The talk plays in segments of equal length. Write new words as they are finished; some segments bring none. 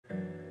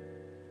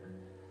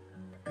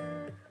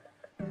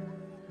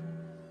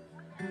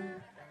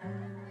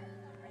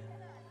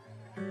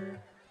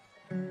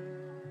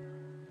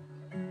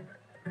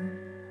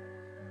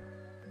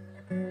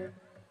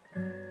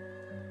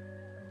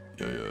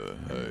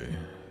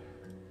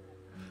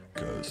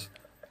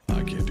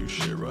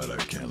right, I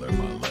can't learn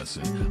my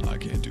lesson. I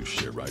can't do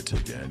shit right,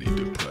 take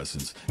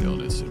antidepressants.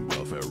 Illness and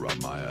welfare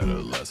robbed my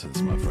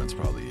adolescence. My friends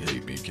probably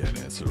hate me, can't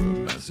answer a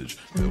message.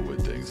 Filled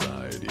with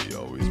anxiety,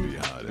 always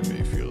behind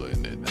me.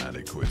 Feeling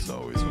inadequate's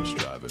always what's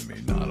driving me.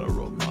 Not a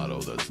role model,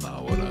 that's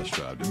not what I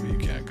strive to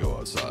be. Can't go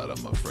outside,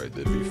 I'm afraid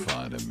they'd be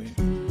finding me.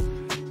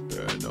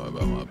 Paranoid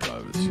about my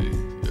privacy,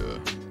 yeah.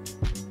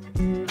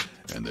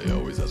 And they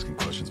always asking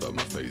questions about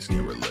my face,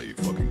 can't relate.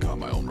 Fucking caught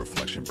my own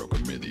reflection, broke a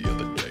mirror the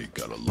other day.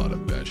 Got a lot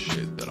of bad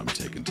shit that I'm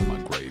taking to my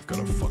grave. Got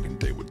a fucking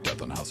date with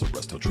death on house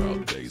arrest till trial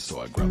days.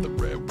 So I grab the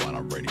red wine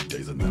on rainy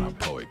days and then I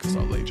poet. Cause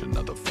I'll age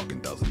another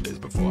fucking 1,000 days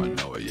before I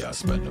know it. Yeah, I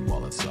spend them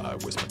all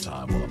inside, waste my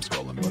time while I'm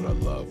scrolling. But I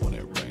love when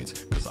it rains,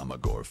 cause I'm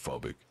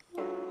agoraphobic.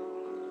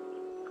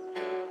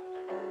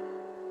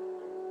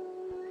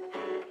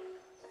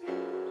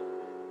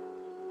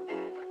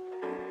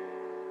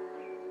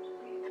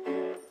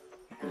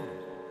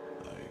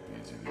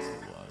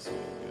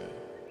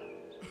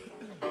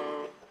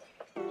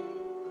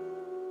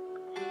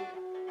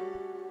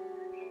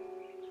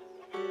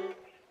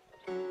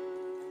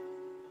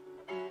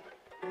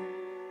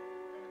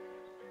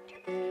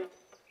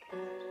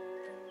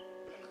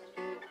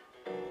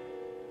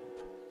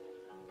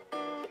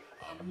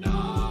 I'm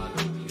not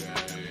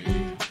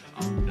okay,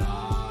 I'm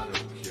not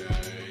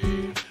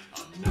okay,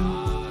 I'm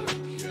not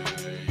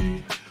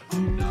okay,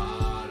 I'm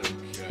not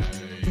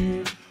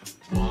okay.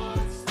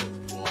 What's the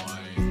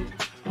point?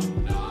 I'm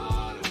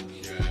not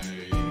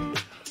okay.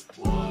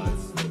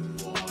 What's the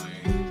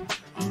point?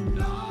 I'm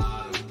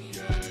not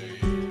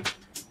okay.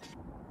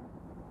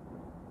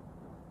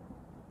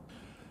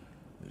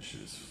 This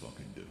shit is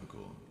fucking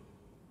difficult.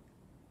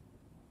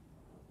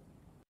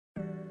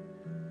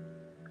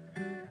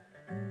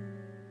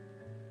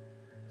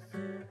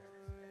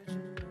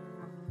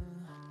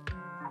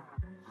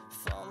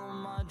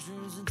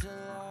 Dreams until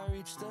I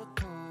reach the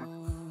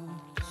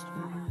coast.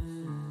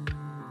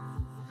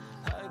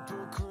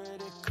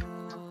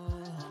 Hypocritical.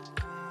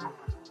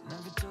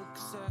 Never took a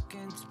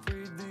second to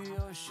breathe the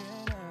ocean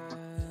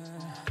air.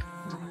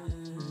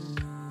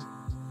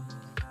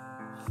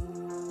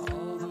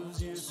 All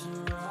those years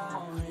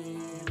surround me,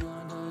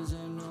 blunders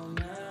and no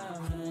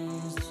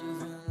memories.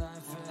 Living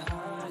life at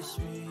high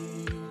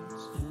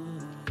speeds.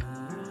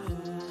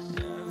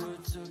 Never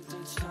took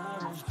the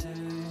time of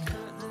day.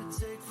 Cut the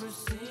take for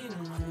scenery.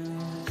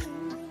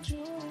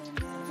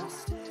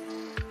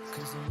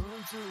 Cause I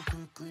move too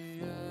quickly,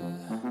 yeah.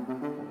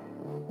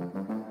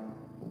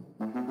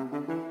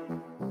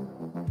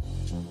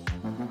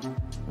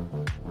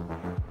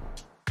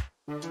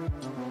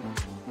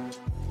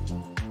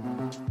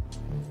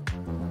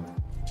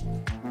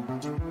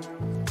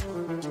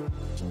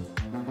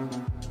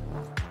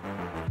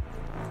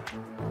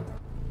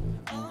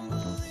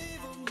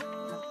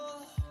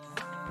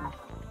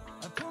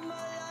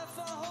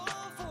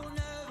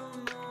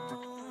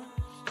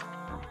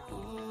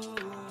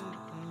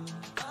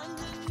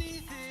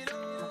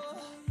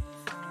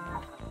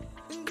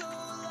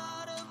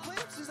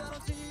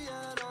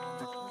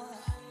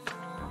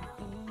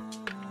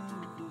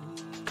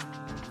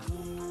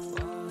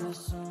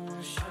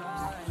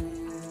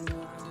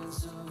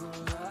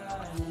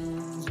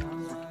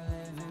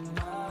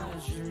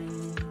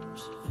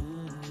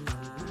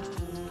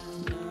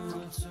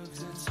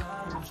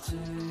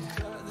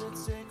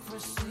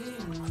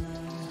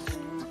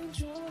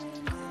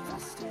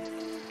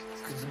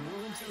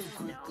 Jesus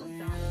Christ,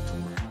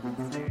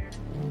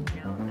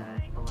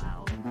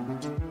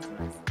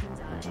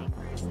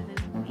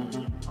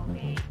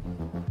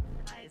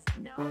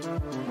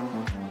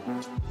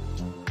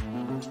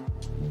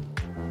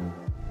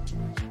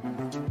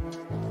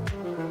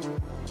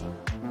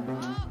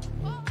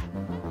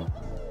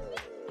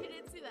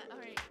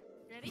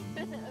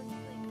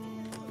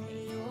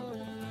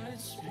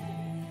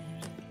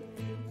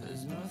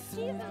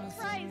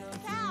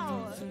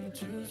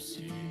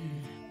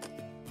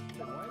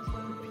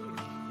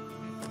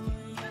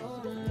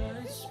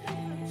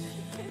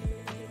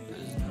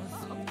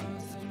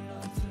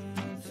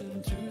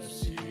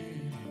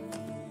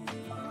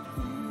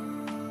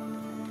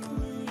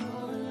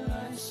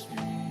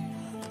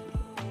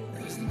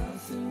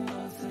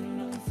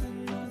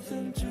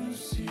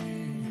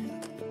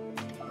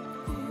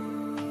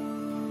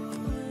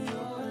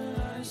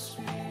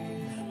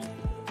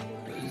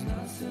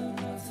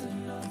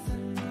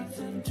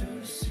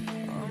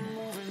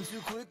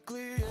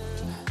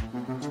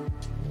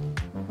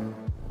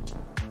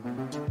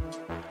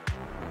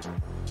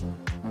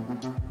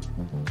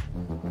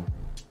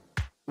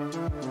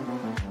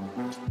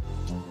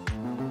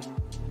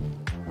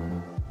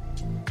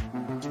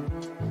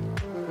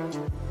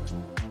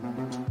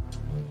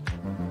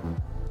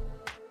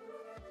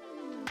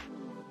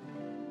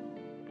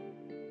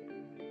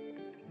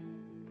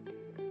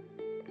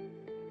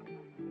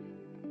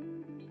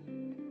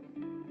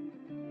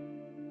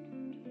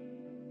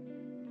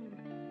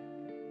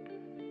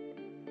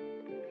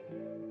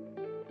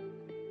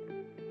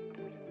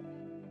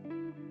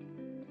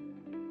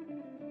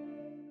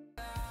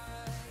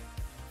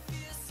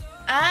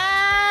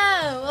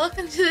 cow!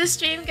 welcome to the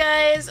stream,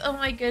 guys. Oh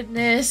my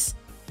goodness.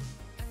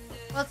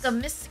 Welcome,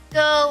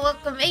 Mystical.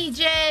 Welcome,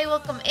 AJ.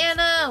 Welcome,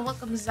 Anna.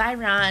 Welcome,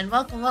 Zyron.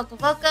 Welcome, welcome,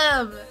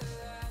 welcome.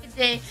 Good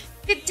day.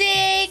 Good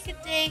day.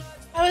 Good day.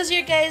 How was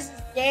your guys'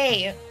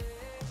 day?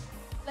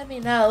 Let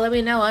me know. Let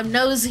me know. I'm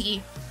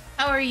nosy.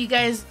 How are you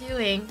guys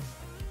doing?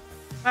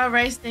 Oh,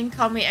 Rice didn't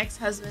call me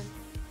ex-husband.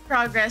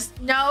 Progress.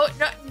 No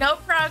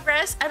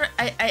progress.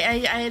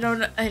 I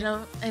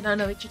don't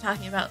know what you're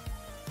talking about.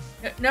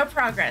 No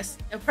progress.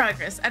 No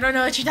progress. I don't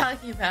know what you're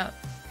talking about.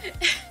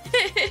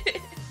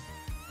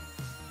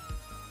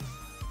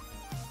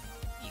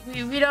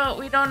 we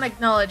don't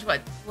acknowledge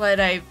what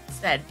I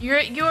said.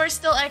 You are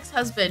still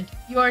ex-husband.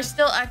 You are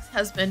still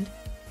ex-husband.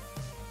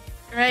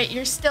 Right?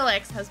 You're still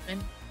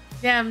ex-husband.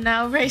 Damn,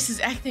 now Race is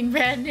acting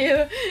brand new.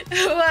 What?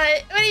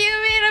 What do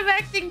you mean I'm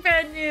acting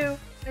brand new?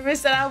 Never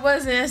said I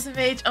wasn't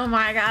SMH. Oh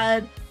my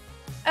god.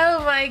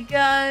 Oh my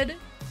god.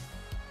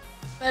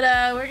 But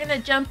we're gonna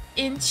jump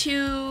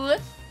into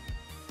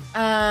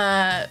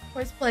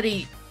Corpse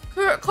Party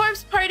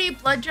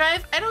Blood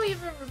Drive. I don't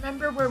even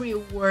remember where we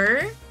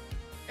were.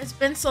 It's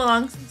been so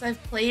long since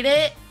I've played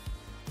it.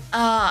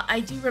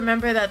 I do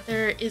remember that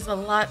there is a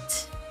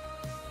lot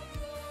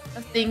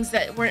of things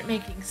that weren't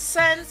making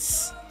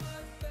sense.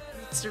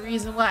 That's the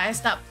reason why I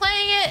stopped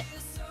playing it.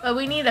 But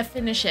we need to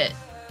finish it.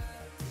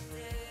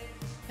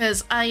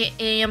 Because I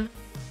am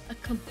a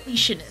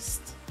completionist.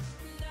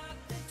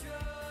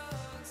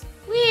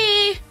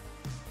 Whee!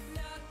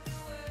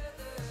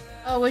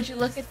 Oh, would you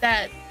look at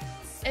that?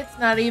 It's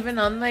not even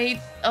on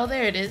my... Oh,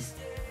 there it is.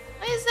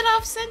 Why is it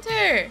off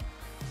center?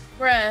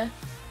 Bruh.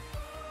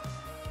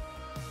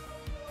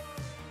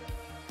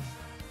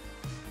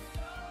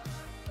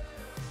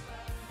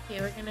 Okay,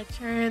 we're gonna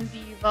turn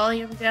the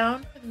volume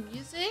down for the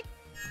music.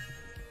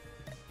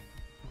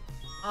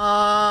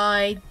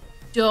 I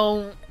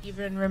don't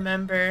even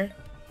remember.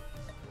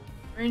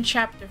 We're in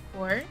chapter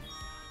 4.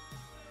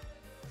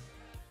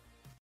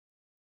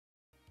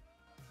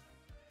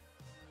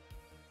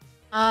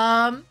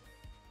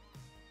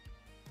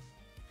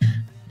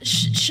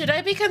 Should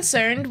I be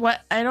concerned?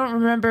 What? I don't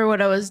remember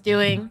what I was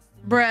doing.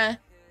 Bruh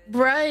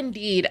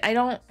indeed. I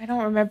don't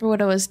remember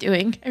what I was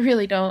doing. I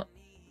really don't.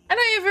 I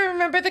don't even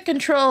remember the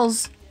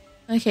controls.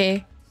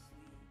 Okay.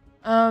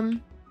 How do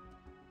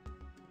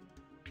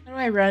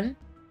I run?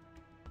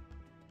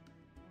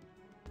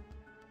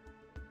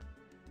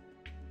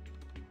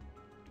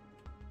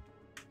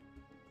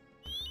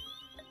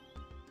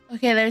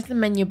 Okay, there's the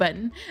menu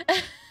button.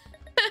 I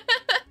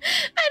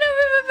don't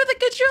remember the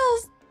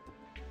controls.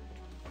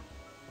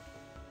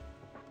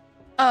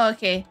 Oh,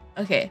 okay.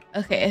 Okay.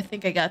 I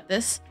think I got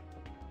this.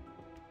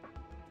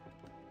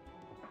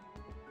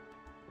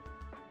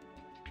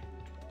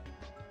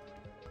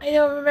 I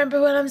don't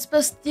remember what I'm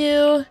supposed to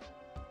do.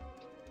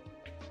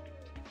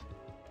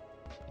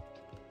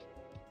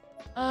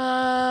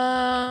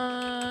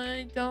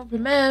 I don't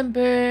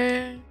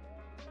remember.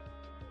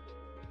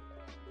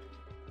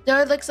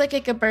 Door looks like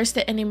it could burst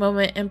at any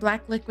moment, and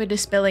black liquid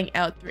is spilling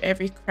out through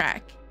every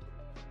crack.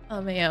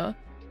 LMAO.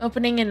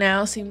 Opening it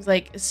now seems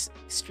like an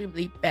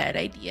extremely bad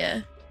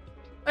idea.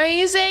 What are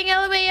you saying,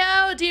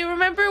 LMAO? Do you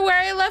remember where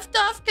I left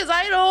off? Because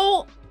I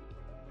don't.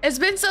 It's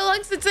been so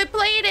long since I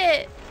played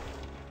it.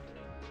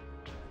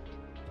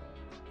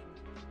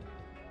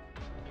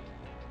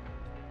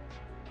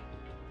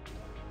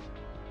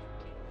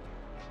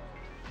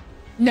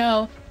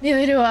 No,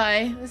 neither do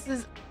I.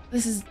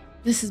 This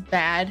is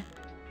bad.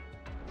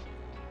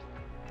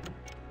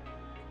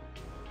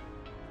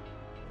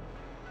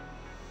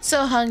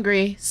 So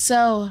hungry,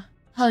 so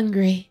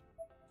hungry.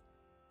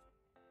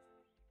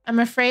 I'm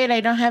afraid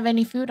I don't have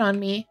any food on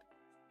me.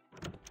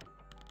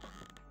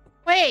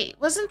 Wait,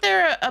 wasn't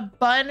there a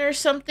bun or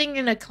something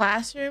in a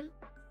classroom?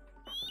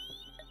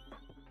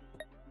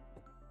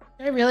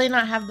 Did I really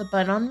not have the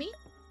bun on me?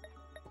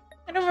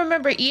 I don't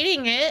remember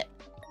eating it.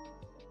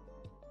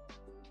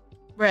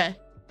 Bruh.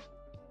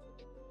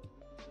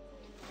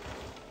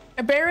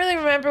 I barely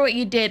remember what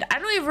you did. I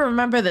don't even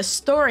remember the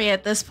story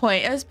at this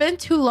point. It's been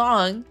too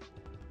long.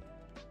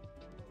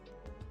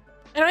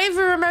 I don't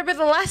even remember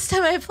the last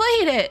time I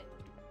played it.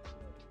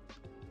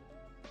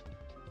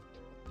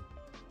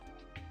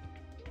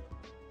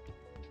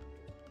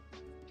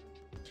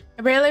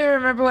 I barely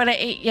remember what I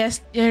ate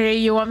yesterday.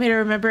 You want me to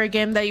remember a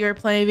game that you were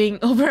playing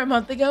over a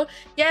month ago?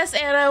 Yes,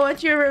 Anna, I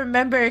want you to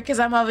remember because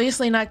I'm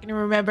obviously not going to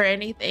remember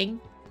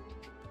anything.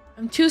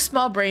 I'm too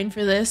small brain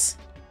for this.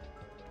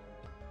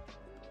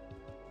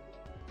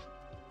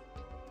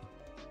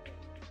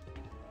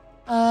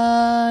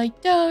 I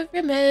don't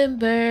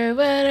remember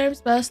where I'm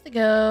supposed to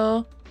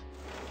go.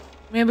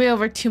 Maybe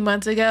over 2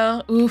 months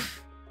ago.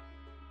 Oof.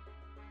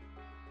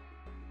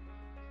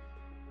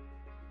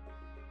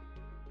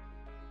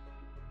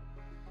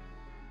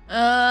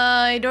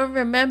 I don't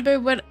remember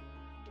what...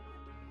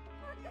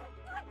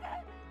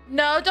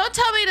 No, don't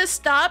tell me to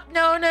stop.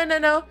 No.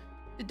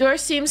 The door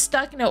seems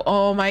stuck. No.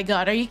 Oh my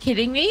god, are you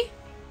kidding me?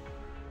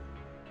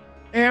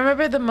 I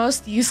remember the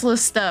most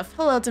useless stuff.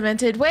 Hello,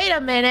 Demented. Wait a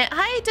minute.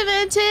 Hi,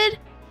 Demented.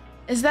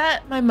 Is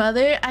that my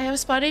mother I have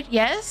spotted?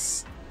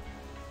 Yes.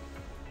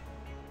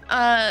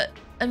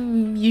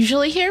 I'm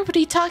usually here. What are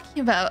you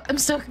talking about? I'm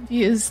so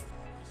confused.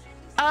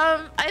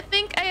 I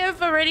think I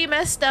have already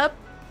messed up.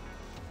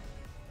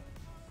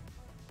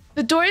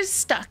 The door is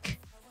stuck.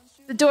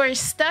 The door is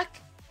stuck,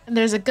 and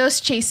there's a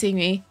ghost chasing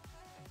me.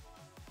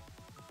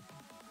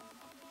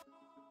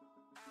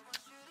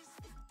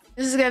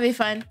 This is gonna be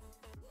fun.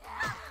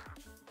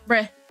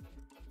 Bruh.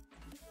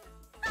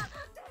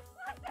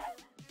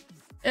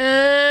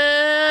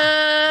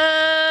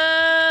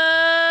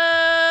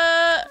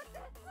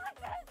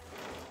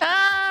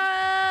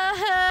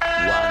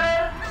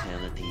 One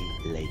eternity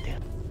later.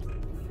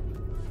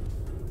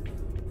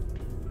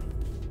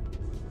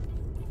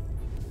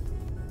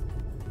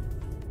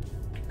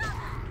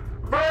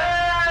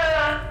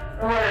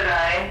 What did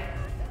I?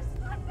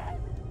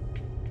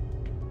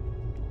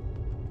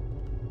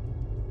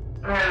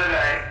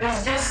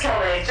 Just kill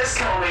me. Just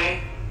kill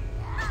me.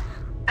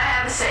 I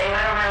have the same.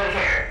 I don't really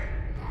care.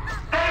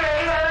 Hey,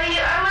 Ray,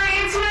 I'm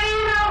Ray. It's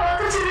Raina.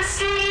 Welcome to the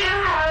stream.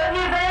 How have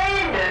you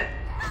been?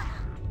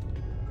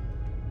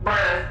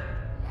 Bruh.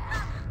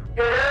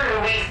 You're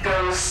very weak,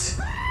 ghost.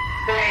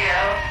 There you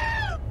go.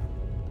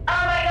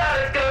 Oh my god,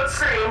 it's Goat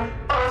Scream.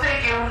 Oh,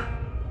 thank you.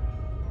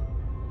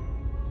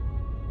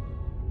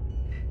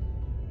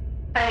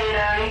 I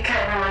know, you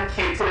kind of look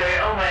cute today.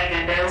 Oh my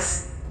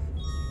goodness.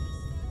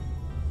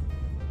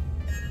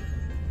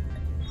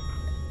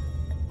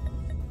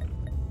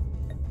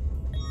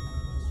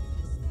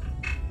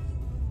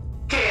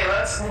 Okay,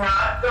 let's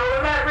not go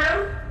in that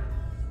room.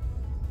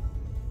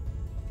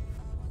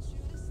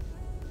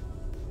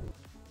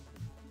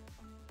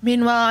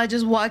 Meanwhile, I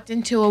just walked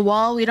into a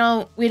wall. We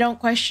don't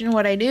question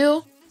what I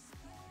do.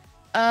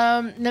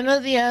 None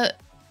of the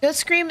Ghost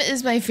Scream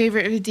is my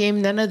favorite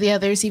redeem. None of the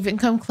others even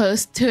come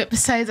close to it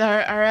besides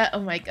Ara. Oh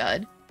my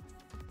god.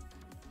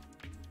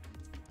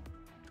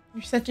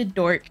 You're such a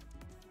dork.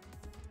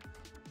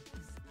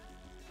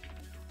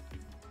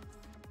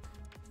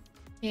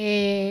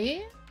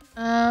 Okay.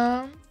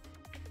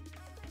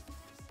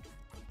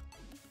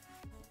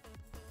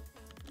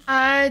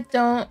 I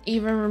don't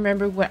even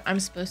remember what I'm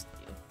supposed to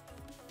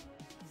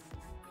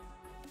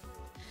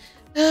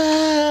do.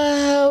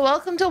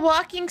 Welcome to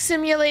Walking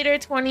Simulator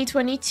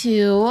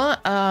 2022.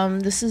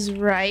 This is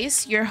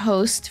Rice, your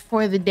host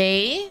for the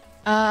day.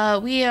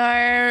 We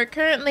are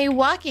currently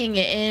walking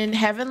in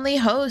Heavenly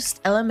Host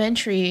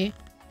Elementary.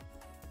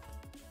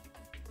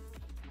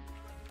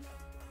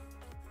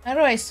 How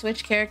do I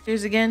switch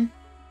characters again?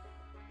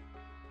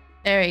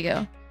 There we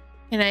go.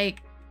 Can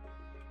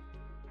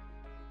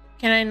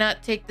I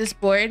not take this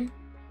board?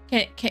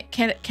 Can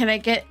I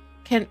get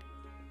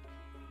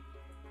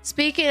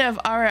Speaking of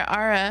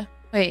Ara,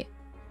 wait,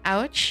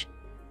 ouch.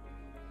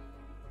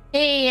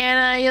 Hey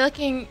Anna, you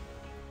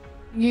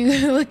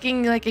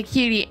looking like a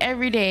cutie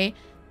every day.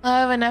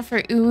 I'll have enough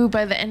for Uwu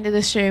by the end of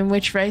the stream,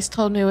 which Rice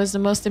told me was the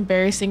most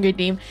embarrassing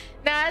redeem.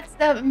 Nah, it's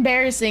not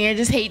embarrassing. I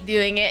just hate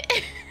doing it.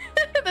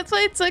 That's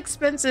why it's so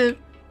expensive.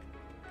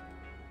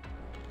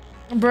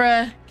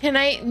 Bruh, can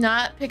I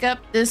not pick up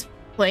this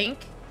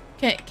plank?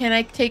 Can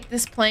I take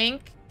this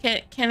plank?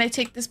 Can I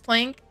take this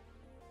plank?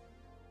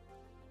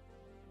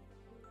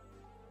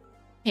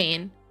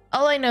 Pain.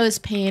 All I know is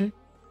pain.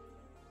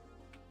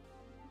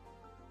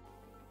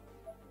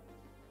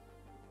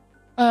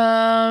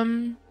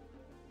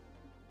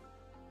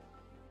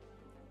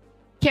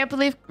 Can't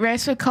believe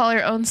Rice would call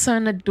her own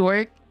son a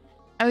dork.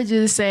 I would do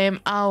the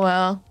same. Oh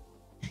well.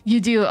 You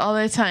do all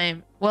the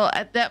time. Well,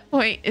 at that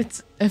point,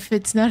 if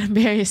it's not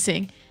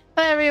embarrassing.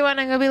 Hello everyone,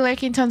 I'm gonna be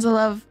lurking. Tons of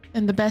love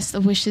and the best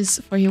of wishes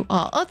for you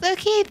all. Oh,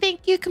 okay,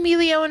 thank you,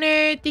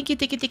 Chameleoner.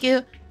 Thank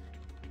you.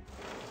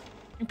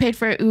 I paid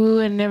for it, ooh,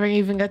 and never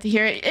even got to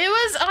hear it. It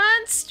was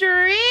on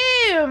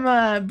stream,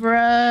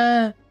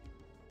 bruh.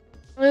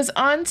 It was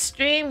on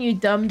stream, you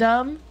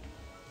dum-dum.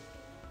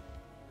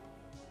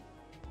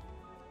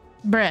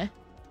 Bruh.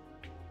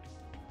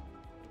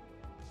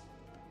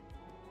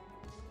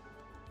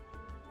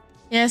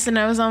 Yes, and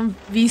I was on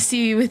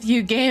VC with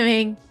you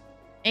gaming.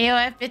 Ayo,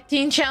 I have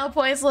 15 channel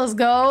points. Let's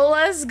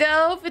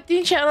go.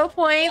 15 channel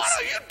points.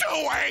 What are you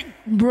doing?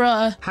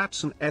 Bruh.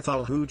 Hatson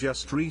Ethel, who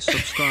just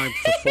resubscribed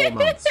for 4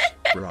 months.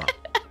 Bruh.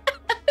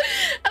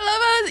 I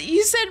love how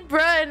you said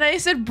bruh and I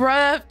said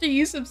bruh after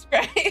you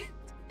subscribed.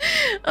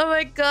 Oh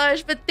my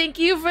gosh, but thank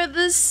you for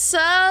the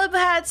sub,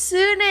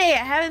 Hatsune. I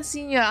haven't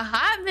seen you in a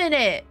hot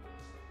minute.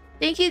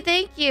 Thank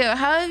you.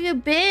 How have you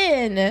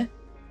been?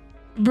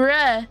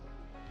 Bruh.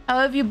 How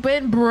have you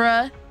been,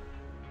 bruh?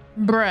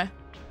 Bruh.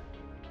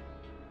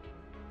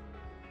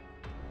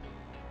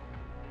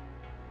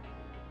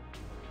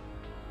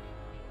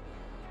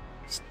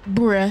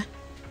 Bruh.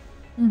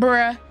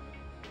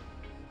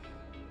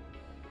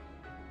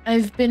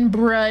 I've been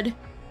brud.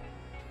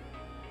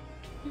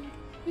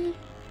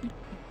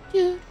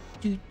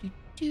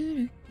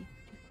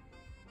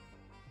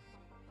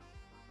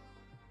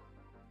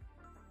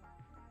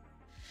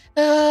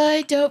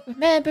 I don't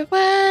remember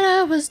what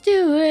I was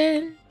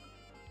doing.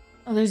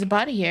 Oh, there's a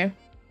body here.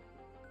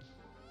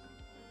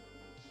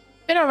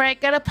 Been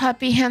alright. Got a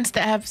puppy, hence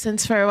the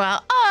absence for a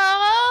while.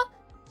 Oh,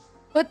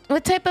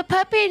 What type of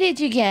puppy did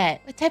you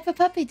get? What type of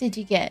puppy did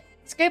you get?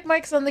 Scrape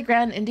marks on the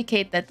ground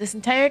indicate that this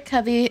entire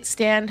cubby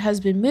stand has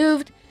been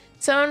moved.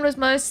 Someone was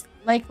most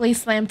likely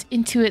slammed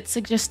into it,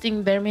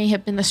 suggesting there may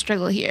have been a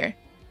struggle here.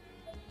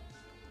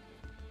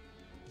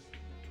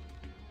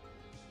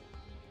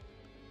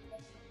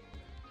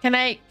 Can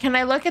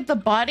I look at the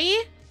body?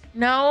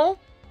 No,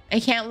 I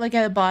can't look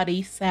at the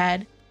body.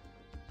 Sad.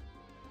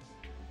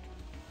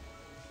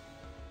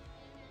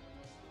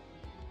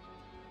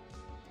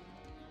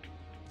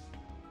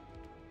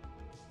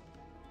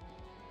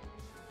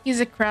 He's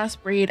a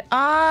crossbreed.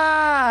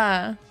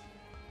 Ah.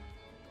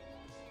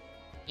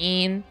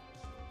 It's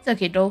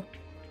okay, though.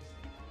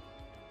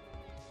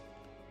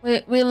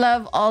 We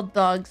love all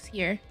dogs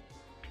here.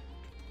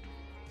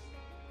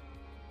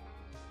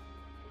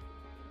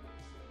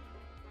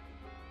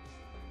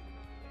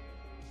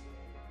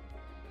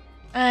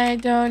 I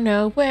don't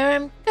know where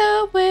I'm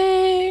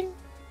going.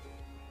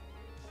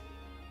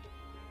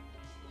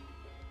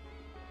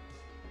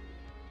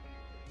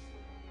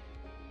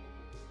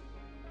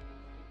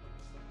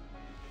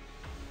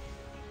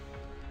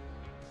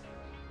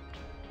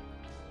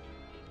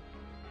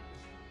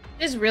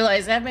 I just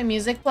realized I have my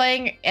music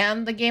playing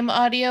and the game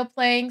audio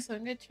playing, so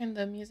I'm gonna turn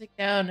the music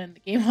down and the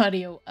game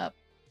audio up.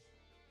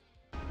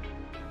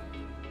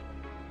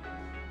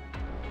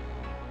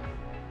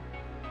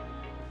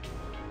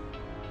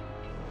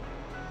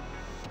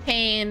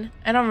 Pain.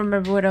 I don't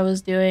remember what I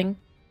was doing.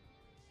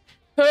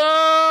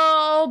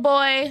 Oh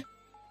boy.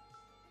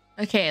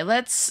 Okay,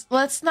 let's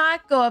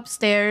not go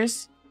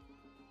upstairs.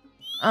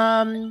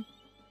 I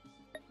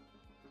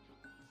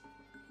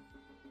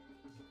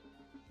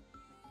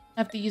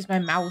have to use my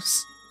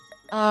mouse.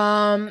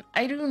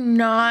 I do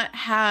not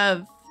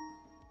have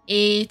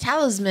a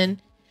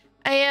talisman.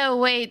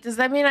 Wait, does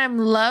that mean I'm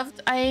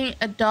loved? I ain't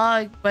a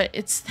dog, but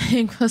it's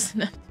close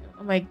enough to...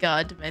 Oh my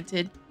god,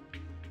 demented.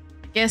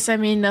 Guess I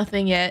mean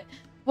nothing yet.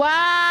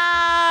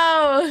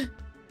 Wow!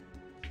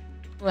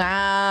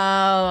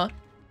 Wow.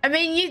 I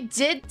mean, you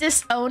did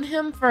disown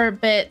him for a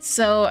bit,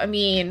 so, I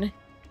mean...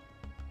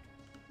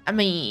 I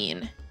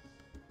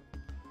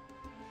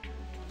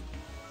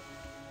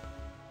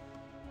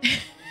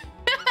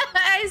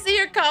see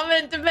your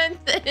comment,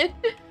 Demented.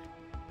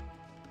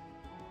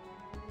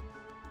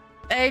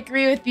 I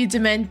agree with you,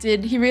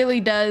 Demented. He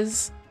really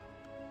does.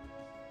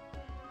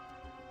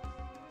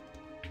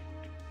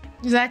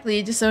 Exactly,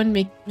 you disowned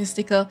me,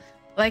 Mystical.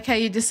 Like how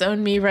you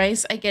disowned me,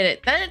 Rice. I get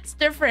it. That's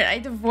different. I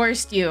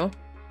divorced you.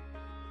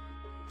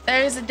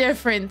 There is a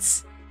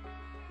difference.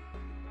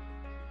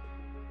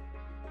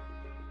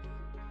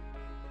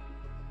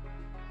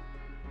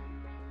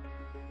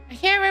 I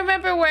can't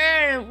remember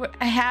where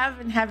I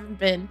have and haven't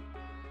been.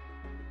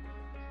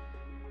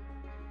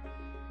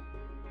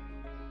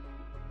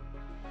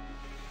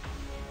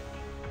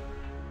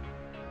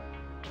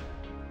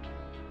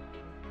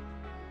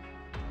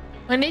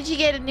 When did you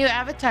get a new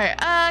avatar?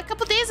 A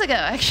couple days ago,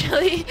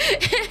 actually.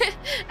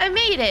 I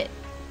made it.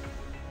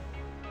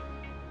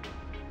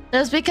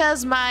 That's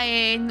because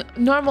my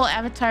normal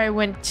avatar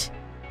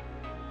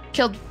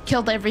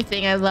killed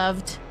everything I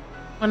loved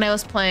when I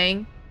was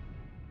playing.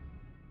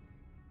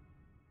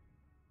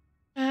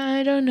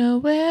 I don't know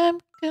where I'm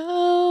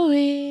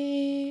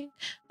going.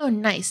 Oh,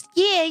 nice.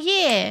 Yeah,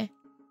 yeah.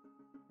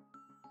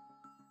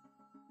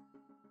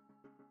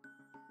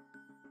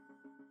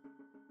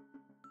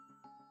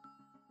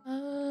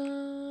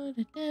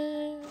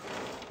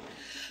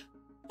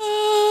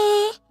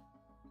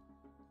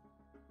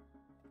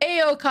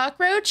 Ayo,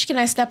 cockroach. Can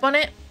I step on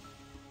it?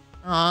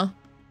 Aw.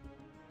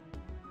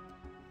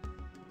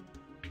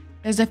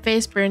 There's a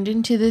face burned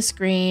into the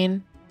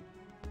screen.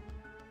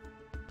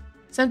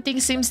 Something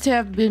seems to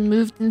have been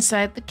moved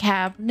inside the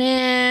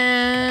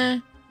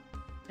cabinet.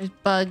 There's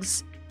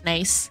bugs.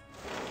 Nice.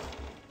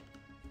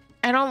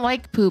 I don't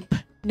like poop.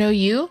 No,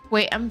 you?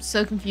 Wait, I'm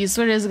so confused.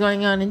 What is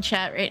going on in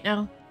chat right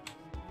now?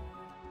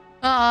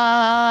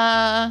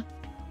 Bruh.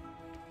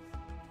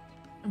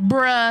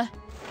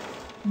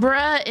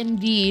 Bruh,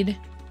 indeed.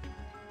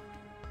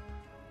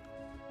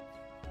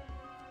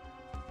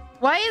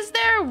 Why is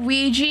there a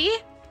Ouija?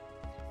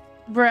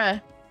 Bruh.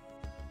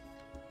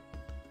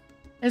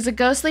 There's a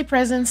ghostly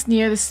presence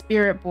near the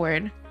spirit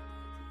board.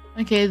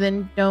 Okay,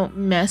 then don't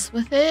mess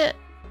with it.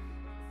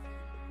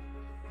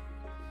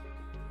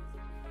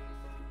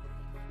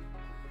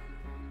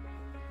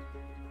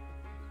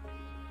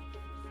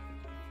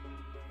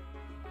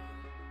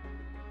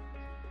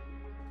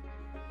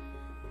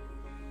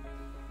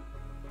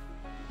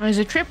 There's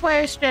a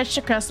tripwire stretched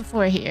across the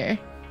floor here.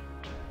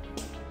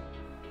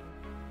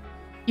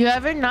 You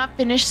ever not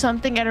finish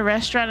something at a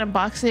restaurant and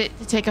box it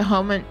to take it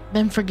home and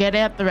then forget it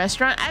at the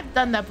restaurant? I've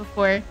done that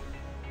before.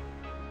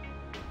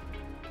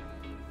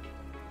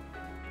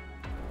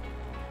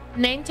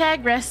 Name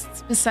tag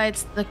rests beside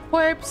the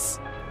corpse.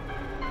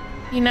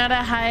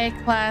 Hinata High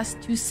Class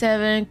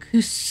 27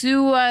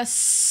 Kusua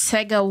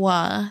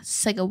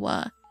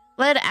Segawa.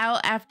 Bled out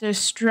after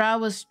straw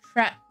was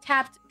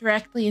tapped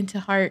directly into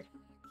heart.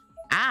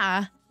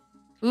 Ah.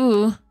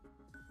 Ooh.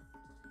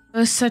 It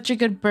was such a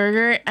good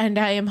burger, and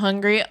I am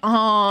hungry.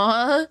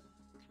 Aww.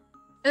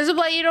 This is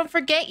why you don't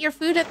forget your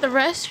food at the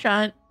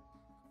restaurant.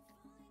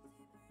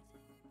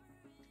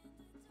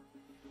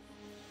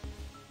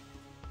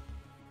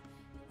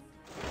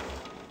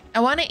 I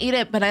want to eat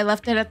it, but I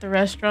left it at the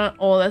restaurant.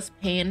 Oh, that's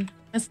pain.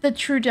 That's the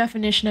true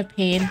definition of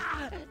pain.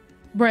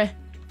 Bruh.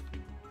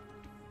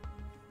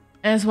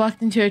 I just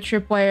walked into a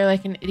tripwire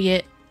like an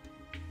idiot.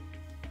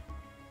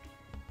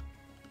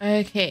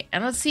 Okay, I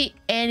don't see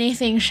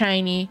anything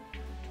shiny.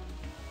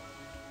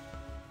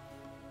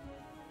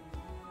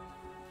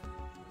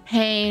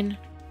 Pain.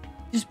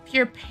 Just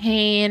pure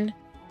pain.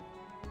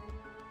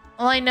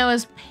 All I know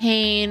is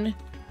pain.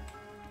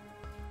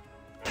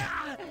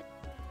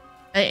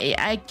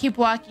 I keep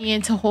walking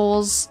into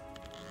holes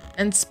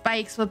and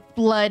spikes with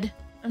blood.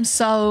 I'm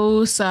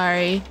so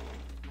sorry.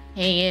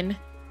 Pain.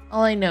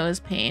 All I know is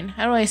pain.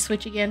 How do I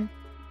switch again?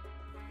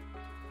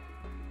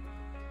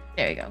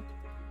 There we go.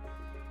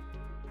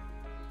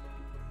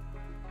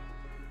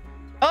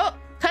 Oh,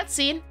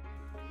 cutscene.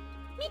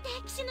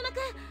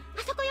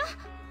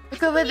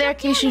 Look over there,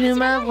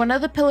 Kishinuma. One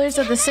of the pillars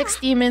of the 6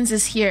 demons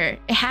is here.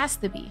 It has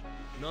to be.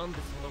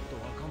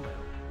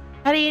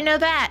 How do you know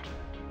that?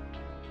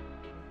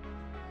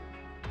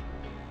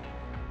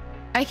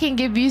 I can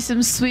give you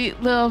some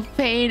sweet little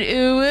pain.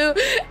 Ooh, ooh.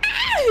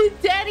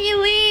 Daddy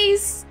Lee,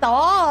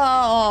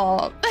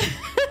 stop.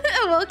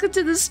 Welcome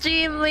to the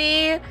stream,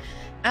 Lee.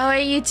 How are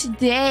you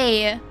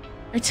today?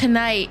 Or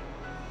tonight?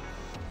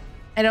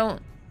 I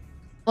don't...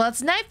 Well,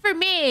 it's night for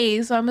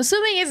me, so I'm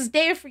assuming it's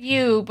day for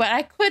you, but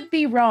I could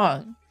be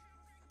wrong.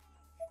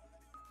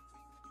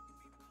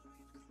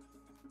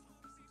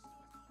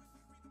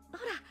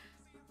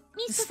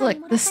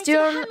 Look, the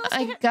stone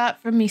I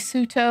got from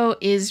Misuto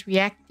is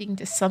reacting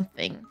to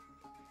something.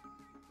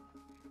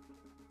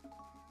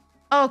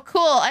 Oh,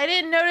 cool. I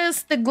didn't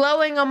notice the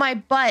glowing on my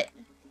butt.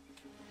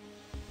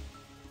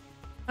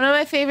 One of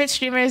my favorite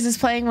streamers is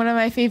playing one of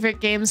my favorite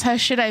games. How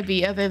should I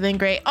be other than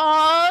great?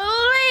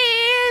 Oh,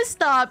 Lee,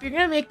 stop. You're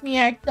gonna make me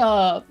act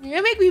up. You're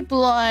gonna make me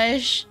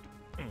blush.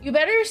 You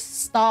better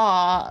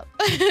stop.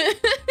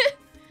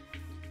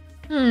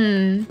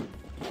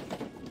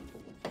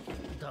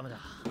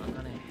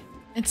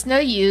 It's no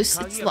use.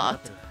 It's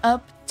locked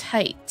up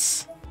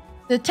tight.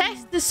 The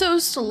text is so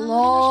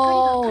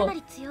slow.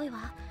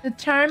 The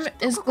charm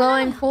is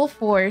glowing full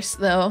force,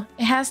 though.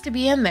 It has to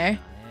be in there.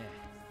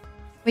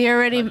 You're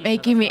already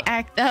making me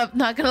act up,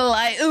 not gonna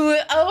lie. Ooh,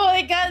 oh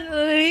my god,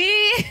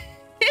 Lee.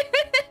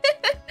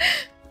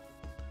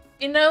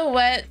 You know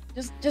what?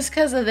 Just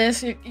because of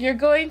this, you're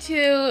going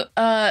to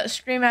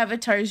Stream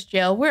Avatar's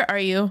jail. Where are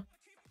you?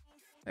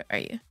 Where are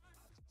you?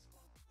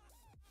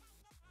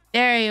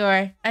 There you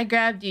are. I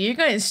grabbed you. You're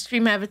going to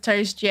Stream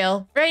Avatar's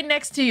jail. Right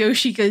next to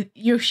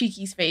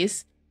Yoshiki's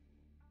face.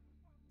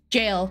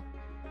 Jail.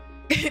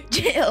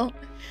 Jail.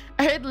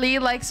 I heard Lee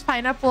likes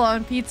pineapple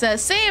on pizza.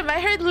 Same. I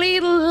heard Lee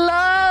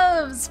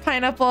loves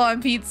pineapple on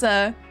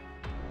pizza.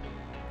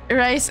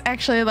 Rice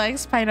actually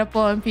likes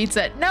pineapple on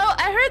pizza. No,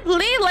 I heard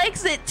Lee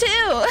likes it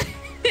too.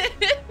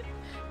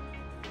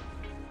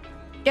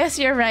 Guess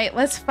you're right.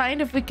 Let's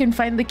find if we can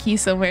find the key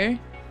somewhere.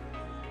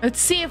 Let's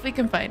see if we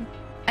can find.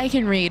 I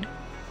can read.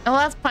 I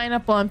love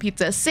pineapple on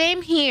pizza.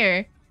 Same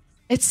here.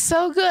 It's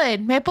so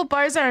good. Maple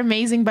bars are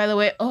amazing, by the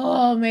way.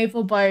 Oh,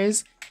 maple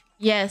bars.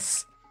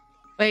 Yes.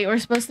 Wait, we're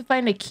supposed to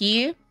find a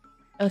key?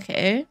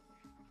 Okay.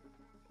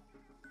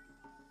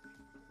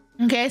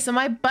 Okay, so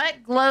my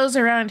butt glows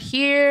around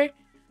here.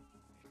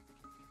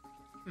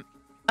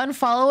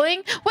 Unfollowing?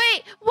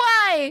 Wait,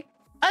 why?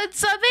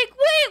 Something?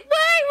 Wait,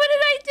 why? What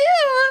did I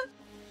do?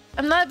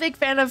 I'm not a big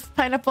fan of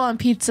pineapple on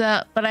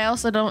pizza, but I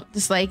also don't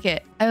dislike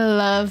it. I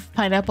love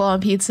pineapple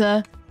on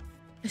pizza.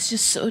 It's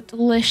just so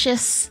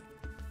delicious.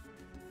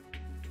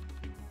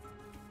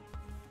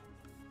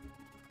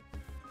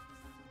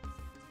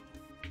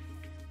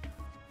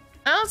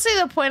 I don't see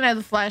the point of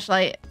the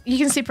flashlight. You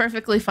can see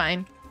perfectly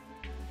fine.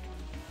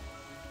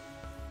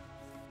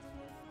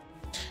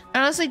 I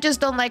honestly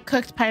just don't like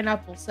cooked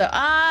pineapple, so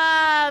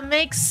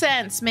makes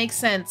sense, makes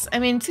sense. I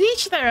mean, to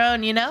each their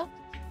own, you know?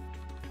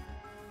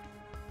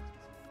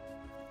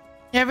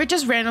 You ever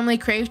just randomly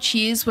crave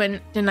cheese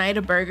when denied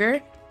a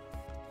burger?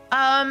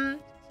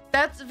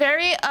 That's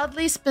very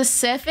oddly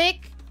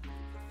specific.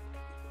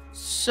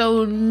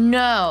 So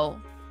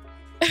no.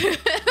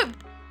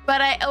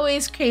 But I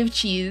always crave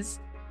cheese.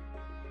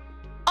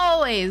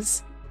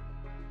 Always.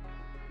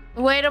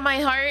 The weight of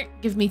my heart,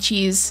 give me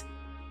cheese.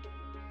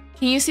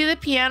 Can you see the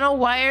piano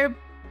wire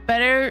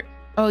better?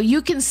 Oh,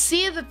 you can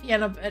see the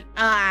piano, but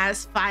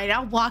it's fine.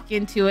 I'll walk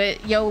into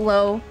it.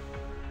 YOLO.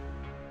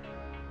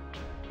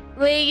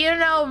 Lee, you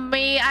know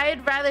me.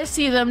 I'd rather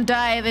see them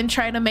die than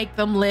try to make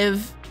them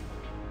live.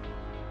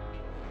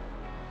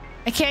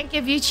 I can't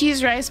give you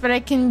cheese rice, but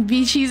I can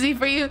be cheesy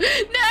for you.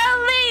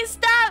 No, Lee,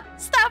 stop!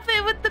 Stop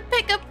it with the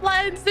pickup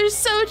lines. They're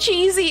so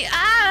cheesy.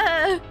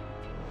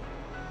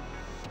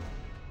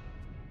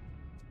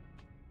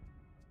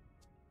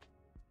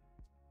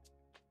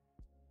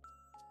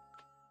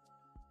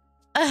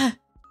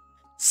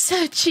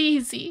 So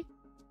cheesy.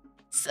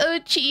 So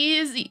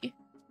cheesy.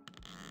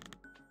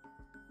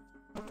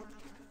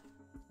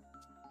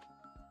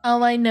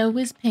 All I know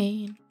is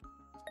pain.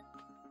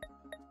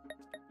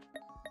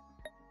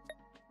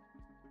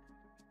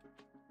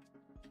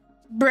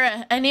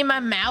 Bruh, I need my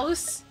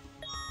mouse.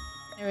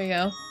 There we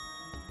go.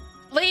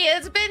 Lee,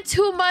 it's been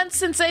 2 months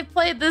since I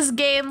played this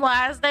game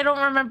last. I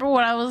don't remember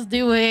what I was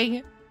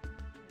doing.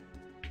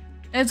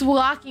 It's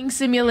walking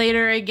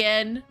simulator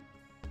again.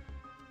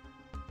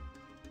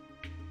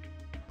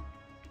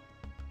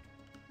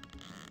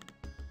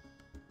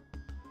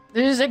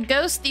 There's a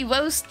ghosty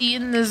woasty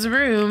in this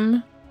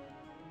room.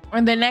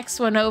 Or the next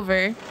one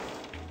over.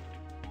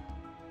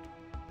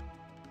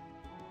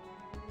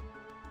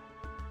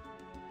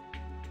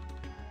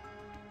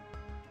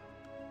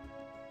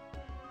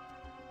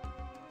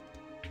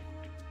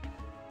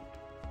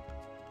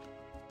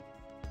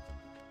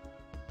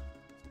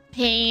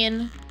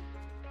 Pain.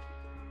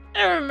 I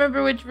don't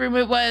remember which room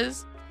it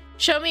was.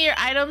 Show me your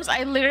items.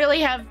 I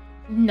literally have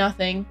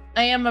nothing.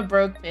 I am a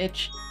broke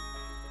bitch.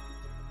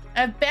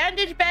 I have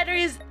bandage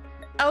batteries,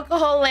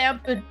 alcohol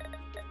lamp, and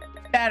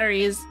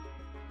batteries.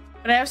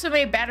 But I have so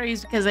many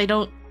batteries because I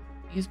don't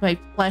use my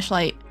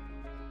flashlight.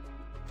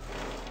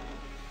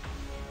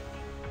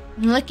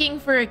 I'm looking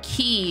for a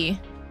key.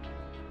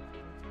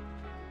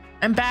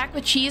 I'm back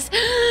with cheese.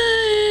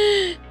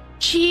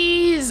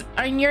 Cheese!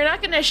 And you're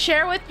not gonna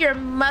share with your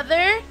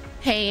mother?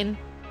 Pain.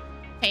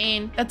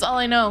 Pain. That's all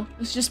I know.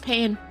 It's just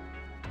pain.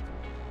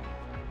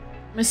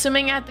 I'm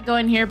assuming I have to go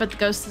in here, but the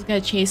ghost is gonna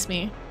chase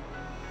me.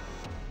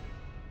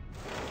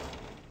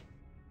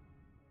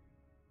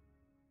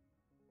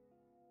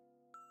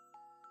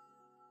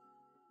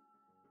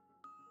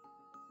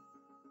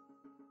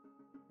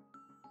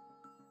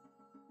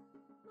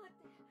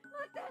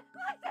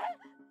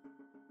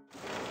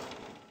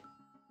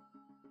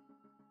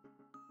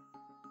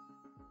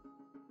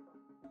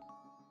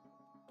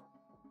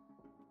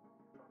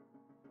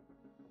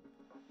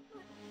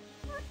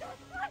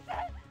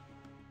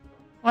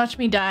 Watch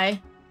me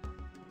die.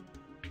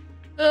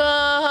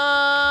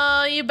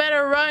 You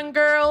better run,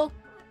 girl.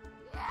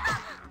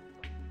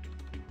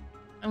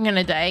 I'm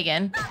gonna die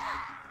again.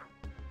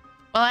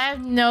 Well, I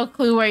have no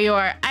clue where you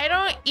are. I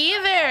don't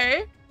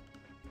either.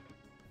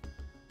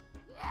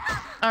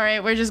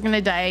 Alright, we're just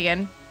gonna die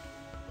again.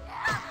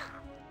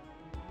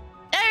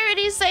 I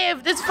already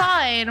saved. It's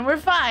fine. We're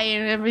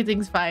fine.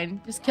 Everything's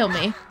fine. Just kill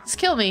me. Just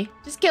kill me.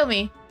 Just kill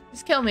me.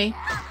 Just kill me.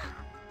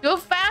 Go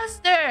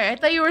faster. I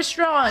thought you were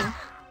strong.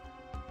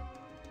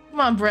 Come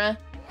on, bruh.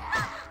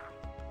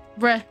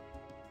 Bruh.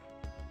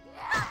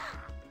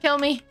 Kill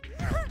me.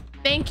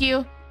 Thank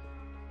you.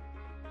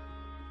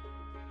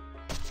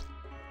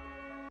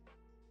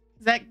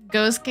 Is that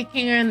ghost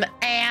kicking her in the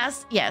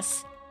ass?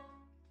 Yes.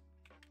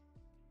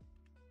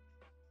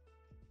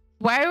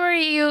 Why were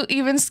you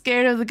even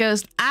scared of the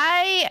ghost?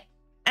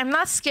 I'm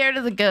not scared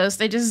of the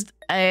ghost. I just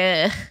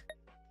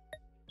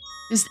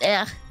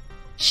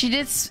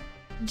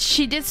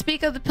She did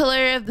speak of the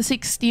pillar of the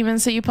 6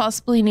 demons, so you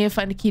possibly need to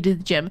find a key to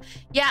the gym.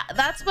 Yeah,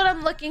 that's what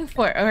I'm looking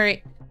for. All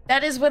right,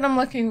 that is what I'm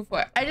looking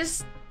for. I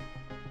just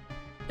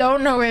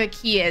don't know where the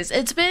key is.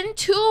 It's been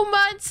 2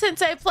 months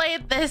since I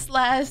played this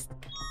last.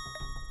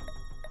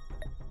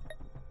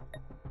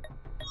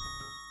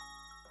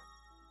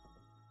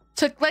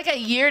 Took like a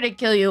year to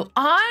kill you.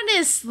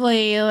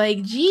 Honestly,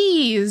 like,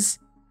 geez.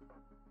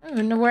 I don't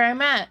even know where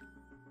I'm at.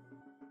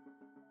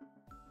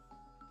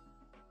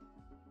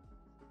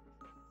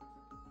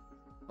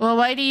 Well,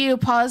 why do you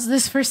pause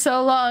this for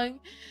so long?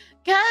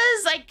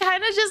 Because I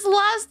kind of just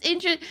lost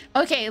interest.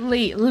 Okay,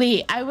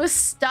 Lee, I was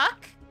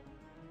stuck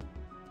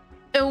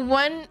in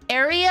one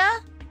area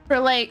for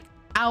like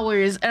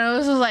hours. And I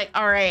was just like,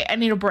 all right, I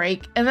need a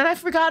break. And then I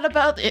forgot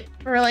about it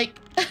for like...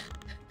 I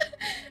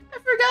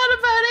forgot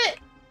about it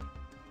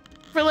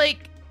for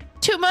like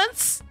 2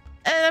 months.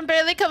 And I'm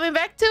barely coming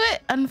back to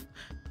it.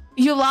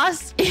 You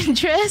lost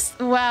interest?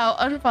 Wow,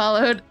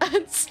 unfollowed.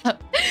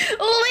 Unsubbed.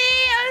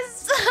 Lee, I'm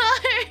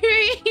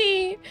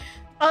sorry.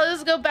 I'll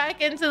just go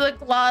back into the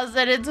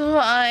closet. It's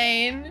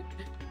fine.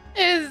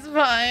 It's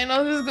fine.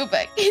 I'll just go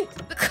back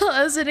into the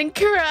closet and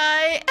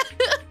cry.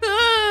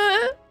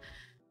 I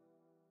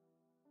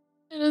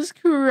just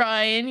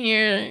cry in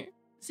here.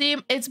 See,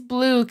 it's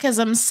blue because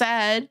I'm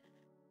sad.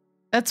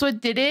 That's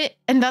what did it.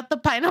 And not the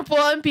pineapple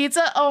on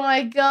pizza. Oh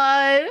my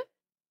god.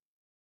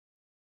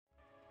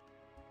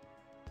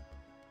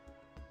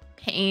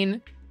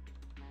 Pain.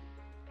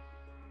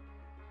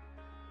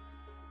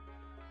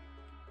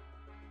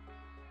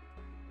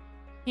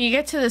 Can you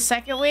get to the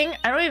second wing?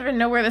 I don't even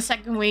know where the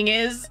second wing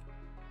is.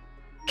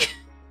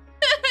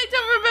 I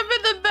don't remember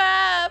the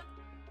map.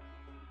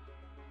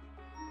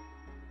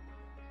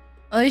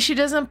 At least she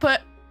doesn't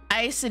put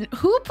ice in.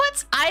 Who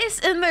puts ice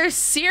in their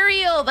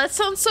cereal? That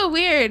sounds so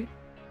weird.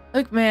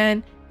 Look,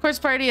 man.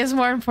 Corspe Party is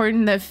more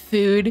important than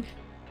food.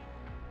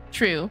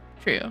 True.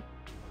 True.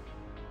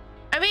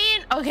 I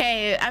mean,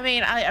 okay. I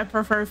mean, I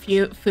prefer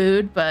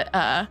food, but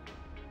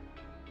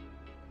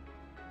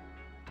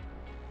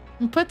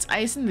who puts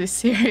ice in the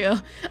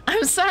cereal?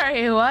 I'm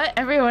sorry, what?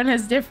 Everyone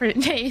has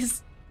different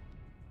tastes.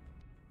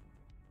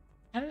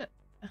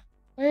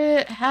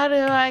 How do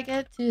I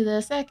get to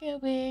the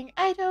second wing?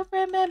 I don't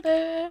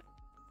remember.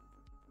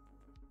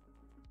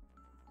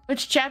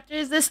 Which chapter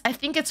is this? I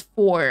think it's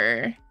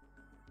 4.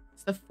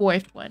 It's the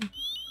 4th one.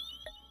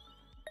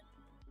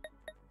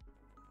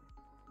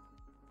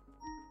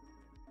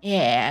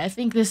 Yeah, I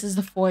think this is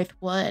the 4th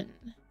one.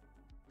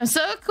 I'm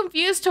so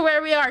confused to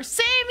where we are.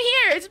 Same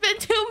here. It's been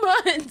 2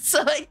 months,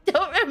 so I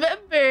don't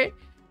remember.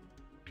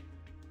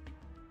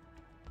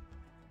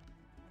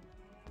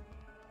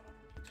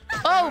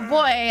 Oh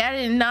boy, I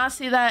did not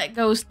see that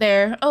ghost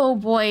there. Oh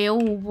boy,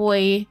 oh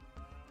boy.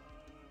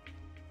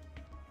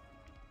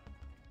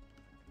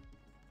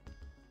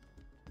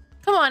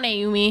 Come on,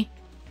 Ayumi.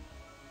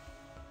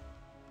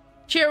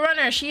 She a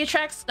runner. She a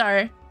track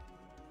star. You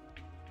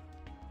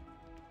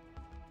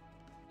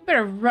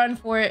better run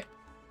for it.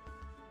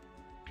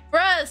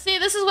 Bruh, see,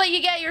 this is what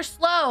you get. You're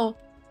slow.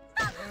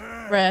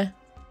 Bruh.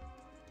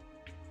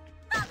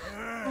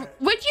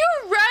 Would you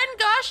run?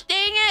 Gosh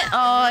dang it.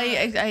 Oh,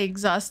 I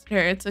exhausted her.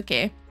 It's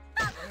okay.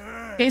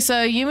 Okay, so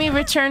Yumi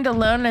returned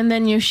alone and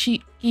then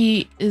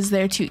Yoshiki is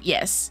there too.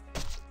 Yes.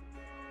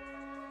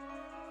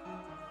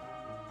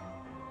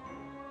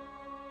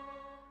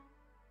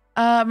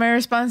 My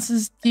response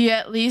is, do you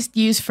at least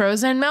use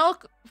frozen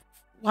milk?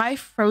 Why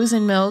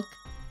frozen milk?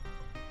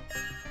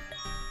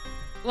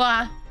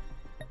 Why?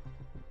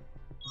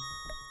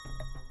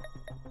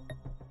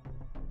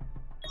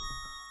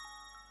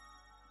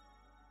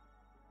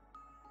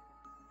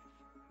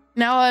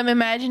 Now I'm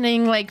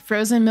imagining like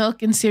frozen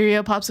milk and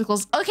cereal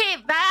popsicles. Okay,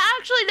 that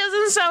actually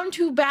doesn't sound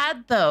too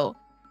bad though.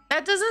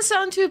 That doesn't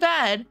sound too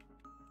bad.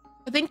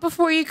 I think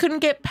before you couldn't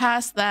get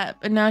past that,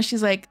 but now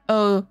she's like,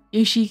 oh,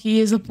 Yoshiki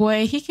is a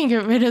boy. He can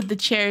get rid of the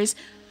chairs.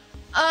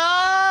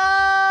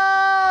 Oh,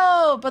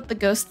 but the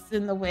ghost's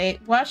in the way.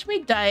 Watch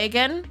me die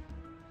again.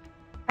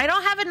 I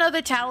don't have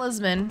another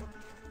talisman.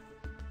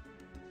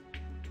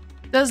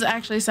 Does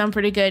actually sound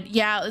pretty good.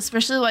 Yeah,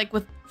 especially like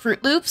with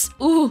Fruit Loops.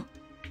 Ooh.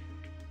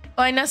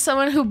 Oh, I know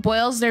someone who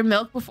boils their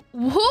milk before.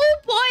 Who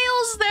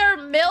boils their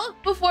milk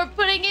before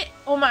putting it?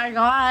 Oh my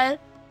god.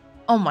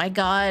 Oh my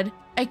god.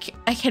 I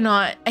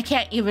cannot. I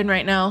can't even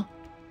right now.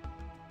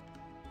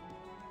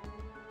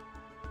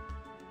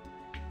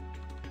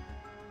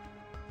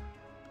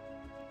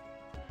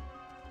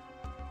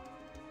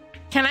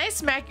 Can I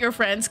smack your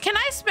friends? Can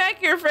I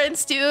smack your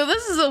friends too?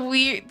 This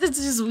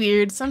is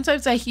weird.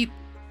 Sometimes I hate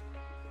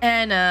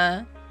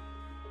Anna.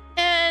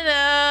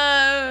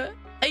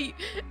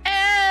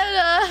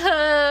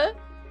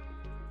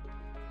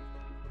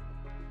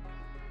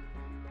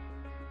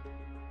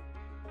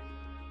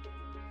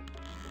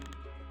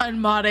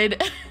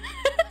 Unmodded.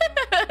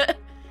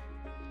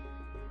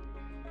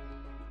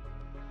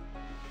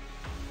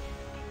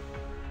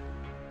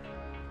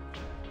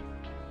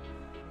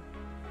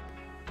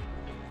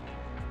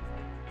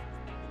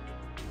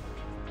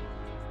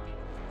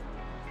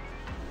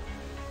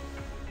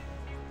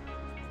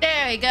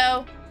 There we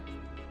go.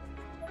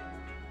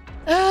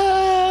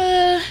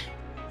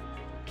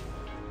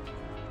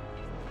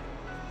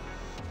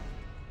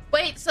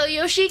 Wait, so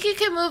Yoshiki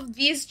can move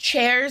these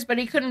chairs, but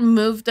he couldn't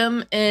move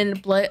them in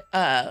what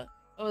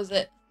was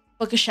it?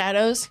 Book of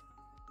Shadows?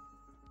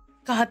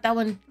 God, that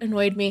one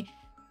annoyed me.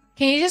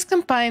 Can you just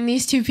combine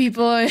these two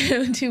people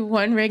into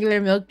one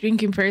regular milk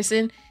drinking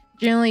person?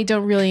 Generally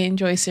don't really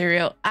enjoy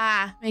cereal.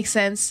 Ah, makes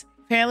sense.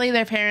 Apparently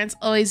their parents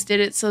always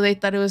did it, so they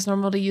thought it was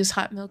normal to use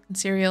hot milk in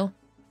cereal.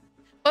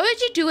 What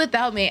would you do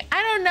without me?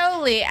 I don't know,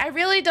 Lee. I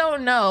really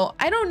don't know.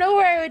 I don't know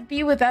where I would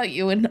be without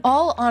you, in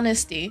all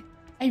honesty.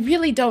 I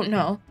really don't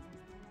know.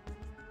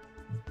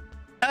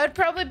 I would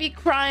probably be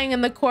crying in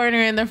the corner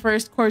in the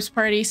first course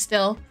party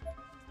still.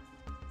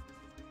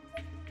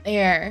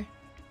 There.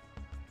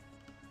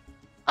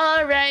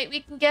 Alright, we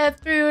can get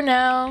through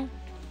now.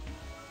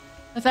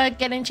 Without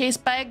getting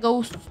chased by a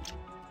ghost.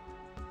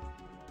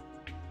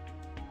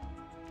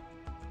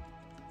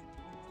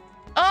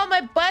 Oh,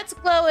 my butt's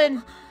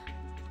glowing.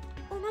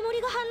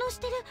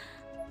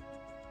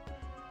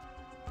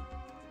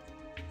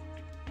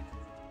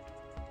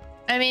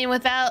 I mean,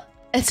 without...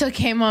 It's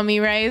okay, Mommy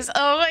Rice.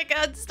 Oh my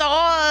god,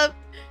 stop!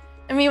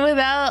 I mean,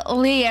 without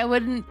Lee, I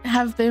wouldn't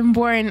have been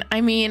born.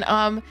 I mean,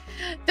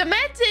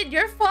 Demented,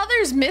 your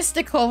father's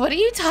mystical. What are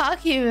you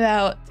talking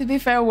about? To be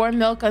fair, warm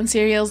milk on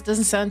cereals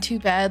doesn't sound too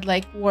bad,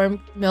 like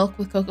warm milk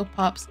with Cocoa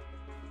Pops.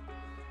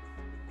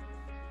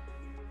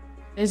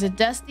 There's a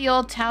dusty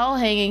old towel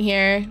hanging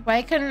here.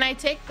 Why couldn't I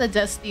take the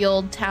dusty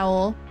old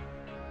towel?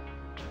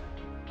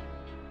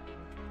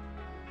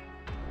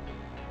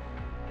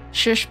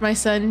 Shush, my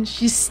son.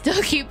 She's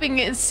still keeping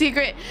it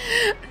secret.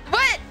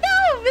 What?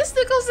 No!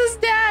 Mystical's his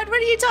dad. What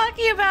are you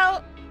talking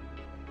about?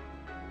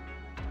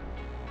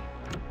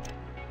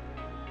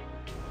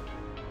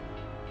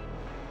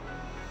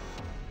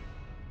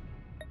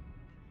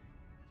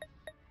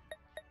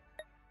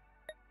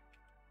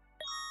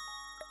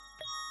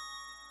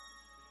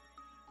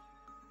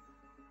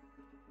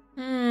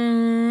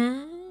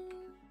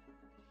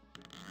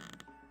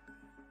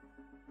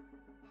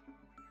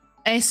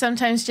 I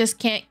sometimes just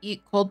can't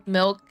eat cold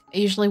milk. I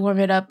usually warm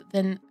it up,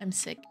 then I'm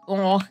sick.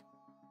 Oh.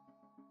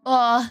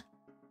 Oh.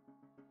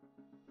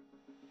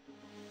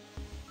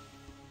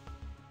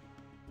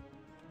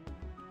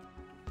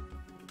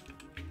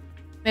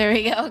 There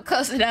we go.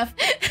 Close enough.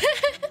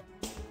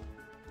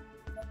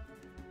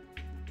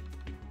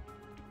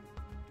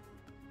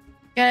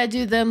 Gotta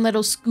do them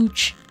little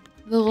scooch.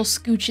 Little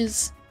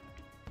scooches.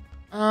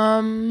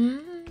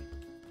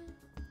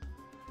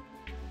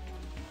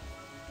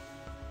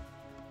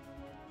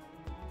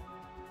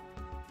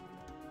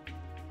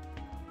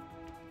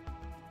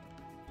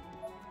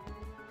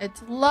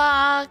 It's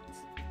locked.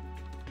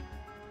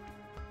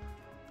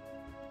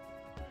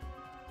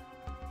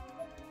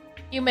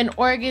 Human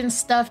organs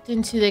stuffed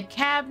into the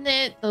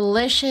cabinet.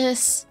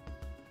 Delicious.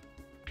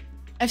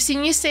 I've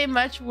seen you say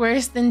much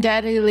worse than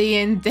Daddy Lee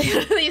and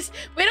Lee's.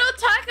 We don't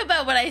talk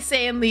about what I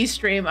say in Lee's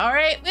stream, all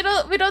right? We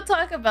don't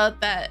talk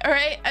about that, all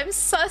right? I'm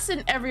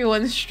sussing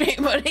everyone's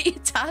stream. What are you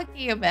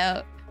talking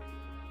about?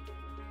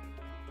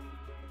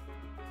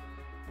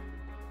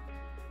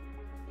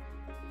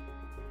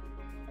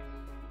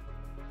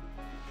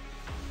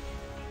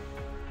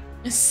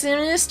 A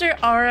sinister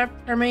aura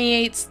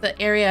permeates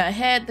the area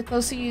ahead. The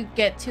closer you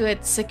get to it,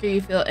 the sicker you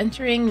feel.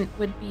 Entering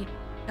would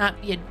not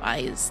be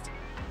advised.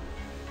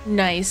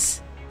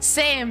 Nice.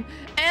 Same.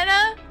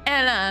 Anna.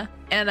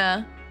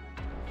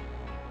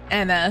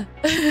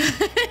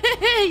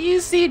 You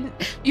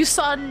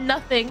saw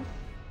nothing.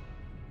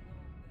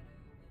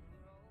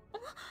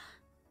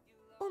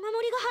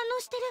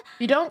 If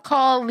you don't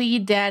call Lee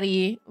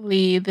Daddy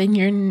Lee, then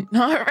you're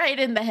not right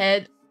in the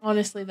head.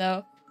 Honestly,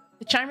 though.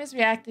 The charm is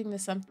reacting to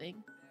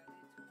something.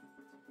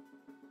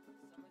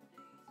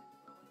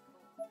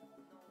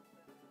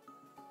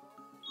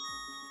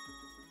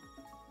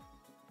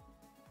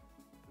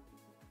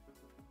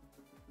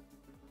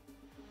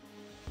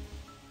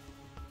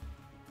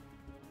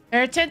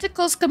 There are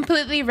tentacles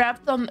completely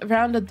wrapped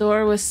around the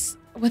door.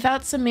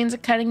 Without some means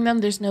of cutting them,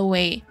 there's no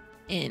way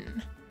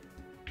in.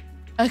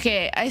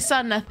 Okay, I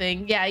saw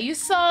nothing. Yeah, you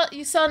saw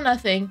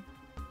nothing.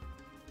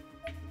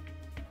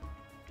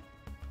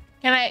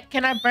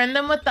 Can I burn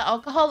them with the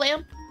alcohol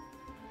lamp?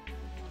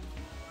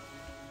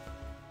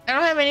 I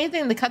don't have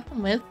anything to cut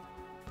them with.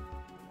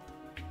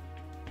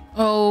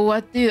 Oh,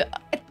 what do...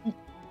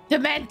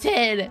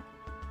 Demented!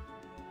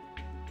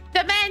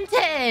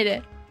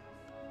 Demented!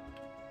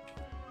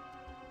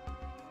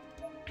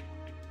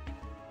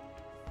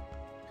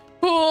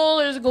 Oh,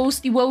 there's a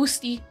ghosty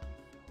woasty.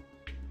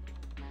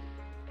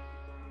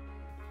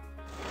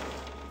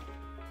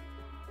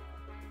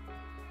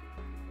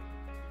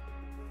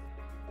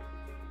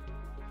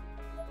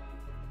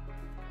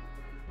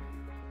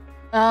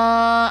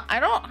 I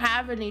don't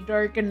have any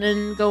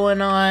darkening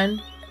going on.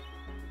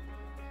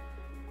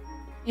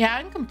 Yeah,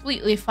 I'm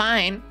completely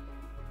fine.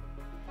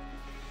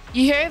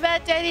 You hear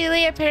that, Daddy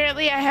Lee?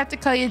 Apparently, I have to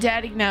call you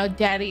Daddy now.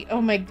 Daddy.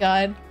 Oh my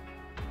god.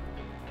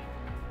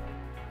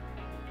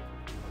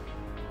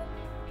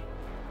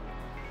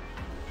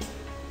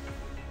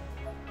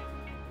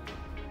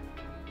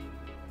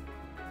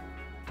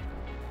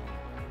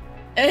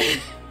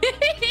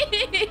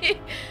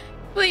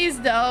 Please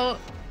don't.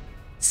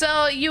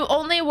 So you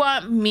only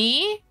want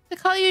me to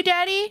call you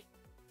Daddy?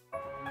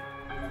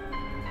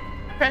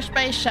 Crushed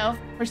by a shelf.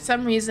 For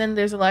some reason,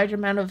 there's a large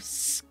amount of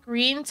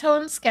screen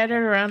tone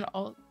scattered around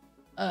all...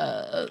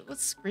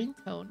 what's screen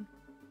tone?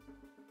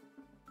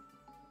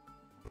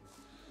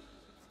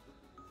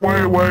 Why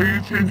are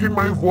you changing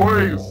my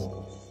voice?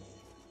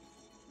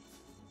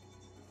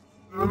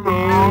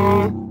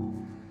 Hello?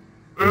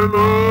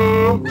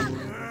 Hello?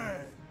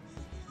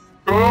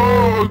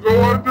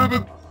 Go under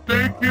the...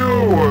 Thank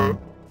you!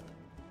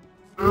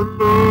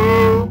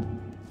 Hello?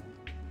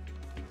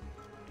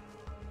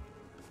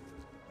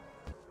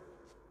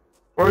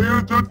 Why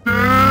you do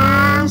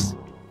this?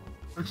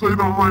 Actually, I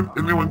don't mind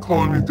anyone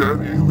calling me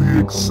Daddy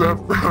Lee except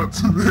for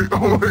today.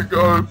 Oh my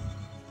god.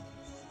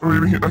 I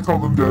mean, I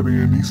called him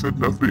Daddy and he said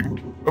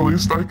nothing. At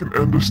least I can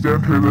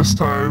understand her this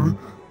time.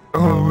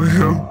 Oh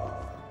man.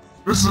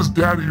 This is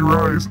Daddy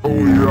Rice. Oh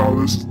yeah,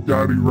 this is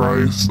Daddy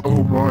Rice.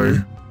 Oh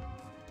my.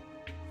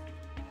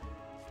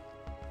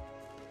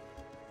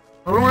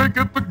 How do I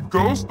get the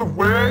ghost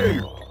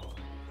away?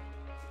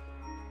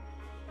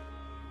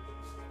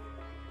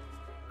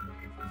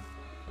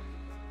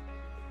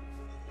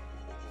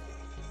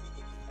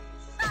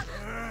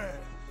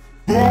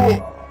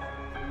 Oh!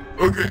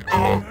 Okay,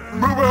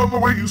 move out of the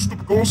way, you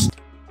stupid ghost!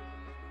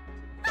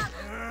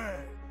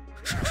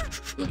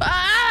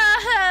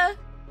 Ah!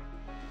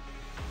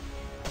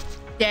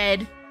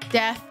 Dead.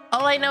 Death.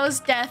 All I know is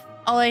death.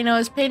 All I know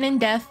is pain and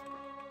death.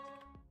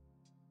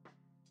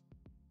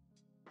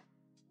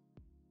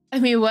 I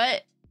mean,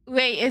 what?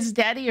 Wait, is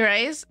Daddy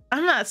Rice?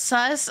 I'm not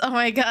sus. Oh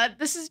my god,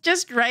 this is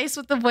just Rice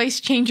with the voice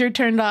changer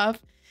turned off.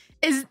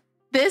 Is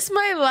this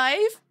my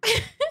life?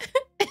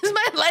 Is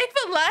my life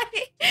a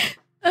lie?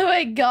 Oh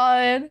my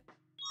god.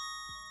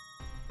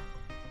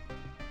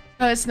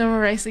 Oh, it's no more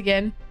Rice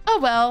again. Oh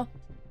well.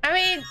 I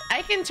mean,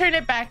 I can turn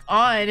it back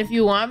on if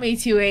you want me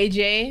to,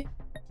 AJ.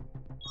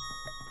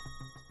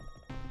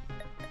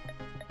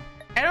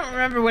 I don't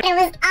remember what- It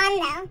was on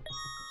though.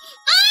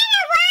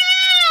 Anna, why?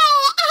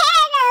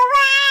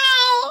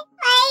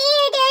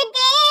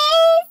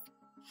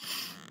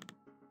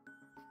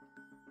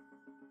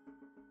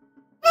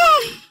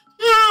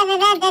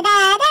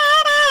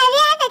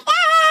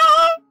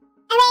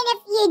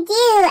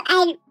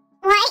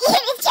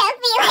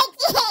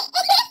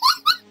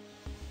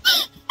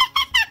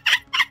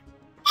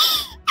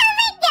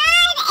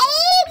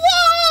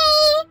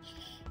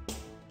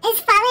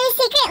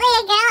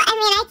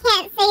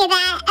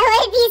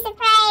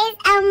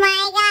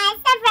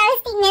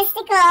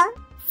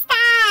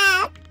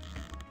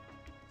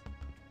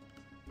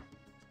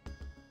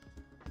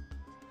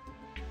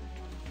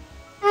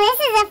 This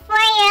is a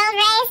 4-year-old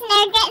race, no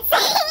good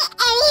saying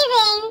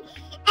anything.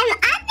 I'm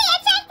oddly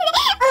attracted to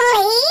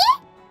Lee?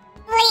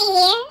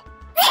 Lee?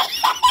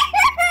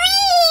 Lee?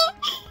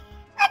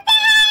 What the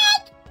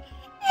heck?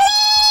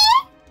 Lee?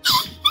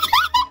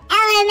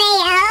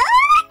 LMAO?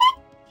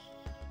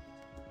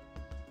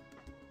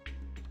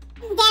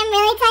 Damn,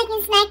 really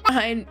talking smack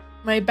Behind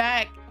my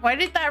back. Why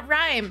did that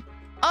rhyme?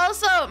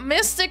 Also,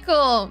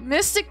 mystical.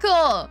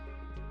 Mystical.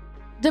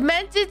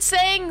 Demented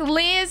saying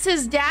Lee is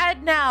his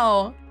dad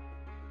now.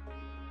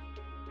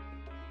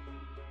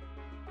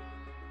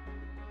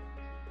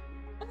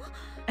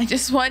 I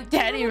just want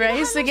Daddy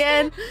Rice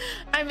again.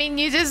 I mean,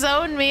 you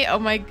disowned me. Oh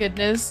my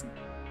goodness.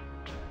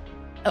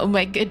 Oh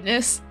my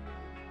goodness.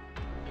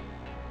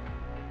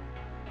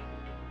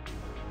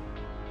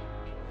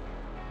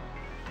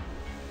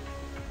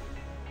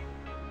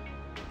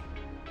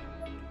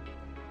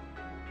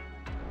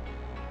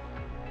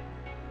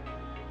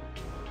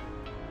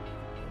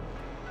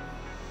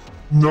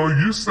 No,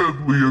 you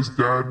said Leah's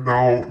dad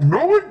now.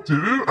 No, I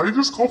didn't. I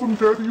just called him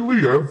Daddy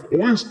Lee. I've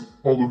always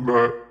called him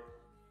that.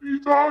 What are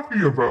you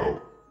talking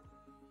about?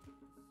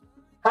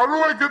 How do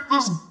I get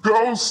this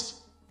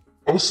ghost?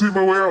 I'll see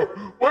my way out.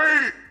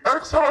 Wait,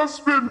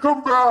 ex-husband,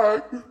 come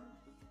back.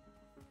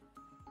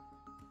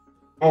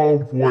 Oh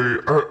boy,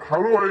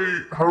 how do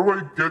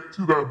I get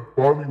to that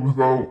body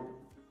without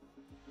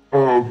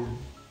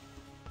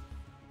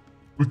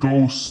the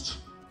ghost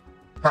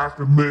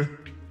hacking me?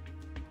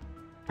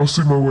 I'll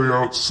see my way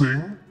out.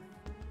 Sing.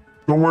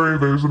 Don't worry,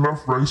 there's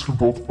enough rice for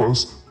both of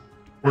us.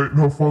 Wait,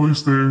 no,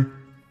 Father's Day.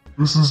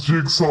 This is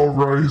Jigsaw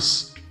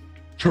rice.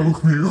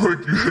 Choke me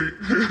like you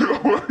hate me.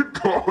 Oh my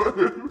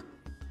god.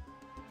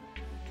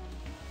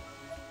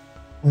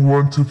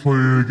 Want to play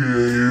a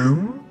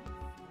game?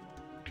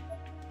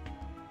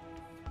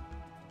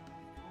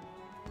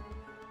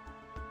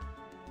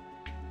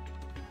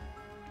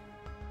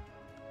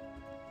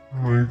 Oh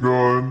my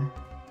god.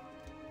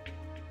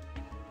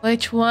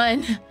 Which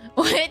one?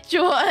 Which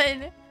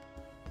one?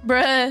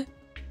 Bruh.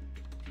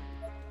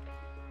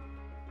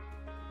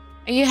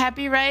 Are you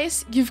happy,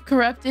 Rice? You've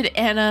corrupted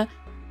Anna.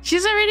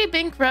 She's already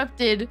been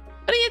corrupted.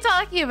 What are you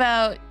talking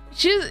about?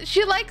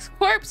 She likes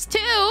corpse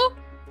too.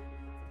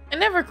 I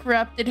never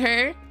corrupted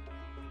her.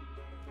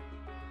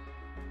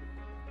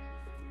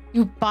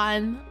 You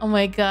ban. Oh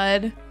my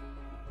god.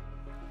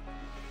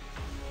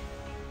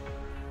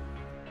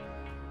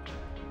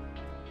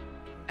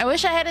 I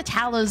wish I had a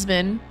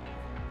talisman.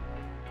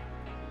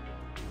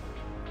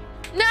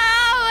 No,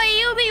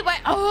 Ayumi, why?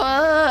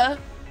 Oh.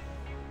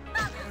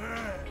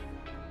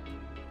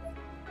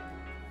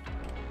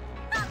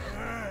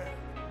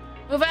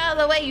 Move out of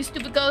the way, you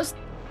stupid ghost.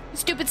 You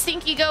stupid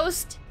stinky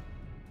ghost.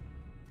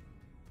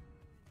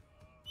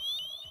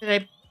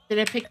 Did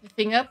I pick the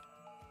thing up?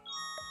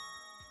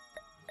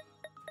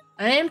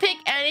 I didn't pick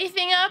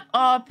anything up?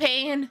 Oh,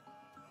 pain.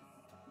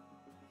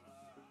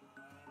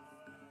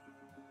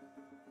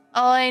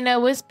 All I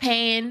know is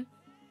pain.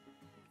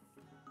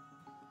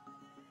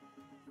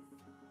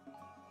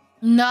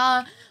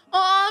 Nah.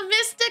 Oh,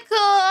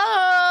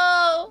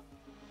 mystical.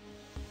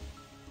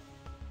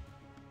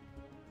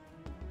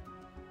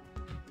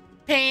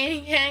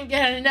 Pain. Can't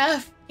get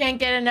enough. Can't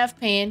get enough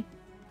pain.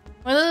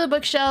 One of the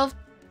bookshelf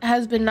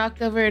has been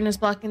knocked over and is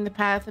blocking the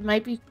path. It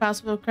might be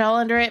possible to crawl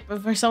under it,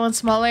 but for someone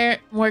smaller,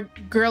 more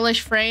girlish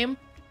frame,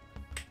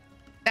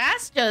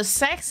 that's just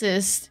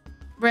sexist.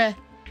 Bruh.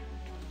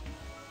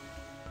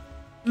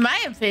 In my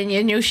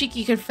opinion,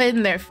 Yoshiki could fit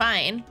in there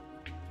fine.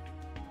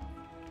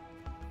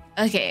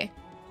 Okay.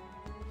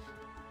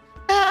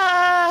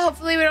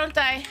 Hopefully we don't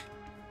die.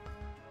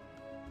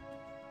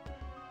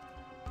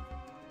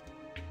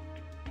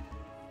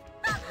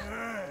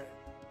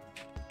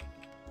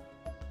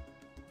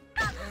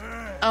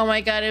 Oh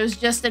my god, it was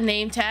just a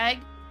name tag?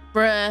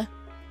 Bruh.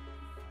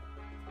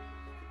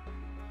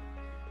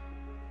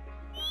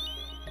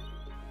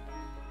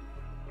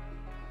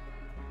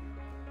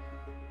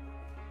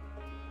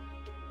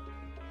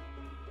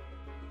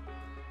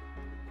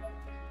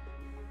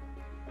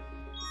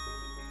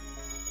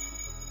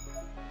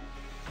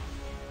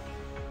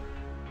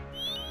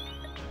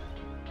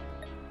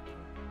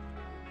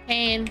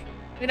 Pain.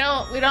 We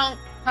don't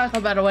talk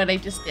about what I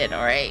just did,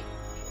 alright?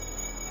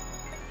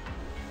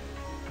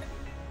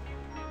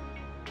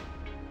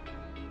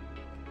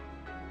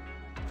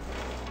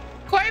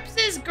 Corpse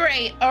is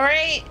great,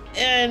 alright?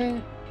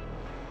 And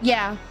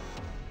yeah.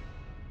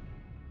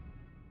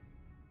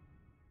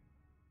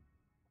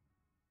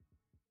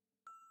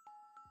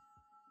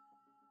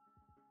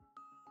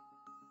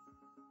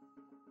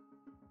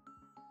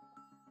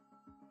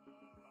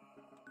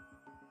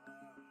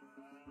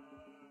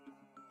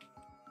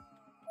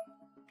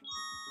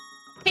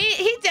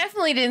 He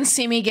definitely didn't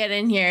see me get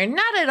in here.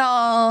 Not at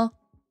all.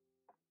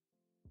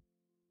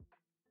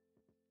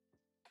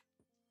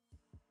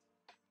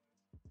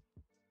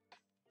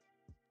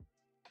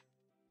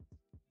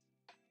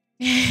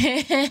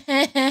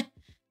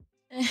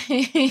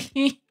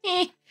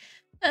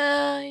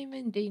 I'm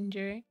in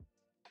danger.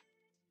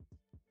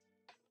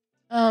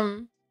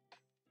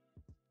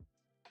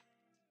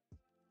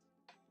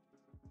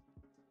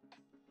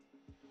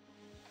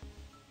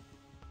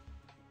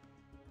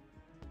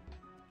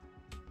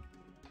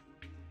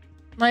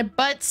 My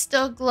butt's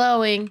still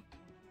glowing.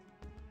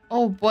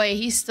 Oh boy,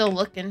 he's still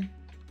looking.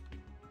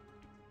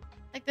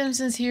 Like them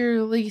since he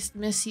released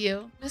Miss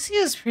You. Miss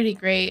You is pretty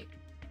great.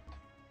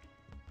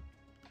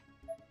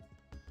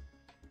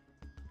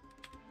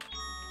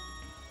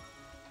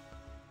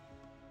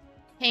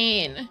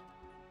 Pain.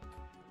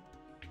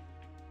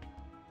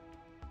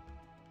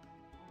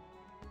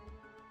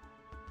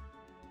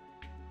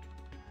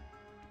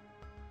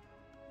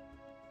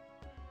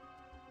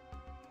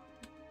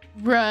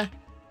 Bruh.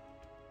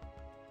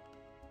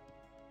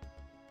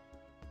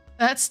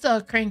 That's still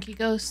a cranky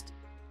ghost.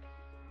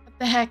 What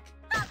the heck?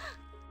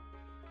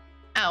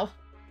 Ow.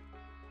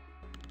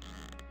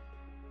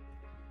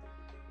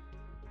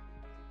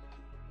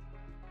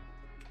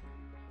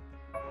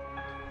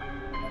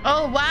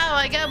 Oh wow,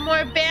 I got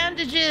more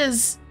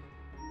bandages.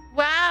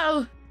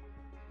 Wow.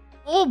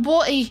 Oh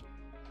boy.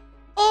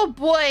 Oh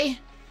boy.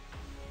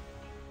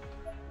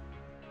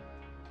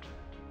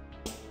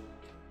 I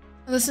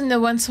listened to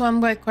one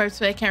song by Corspe,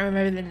 but I can't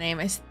remember the name.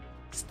 I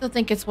still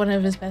think it's one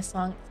of his best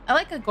songs. I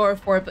like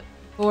agoraphobic.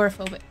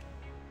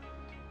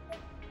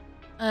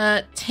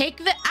 Take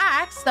the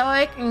axe so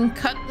I can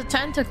cut the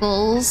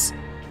tentacles.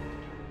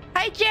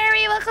 Hi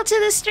Jerry, welcome to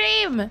the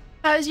stream.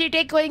 How's your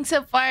day going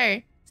so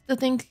far? Still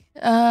think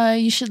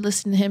you should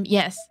listen to him.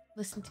 Yes,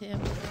 listen to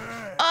him.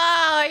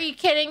 Oh, are you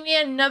kidding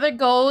me? Another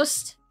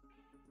ghost?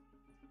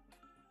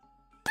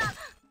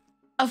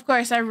 Of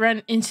course, I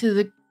run into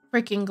the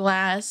freaking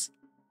glass.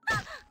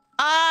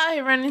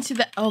 I run into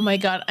the... Oh my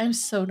god, I'm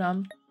so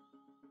dumb.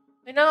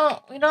 We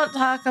don't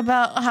talk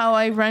about how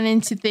I run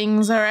into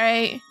things,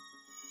 alright?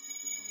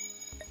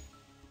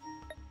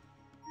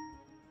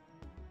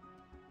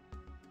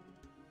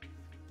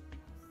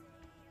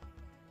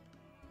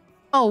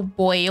 Oh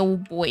boy, oh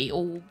boy,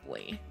 oh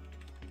boy.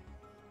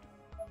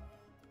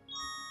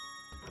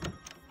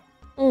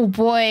 Oh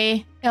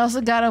boy. I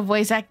also got a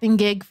voice acting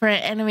gig for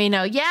an anime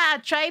now. Yeah,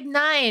 Tribe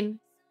 9.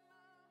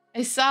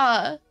 I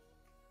saw.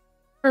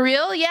 For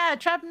real? Yeah,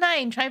 Tribe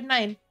 9. Tribe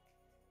 9.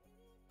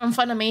 From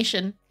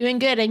Funimation. Doing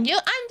good. And you?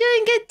 I'm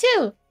doing good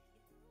too.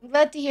 I'm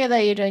glad to hear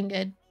that you're doing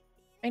good.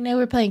 Right now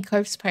we're playing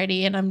Corspe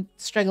Party and I'm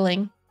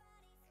struggling.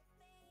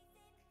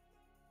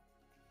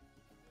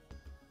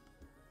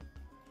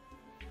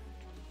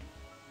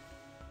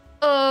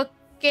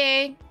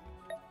 Okay.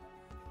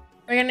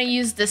 We're gonna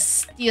use the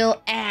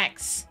steel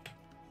axe.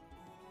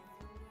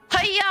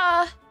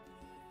 Hiya!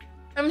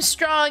 I'm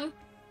strong.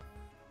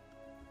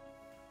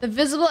 The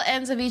visible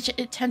ends of each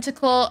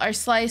tentacle are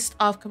sliced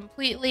off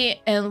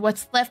completely, and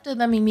what's left of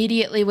them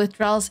immediately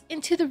withdraws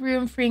into the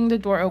room, freeing the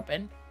door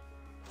open.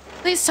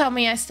 Please tell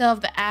me I still have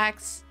the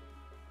axe.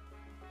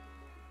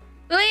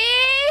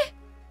 Lee!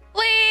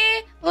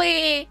 Lee!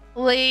 Lee!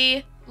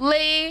 Lee!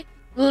 Lee!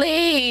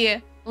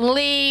 Lee!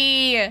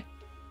 Lee!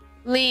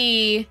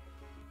 Lee!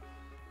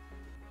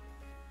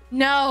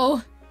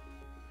 No!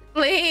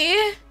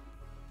 Lee!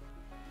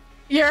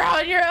 You're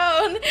on your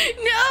own!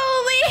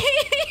 No,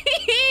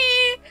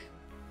 Lee!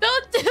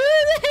 Don't do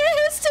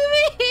this to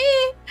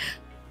me!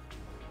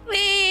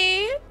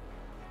 Lee!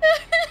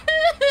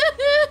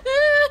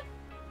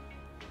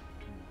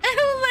 I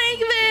don't like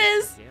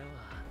this!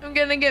 I'm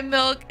gonna get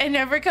milk and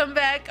never come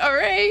back,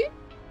 alright?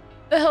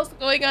 The hell's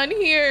going on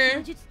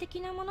here?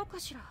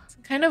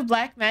 Some kind of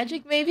black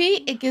magic,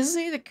 maybe? It gives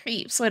me the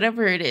creeps,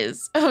 whatever it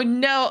is. Oh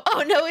no!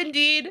 Oh no,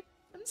 indeed!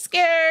 I'm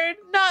scared!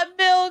 Not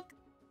milk!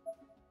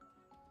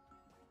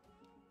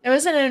 There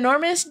was an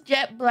enormous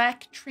jet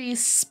black tree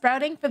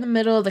sprouting from the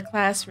middle of the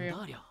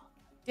classroom.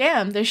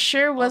 Damn, there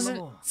sure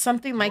wasn't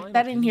something like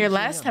that in here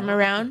last time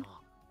around.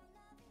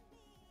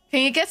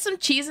 Can you get some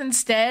cheese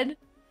instead?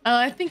 Oh,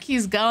 I think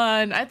he's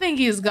gone. I think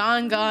he's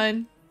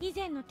gone.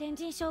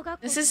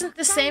 This isn't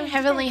the same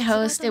heavenly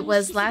host it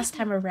was last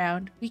time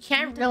around. We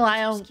can't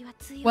rely on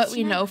what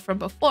we know from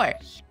before.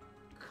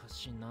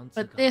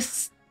 But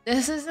this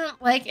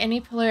isn't like any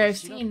pillar I've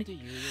seen.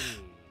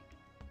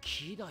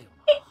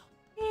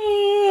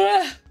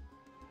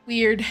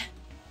 Weird.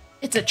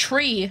 It's a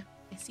tree.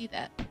 I see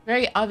that.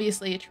 Very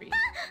obviously a tree.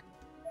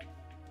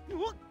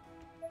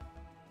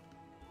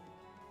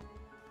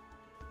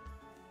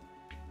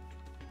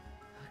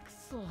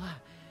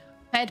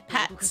 Head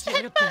pats.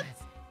 Head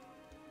pats.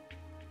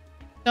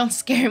 Don't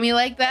scare me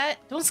like that.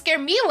 Don't scare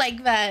me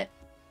like that.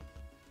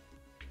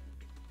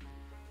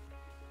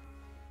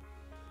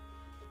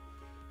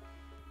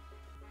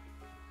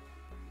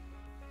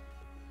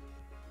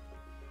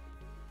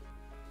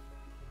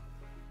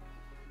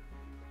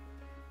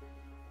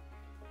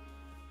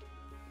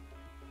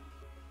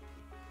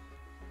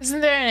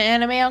 Isn't there an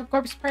anime on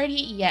Corspe Party?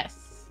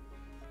 Yes.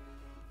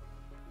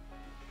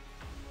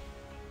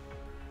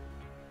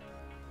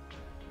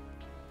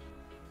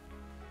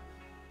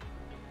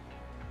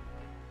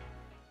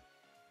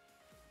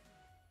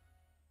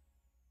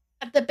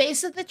 At the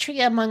base of the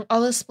tree, among all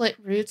the split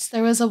roots,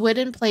 there was a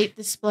wooden plate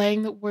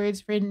displaying the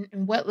words written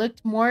in what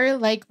looked more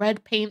like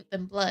red paint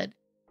than blood.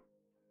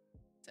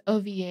 It's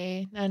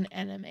OVA, not an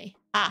anime.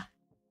 Ah.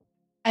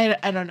 I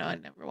don't know. I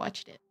never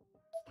watched it.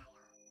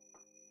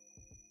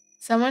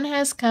 Someone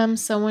has come,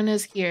 someone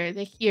is here.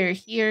 They're here,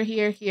 here,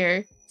 here,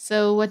 here.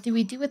 So what do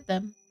we do with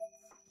them?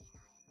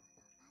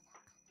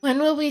 When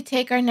will we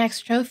take our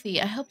next trophy?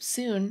 I hope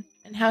soon.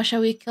 And how shall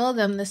we kill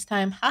them this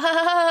time? Ha ha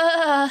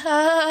ha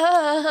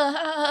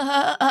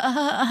ha ha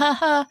ha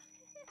ha.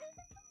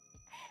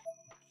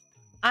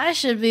 I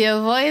should be a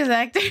voice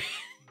actor.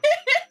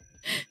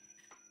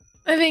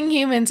 Living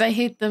humans, I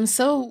hate them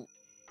so.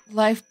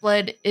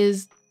 Lifeblood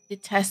is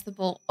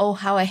detestable. Oh,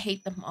 how I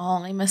hate them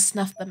all. I must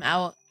snuff them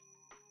out.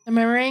 The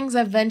murmurings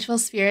of vengeful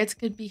spirits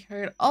could be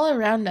heard all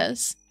around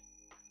us.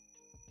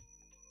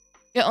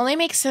 It only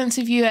makes sense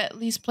if you at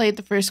least played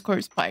the first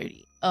Corspe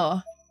Party.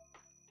 Oh.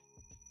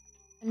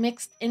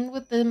 Mixed in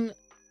with them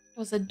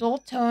was a dull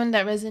tone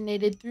that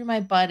resonated through my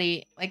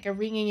body, like a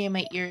ringing in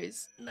my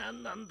ears.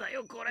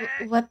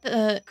 What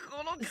the?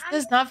 This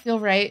does not feel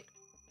right.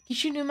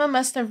 Kishinuma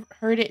must have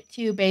heard it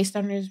too based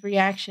on his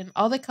reaction.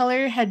 All the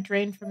color had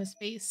drained from his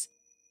face.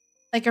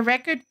 Like a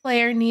record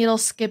player needle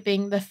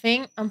skipping, the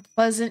faint,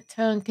 unpleasant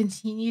tone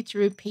continued to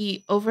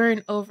repeat over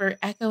and over,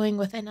 echoing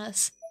within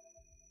us.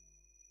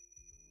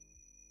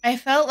 I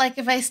felt like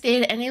if I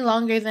stayed any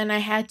longer than I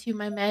had to,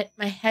 my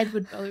head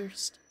would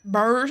burst.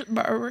 Burst.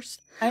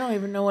 I don't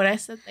even know what I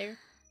said there.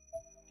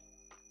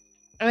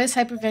 I was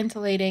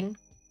hyperventilating.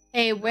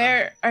 Hey,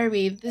 where are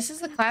we? This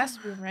is the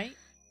classroom, right?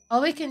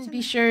 All we can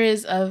be sure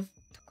of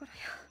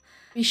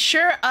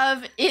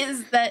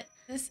is that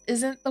this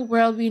isn't the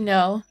world we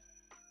know.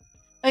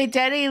 Wait,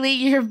 Daddy Lee,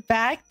 you're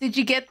back? Did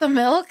you get the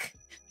milk?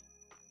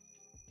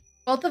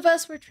 Both of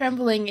us were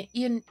trembling.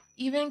 Even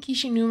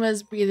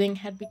Kishinuma's breathing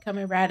had become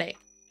erratic.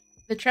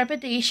 The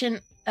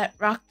trepidation that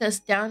rocked us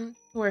down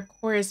to our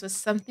cores was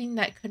something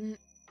that couldn't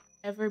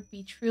ever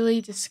be truly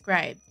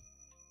described.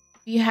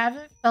 If you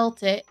haven't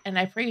felt it, and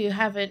I pray you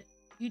haven't,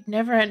 you'd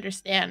never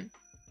understand.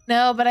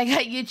 No, but I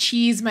got you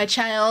cheese, my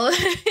child.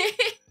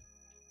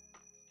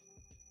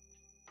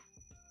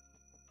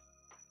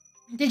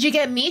 Did you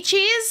get me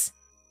cheese?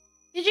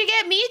 Did you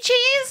get me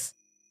cheese?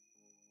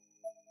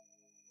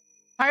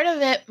 Part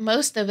of it,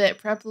 most of it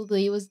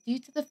probably, was due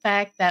to the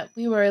fact that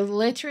we were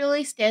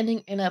literally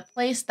standing in a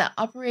place that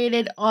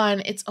operated on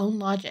its own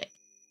logic.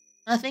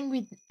 Nothing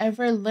we'd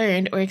ever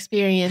learned or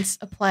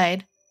experienced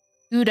applied.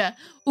 Gouda.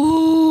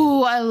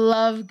 Ooh, I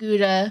love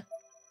Gouda.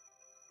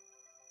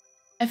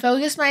 I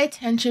focused my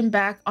attention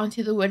back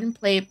onto the wooden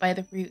plate by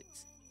the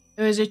roots.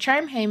 There was a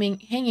charm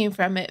hanging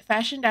from it,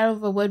 fashioned out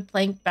of a wood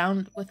plank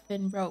bound with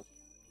thin rope.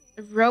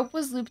 The rope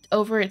was looped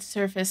over its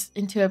surface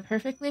into a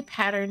perfectly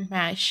patterned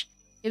mesh,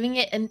 giving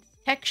it a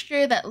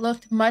texture that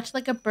looked much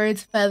like a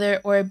bird's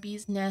feather or a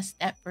bee's nest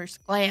at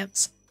first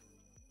glance.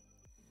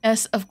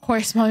 Yes, of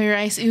course, Mommy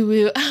Rice.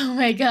 Uwu. Oh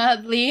my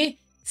god, Lee.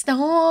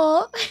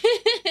 Stop.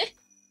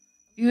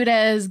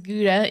 Gouda is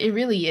Gouda. It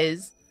really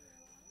is.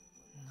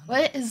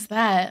 What is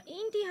that?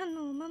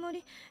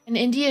 An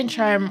Indian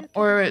charm,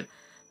 or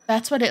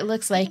that's what it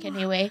looks like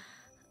anyway.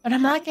 But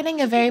I'm not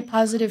getting a very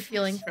positive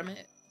feeling from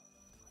it.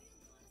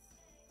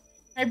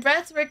 My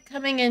breaths were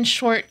coming in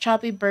short,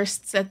 choppy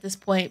bursts at this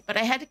point, but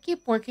I had to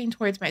keep working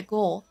towards my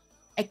goal.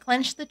 I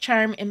clenched the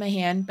charm in my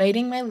hand,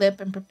 biting my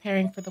lip and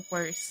preparing for the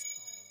worst.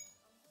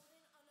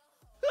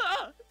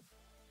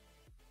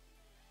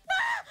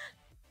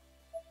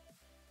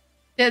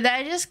 Did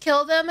I just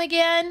kill them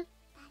again?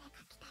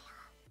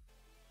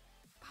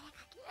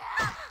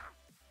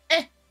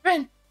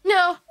 Run!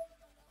 No!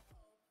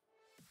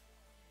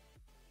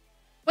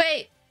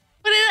 Wait!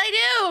 What did I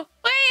do? Wait,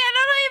 I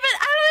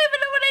don't even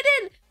know what I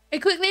did! I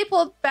quickly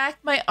pulled back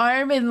my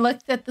arm and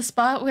looked at the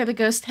spot where the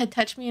ghost had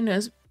touched me and it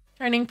was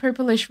turning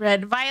purplish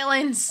red.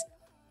 Violence!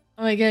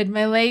 Oh my god,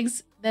 my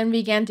legs then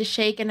began to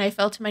shake and I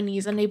fell to my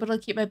knees, unable to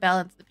keep my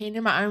balance. The pain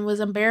in my arm was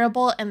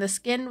unbearable and the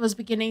skin was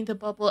beginning to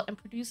bubble and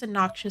produce a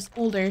noxious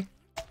odor.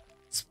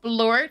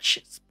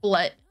 Splorch,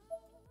 split.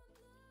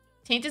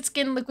 Tainted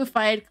skin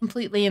liquefied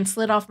completely and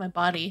slid off my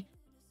body.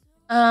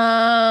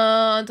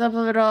 On top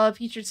of it all, a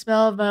putrid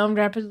smell of my own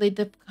rapidly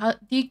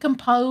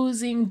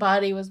decomposing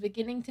body was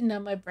beginning to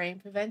numb my brain,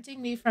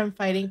 preventing me from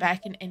fighting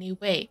back in any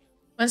way.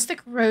 Once the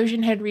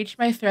corrosion had reached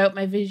my throat,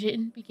 my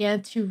vision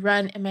began to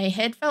run and my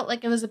head felt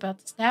like it was about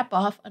to snap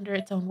off under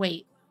its own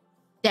weight.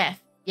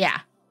 Death,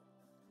 yeah.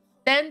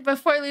 Then,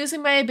 before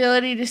losing my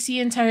ability to see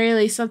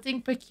entirely,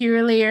 something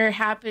peculiar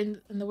happened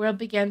and the world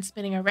began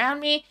spinning around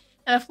me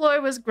and the floor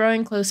was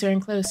growing closer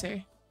and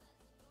closer.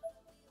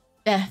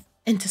 Death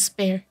and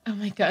despair. Oh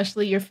my gosh,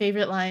 Lee, your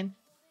favorite line.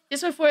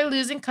 Just before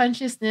losing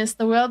consciousness,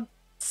 the world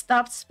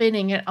stopped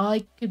spinning and all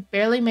I could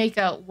barely make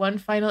out one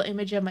final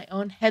image of my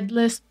own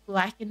headless,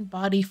 blackened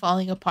body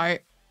falling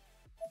apart.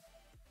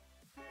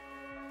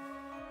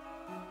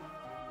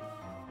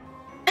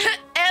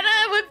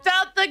 Anna whipped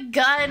out the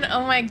gun!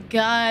 Oh my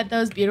god, that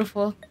was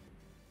beautiful.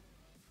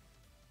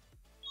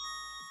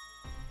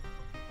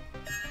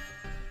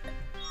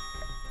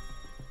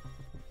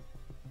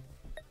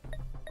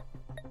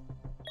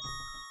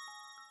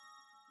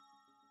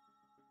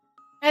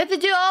 I had to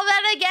do all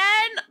that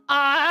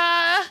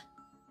again?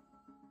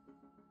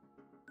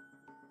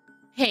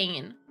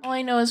 Pain. All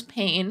I know is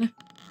pain.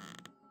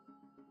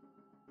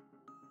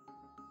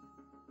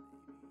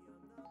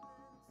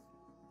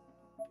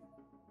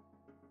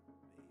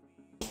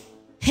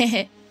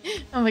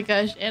 Oh my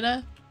gosh,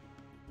 Anna.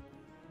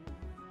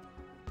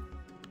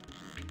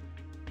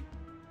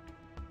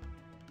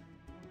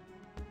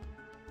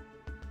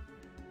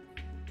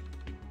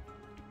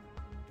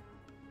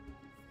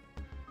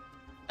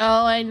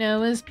 All I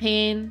know is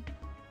pain.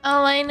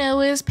 All I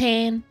know is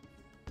pain.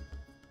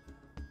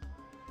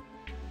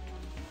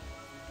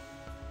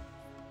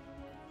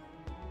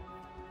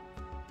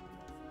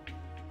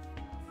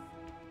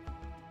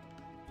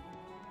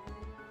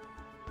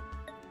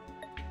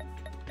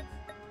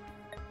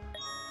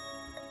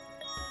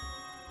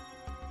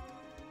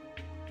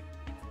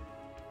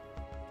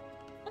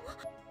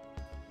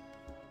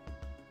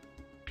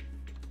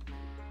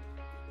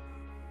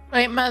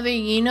 Wait, Mother,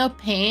 you know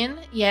pain?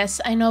 Yes,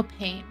 I know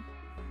pain.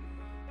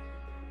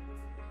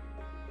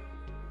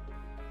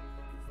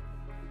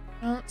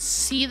 I don't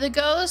see the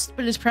ghost,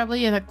 but it's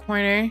probably in the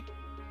corner.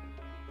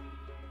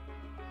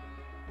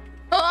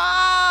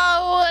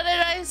 Oh, what did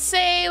I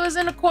say? It was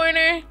in a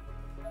corner.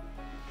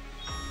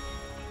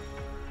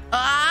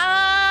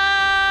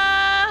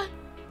 Ah!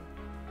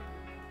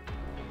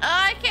 Oh,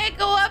 I can't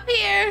go up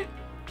here.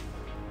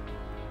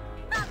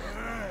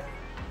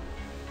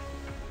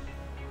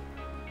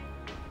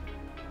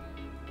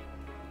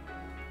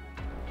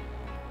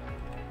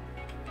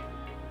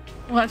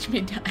 Watch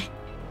me die.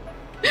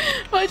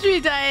 Watch me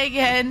die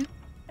again.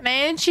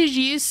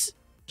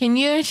 Can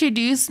you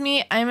introduce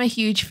me? I'm a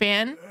huge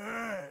fan.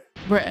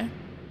 Bruh.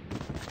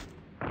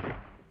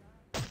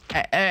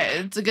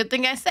 It's a good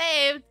thing I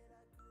saved.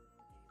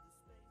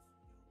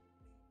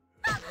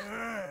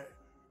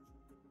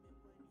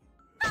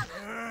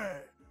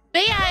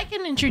 But yeah, I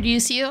can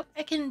introduce you.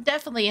 I can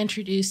definitely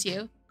introduce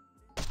you.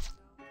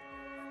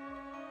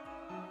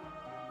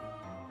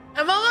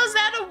 I'm almost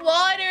out of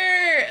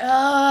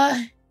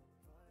water.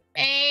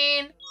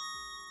 Pain.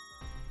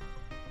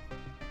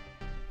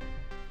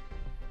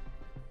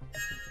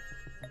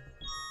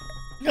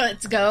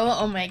 Let's go.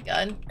 Oh my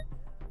god.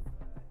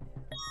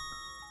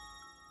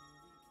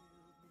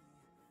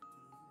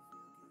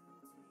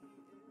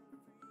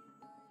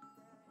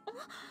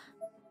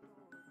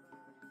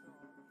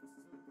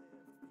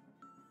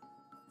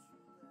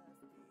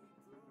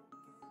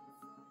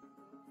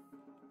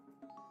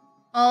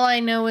 All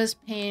I know is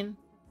pain.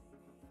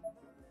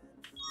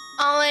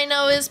 All I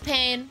know is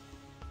pain.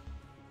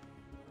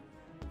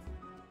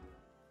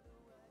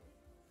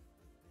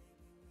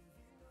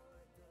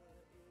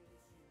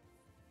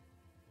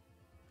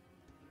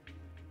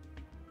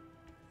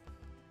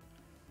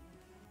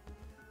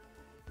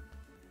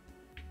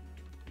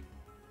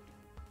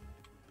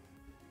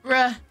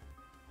 Bruh.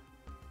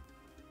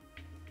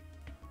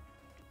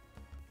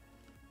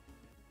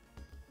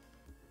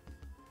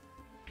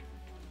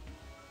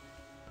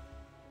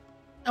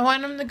 I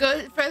want him to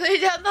go further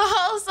down the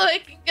hall so I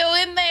can go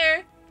in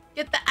there.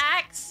 Get the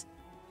axe.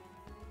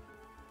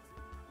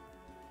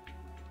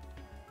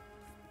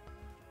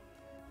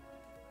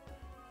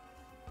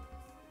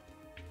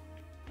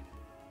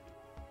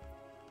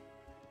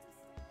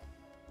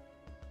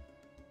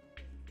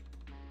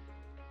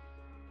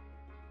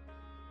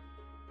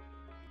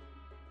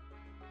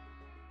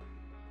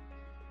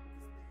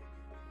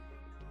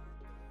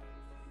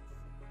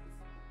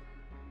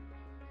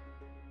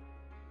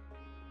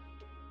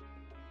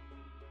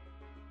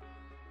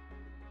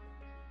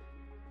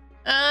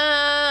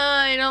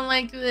 I don't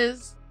like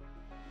this.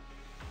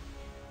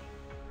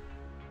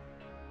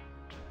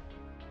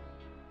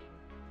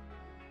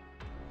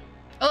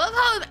 I love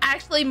how I'm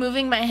actually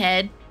moving my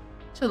head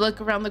to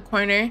look around the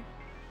corner.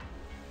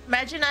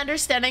 Imagine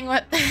understanding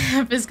what the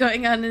heck is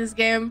going on in this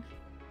game.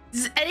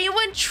 Does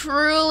anyone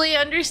truly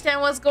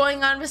understand what's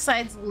going on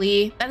besides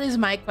Lee? That is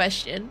my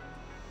question.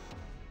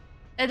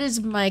 That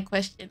is my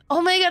question.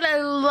 Oh my god,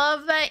 I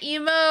love that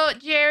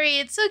emote, Jerry.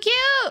 It's so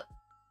cute.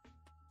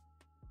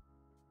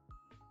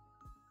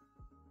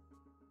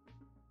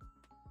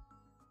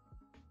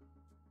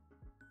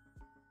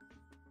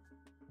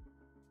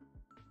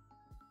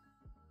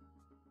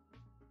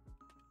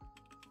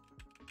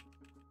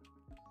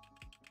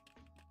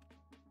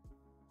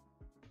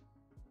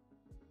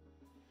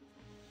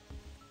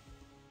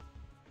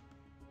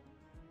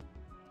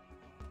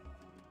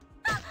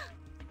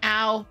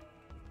 Ow.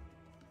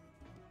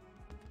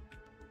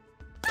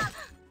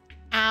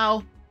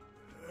 Ow.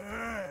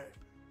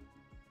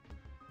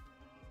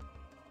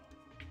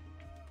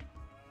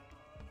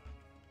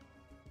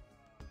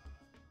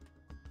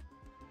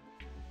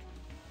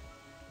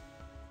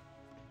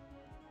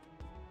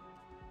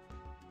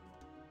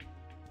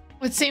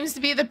 What seems to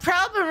be the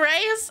problem,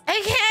 Rice?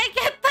 I can't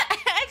get the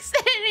axe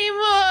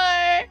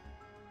anymore.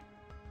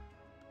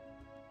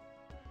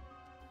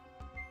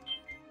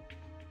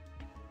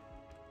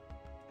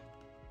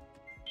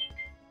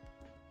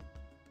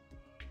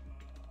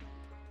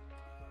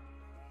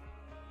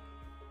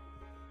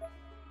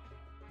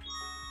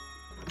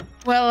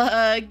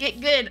 Well, get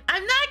good.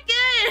 I'm not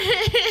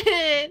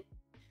good.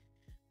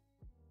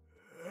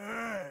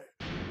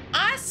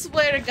 I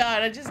swear to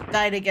God, I just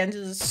died again to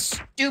this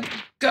stupid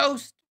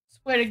ghost.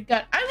 Swear to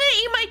God. I'm gonna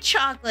eat my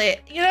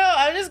chocolate. You know,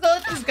 I'm just gonna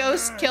let this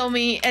ghost kill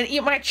me and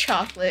eat my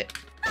chocolate.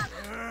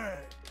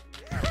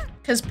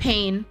 Cause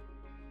pain.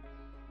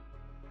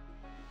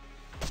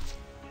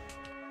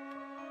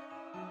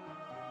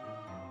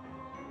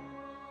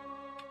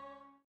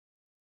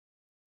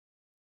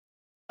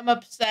 I'm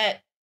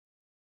upset.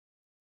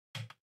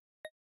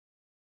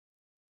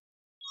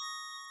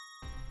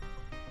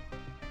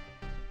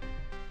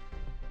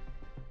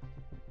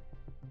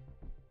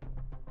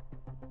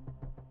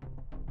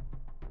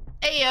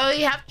 Hey yo,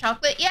 you have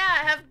chocolate? Yeah,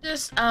 I have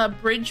this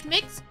bridge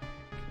mix.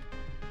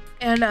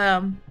 And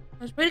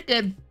it's pretty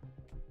good.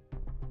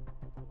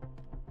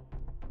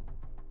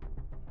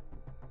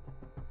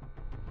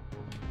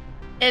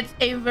 It's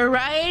a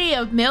variety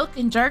of milk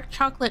and dark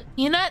chocolate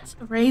peanuts,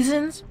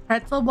 raisins,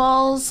 pretzel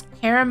balls,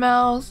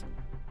 caramels,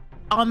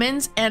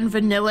 almonds, and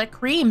vanilla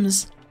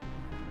creams.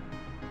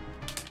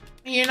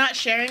 You're not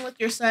sharing with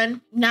your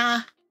son?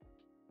 Nah.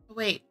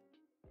 Wait.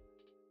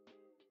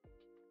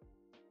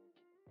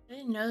 I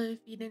didn't know if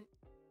you didn't.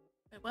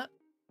 Wait, what?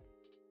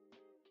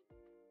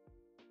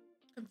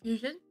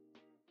 Confusion?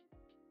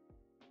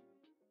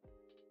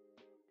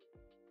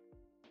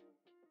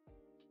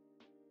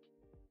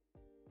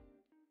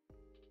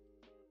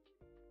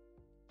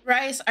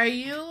 Rice, are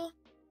you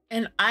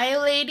an eye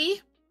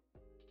lady?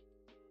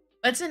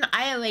 What's an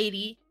eye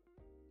lady?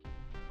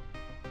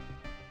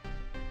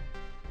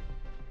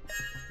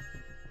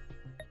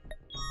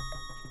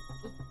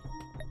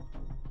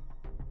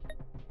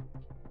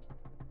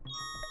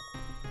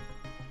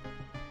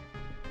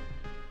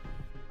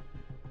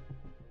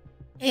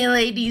 Hey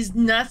ladies,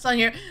 nuts on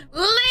your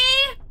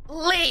Lee.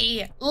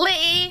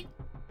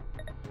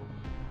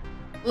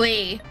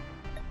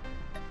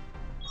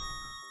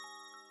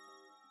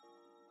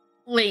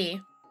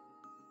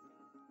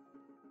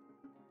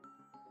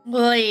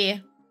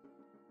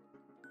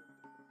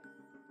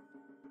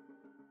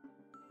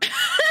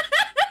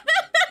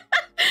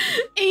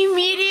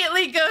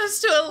 Immediately goes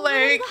to a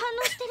lurk.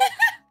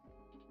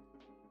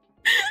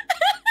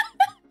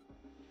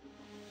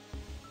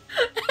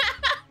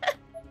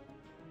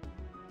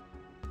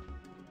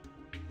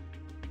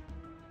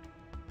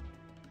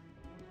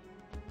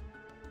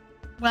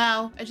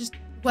 Wow,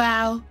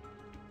 wow.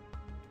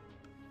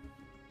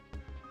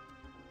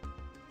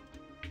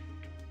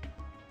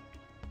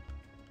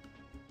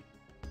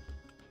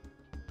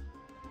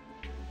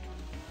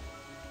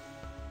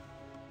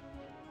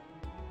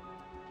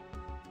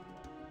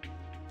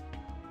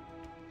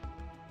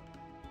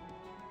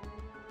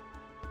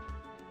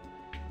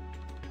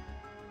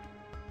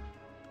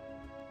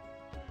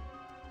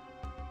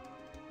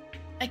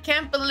 I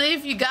can't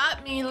believe you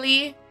got me,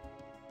 Lee.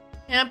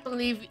 Can't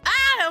believe you. Ah,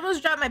 I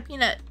almost dropped my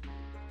peanut.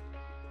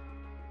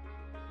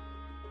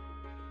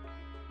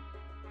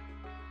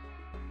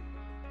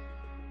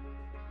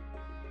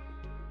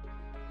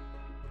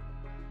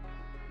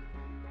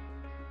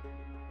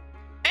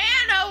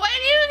 Anna, why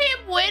do you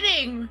keep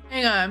winning?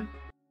 Hang on.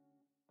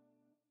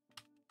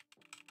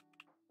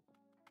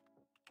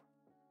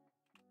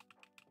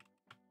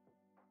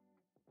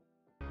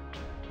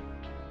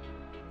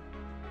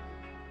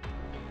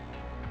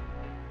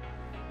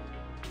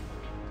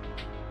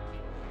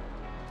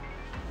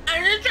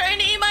 I'm just trying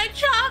to eat my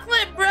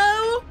chocolate,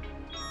 bro.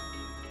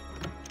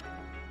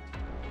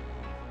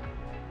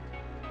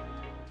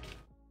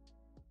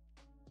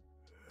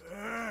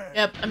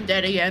 Yep, I'm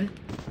dead again.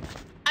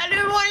 I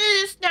didn't want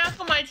you to snack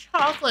on my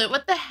chocolate.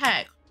 What the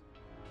heck?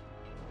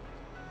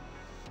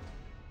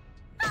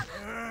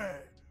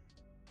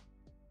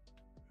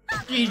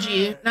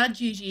 GG, not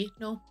GG.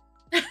 No.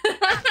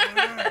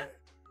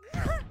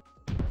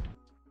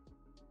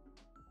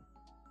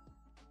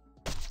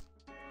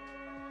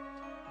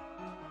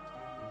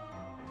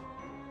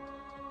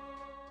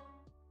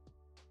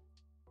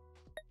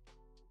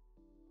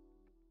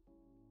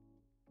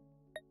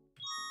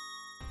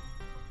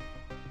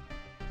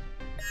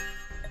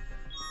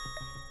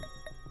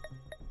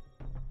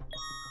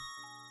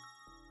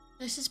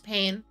 This is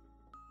pain.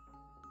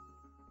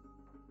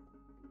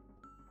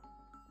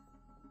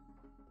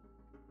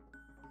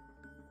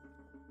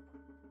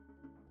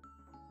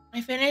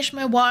 I finished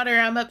my water.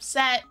 I'm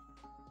upset.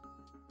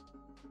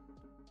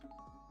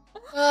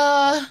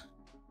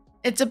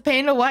 It's a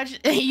pain to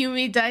watch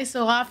Yumi die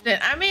so often.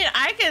 I mean,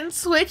 I can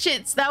switch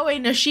it so that way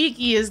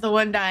Nashiki is the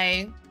one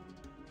dying.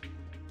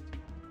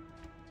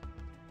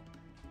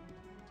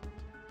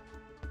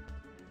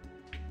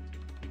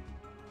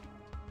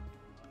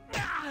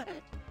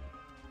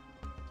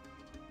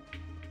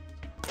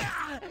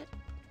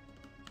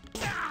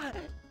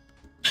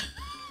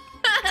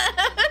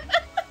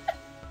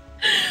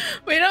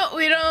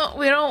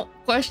 We don't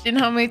question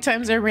how many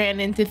times I ran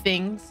into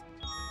things.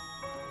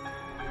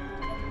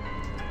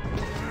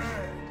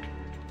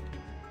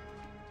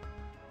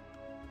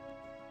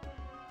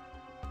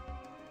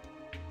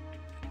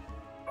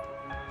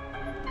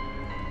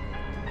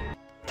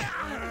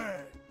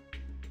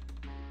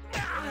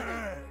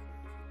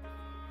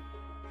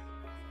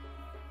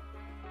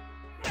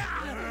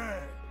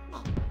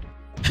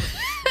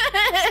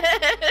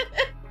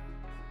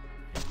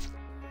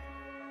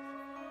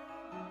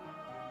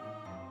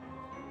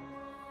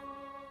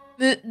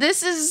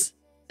 This is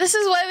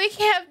why we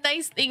can't have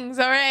nice things,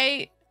 all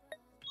right?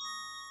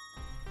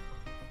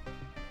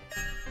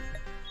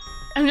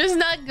 I'm just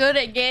not good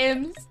at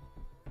games.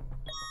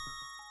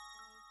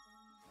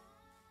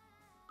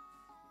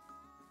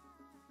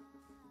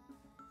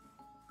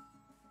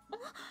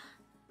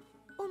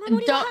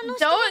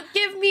 Don't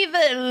give me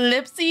the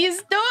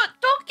ellipses.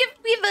 Don't give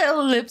me the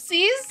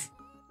ellipses.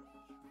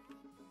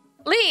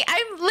 Lee,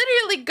 I'm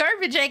literally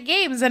garbage at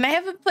games and I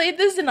haven't played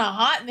this in a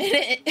hot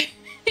minute.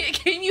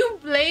 Can you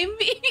blame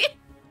me?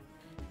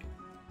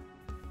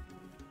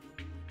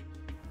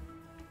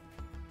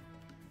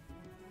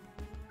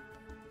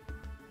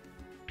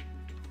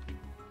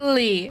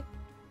 Lee.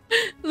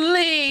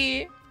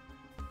 Lee.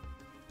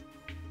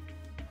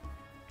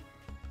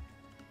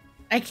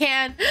 I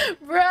can't.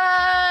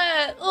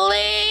 Bruh.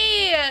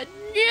 Lee.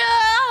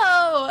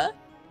 No.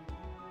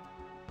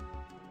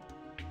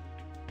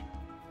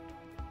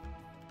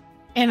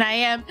 And I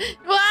am.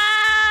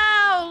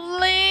 Wow.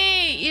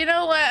 Lee. You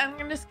know what?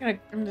 I'm just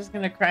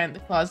gonna cry in the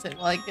closet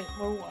while I get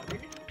more water.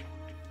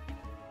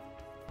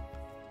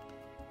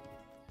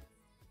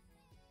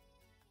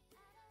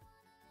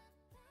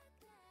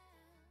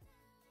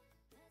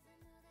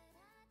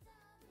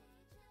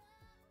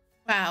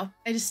 Wow.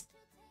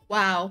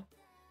 Wow.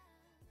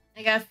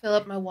 I gotta fill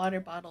up my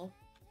water bottle.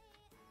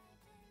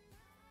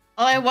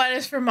 All I want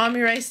is for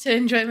Mommy Rice to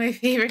enjoy my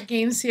favorite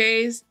game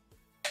series.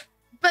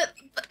 But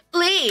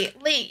Lee,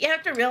 you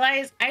have to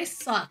realize I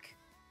suck.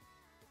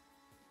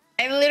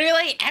 I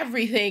literally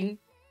everything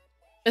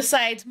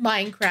besides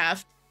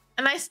Minecraft.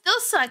 And I still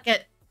suck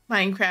at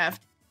Minecraft.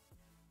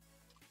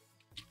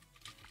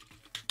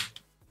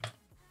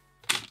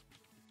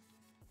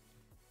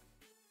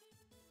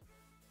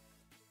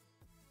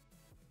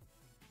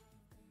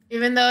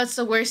 Even though it's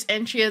the worst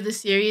entry of the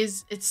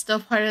series, it's still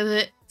part of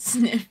the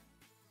sniff.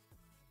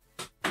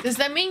 Does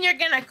that mean you're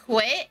gonna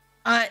quit?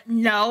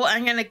 No,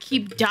 I'm gonna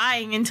keep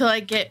dying until I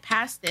get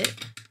past it.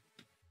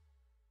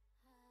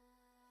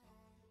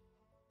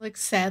 Look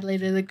sadly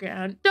to the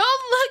ground.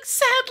 Don't look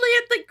sadly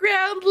at the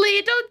ground,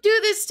 Lee. Don't do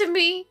this to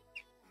me.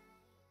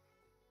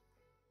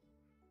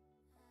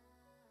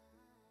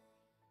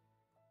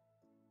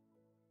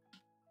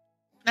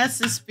 That's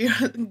the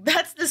spirit.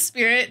 That's the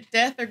spirit.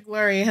 Death or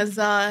glory.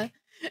 Huzzah.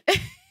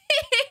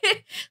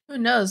 Who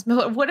knows?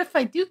 What if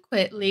I do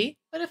quit, Lee?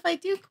 What if I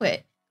do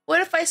quit? What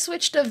if I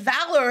switch to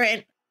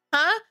Valorant?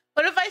 Huh?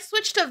 What if I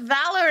switch to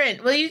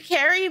Valorant? Will you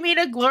carry me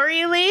to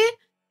glory, Lee?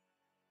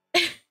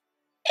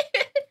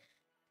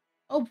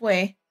 Oh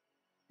boy.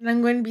 And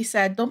I'm going to be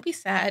sad. Don't be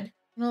sad.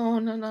 No,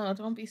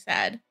 don't be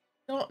sad.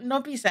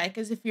 Don't be sad,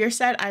 because if you're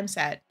sad, I'm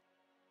sad.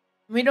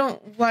 We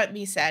don't want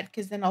me sad,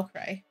 because then I'll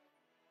cry.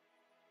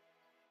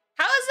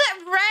 How is that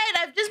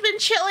red? I've just been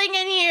chilling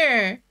in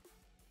here.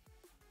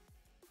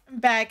 I'm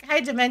back. Hi,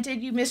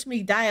 Demented. You missed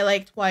me die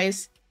like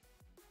twice.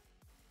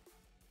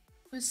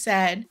 Who's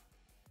sad?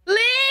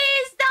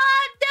 Please stop!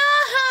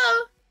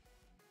 No!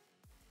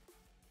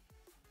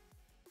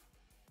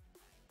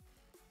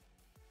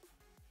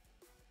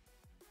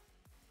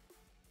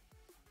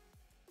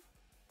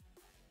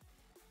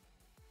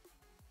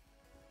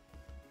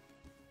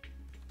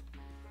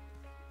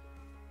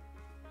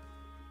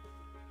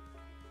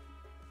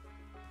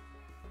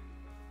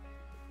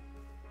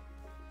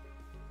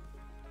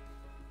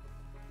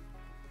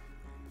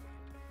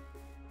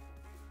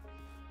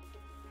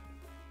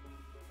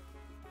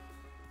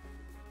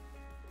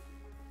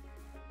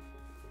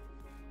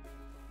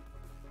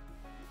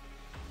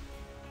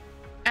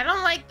 I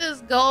don't like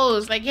this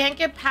ghost. I can't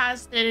get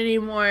past it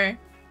anymore.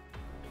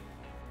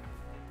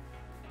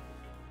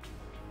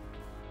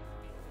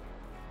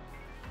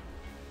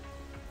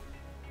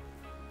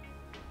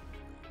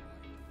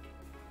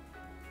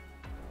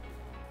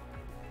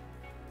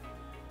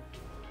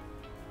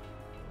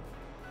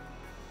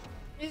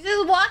 He's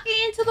just walking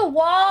into the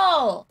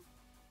wall.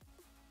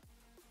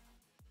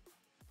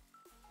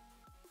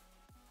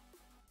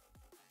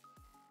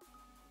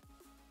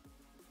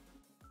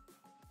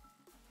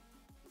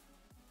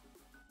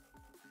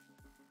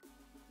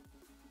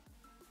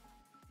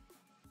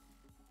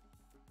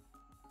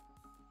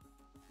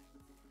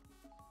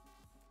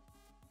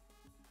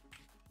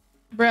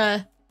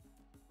 Bruh.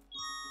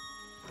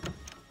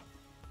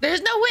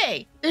 There's no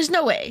way. There's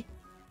no way.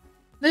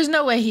 There's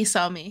no way he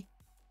saw me.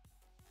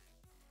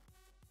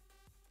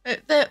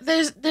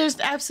 There's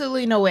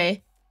absolutely no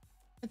way.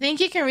 I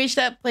think you can reach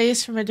that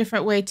place from a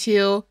different way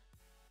too.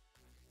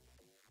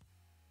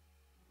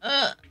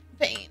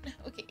 Pain.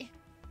 Okay.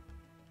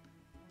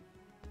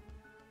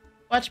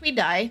 Watch me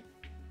die.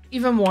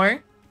 Even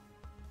more.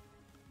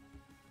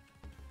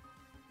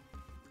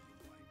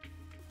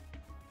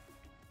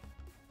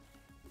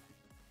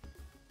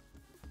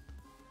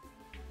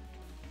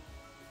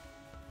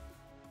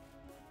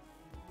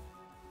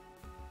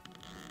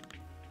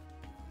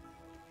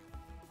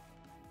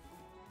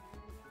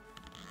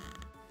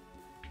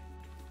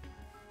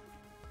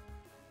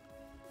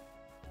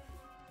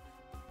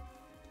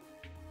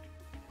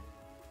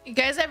 You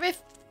guys ever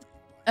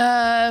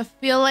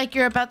Feel like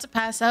you're about to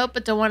pass out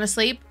but don't want to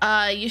sleep?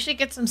 You should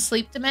get some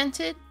sleep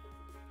demented.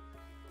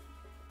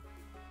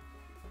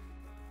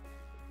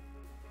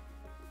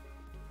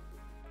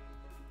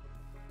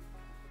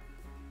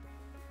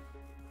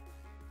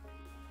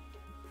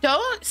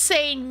 Don't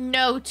say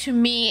no to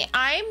me.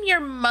 I'm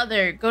your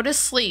mother. Go to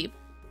sleep.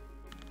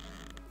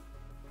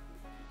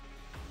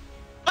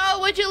 Oh,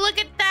 would you look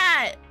at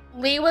that?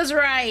 Lee was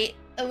right.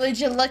 Would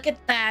you look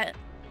at that?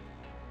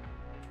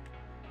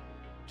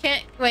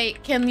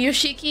 Wait, can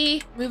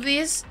Yoshiki move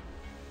these?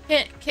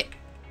 Can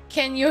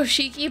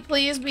Yoshiki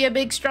please be a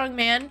big strong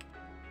man?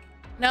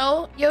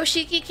 No,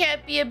 Yoshiki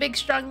can't be a big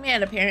strong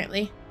man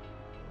apparently.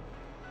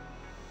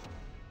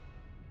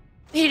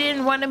 He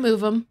didn't want to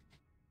move him.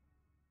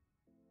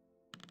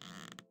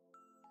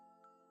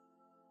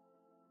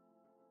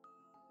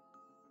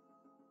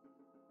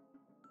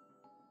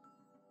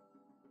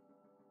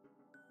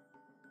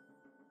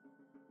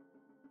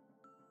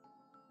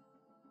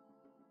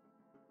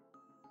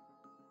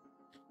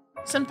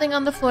 Something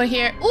on the floor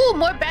here. Ooh,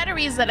 more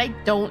batteries that I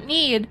don't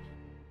need.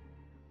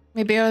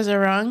 Maybe I was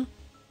wrong.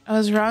 I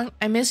was wrong.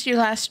 I missed your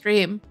last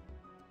stream.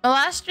 The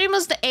last stream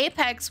was the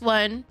Apex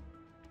one.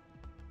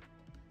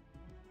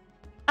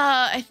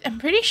 I'm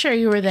pretty sure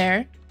you were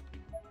there.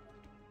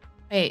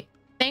 Wait.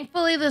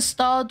 Thankfully, the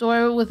stall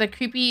door with a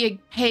creepy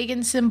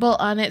pagan symbol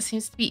on it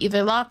seems to be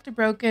either locked or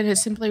broken. It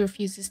simply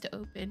refuses to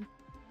open.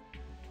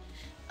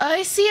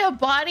 I see a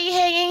body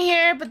hanging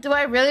here, but do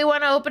I really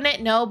want to open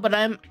it? No, but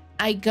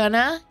I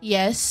gonna,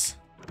 yes.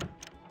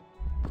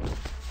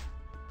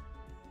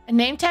 A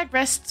name tag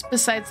rests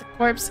beside the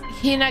corpse.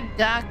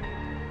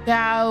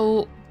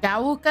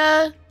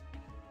 Gauka?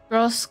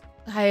 Gross.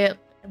 Do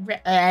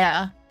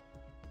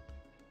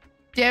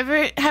you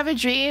ever have a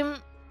dream?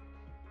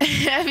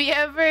 Have you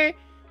ever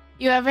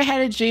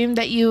had a dream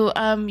that you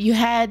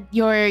had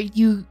your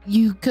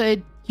you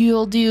could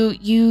you'll do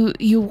you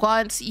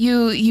want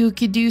you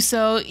could do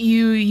so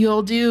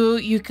you'll do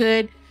you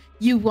could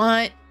you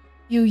want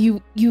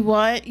you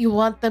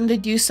want them to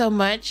do so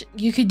much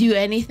you could do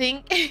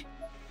anything?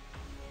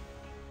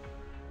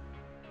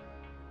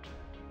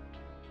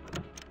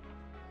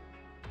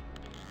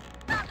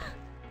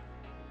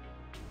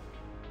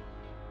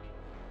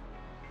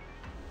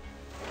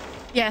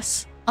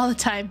 Yes, all the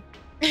time.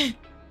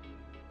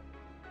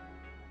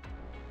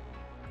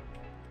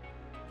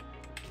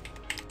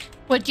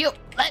 Would you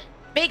let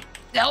me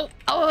go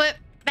over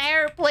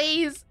there,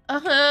 please?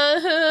 Please.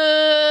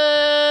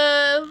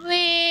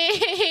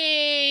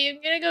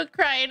 I'm gonna go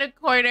cry in a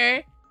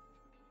corner.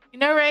 You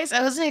know, Rice,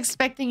 I wasn't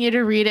expecting you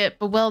to read it,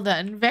 but well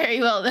done. Very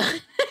well done.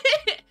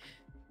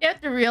 You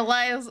have to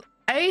realize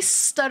I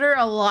stutter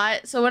a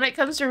lot, so when it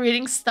comes to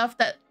reading stuff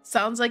that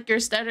sounds like you're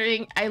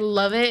stuttering, I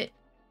love it.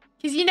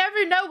 Because you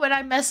never know when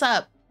I mess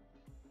up.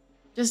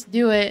 Just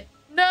do it.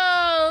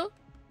 No!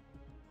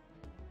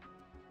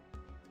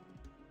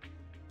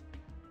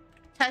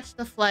 Touch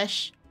the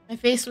flesh. My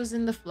face was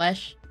in the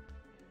flesh.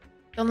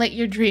 Don't let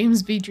your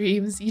dreams be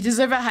dreams. You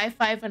deserve a high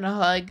five and a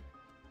hug.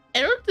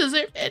 I don't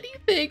deserve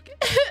anything.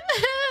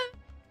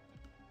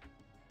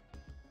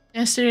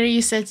 Yesterday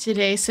you said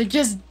today, so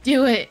just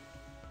do it.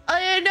 Oh,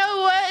 you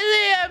know what?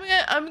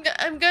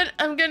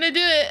 I'm gonna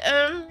do it.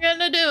 I'm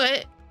gonna do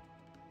it.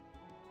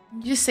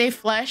 Did you say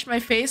flesh?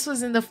 My face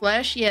was in the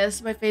flesh?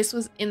 Yes, my face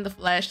was in the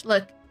flesh.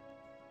 Look.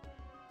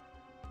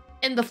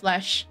 In the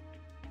flesh.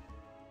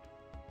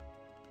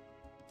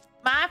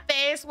 My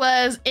face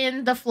was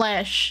in the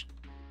flesh.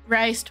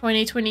 Rice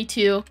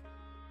 2022.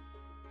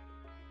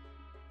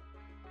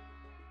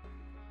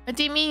 What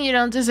do you mean you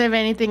don't deserve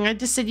anything? I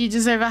just said you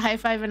deserve a high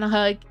five and a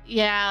hug.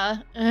 Yeah.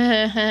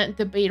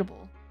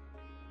 Debatable.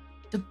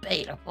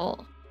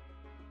 Debatable.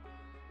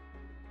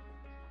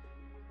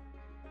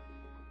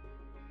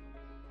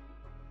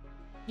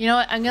 You know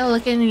what? I'm gonna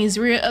look in these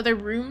other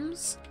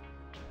rooms.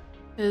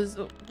 Cause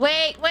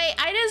wait,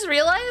 I just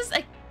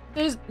realized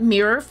there's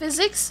mirror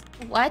physics.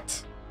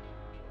 What?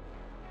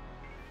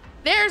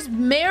 There's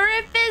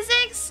mirror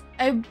physics?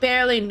 I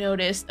barely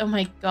noticed. Oh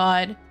my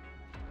god.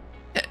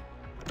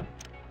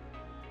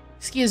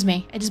 Excuse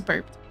me, I just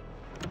burped.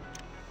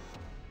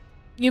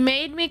 You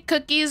made me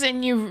cookies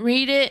and you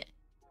read it.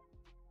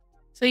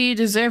 So you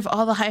deserve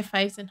all the high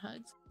fives and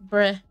hugs.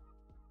 Bruh.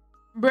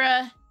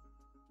 Bruh.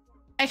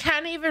 I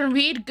can't even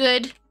read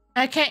good.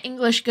 I can't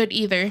English good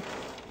either.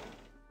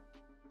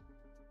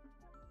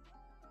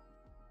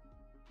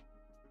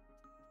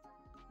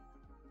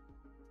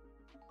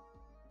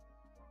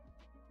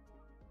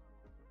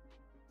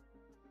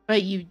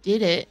 But you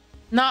did it.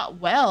 Not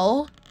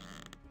well.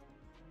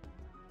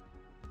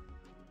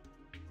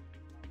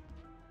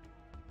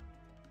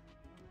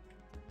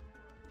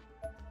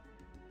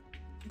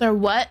 They're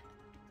what?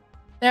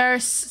 There are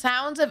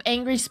sounds of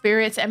angry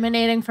spirits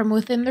emanating from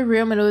within the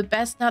room, and it would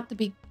best not to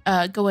be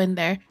go in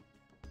there.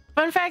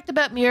 Fun fact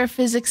about mirror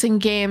physics in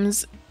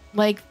games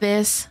like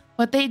this: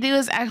 what they do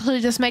is actually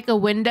just make a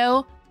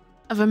window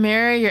of a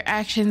mirror your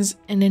actions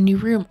in a new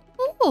room.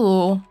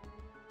 Ooh,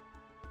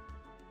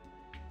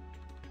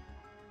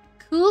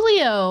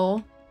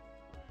 coolio.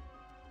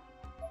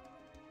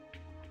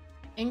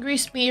 Angry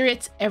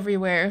spirits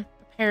everywhere,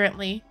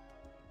 apparently.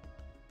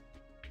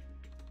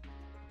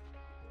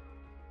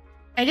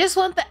 I just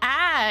want the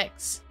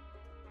axe.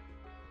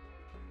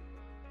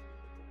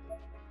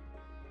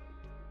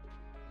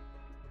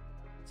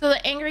 So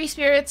the angry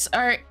spirits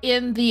are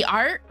in the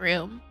art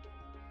room.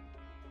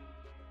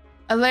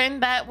 I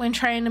learned that when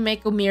trying to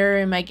make a mirror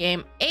in my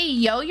game. Hey,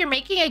 yo, you're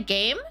making a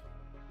game?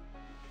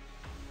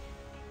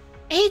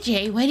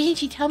 AJ, why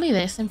didn't you tell me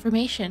this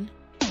information?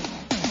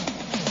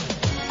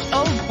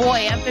 Oh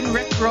boy, I've been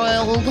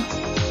rickrolled.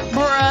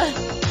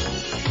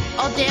 Bruh.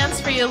 I'll dance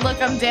for you.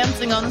 Look, I'm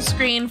dancing on the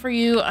screen for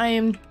you. I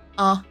am...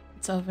 Oh,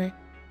 it's over.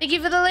 Thank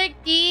you for the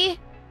lurky.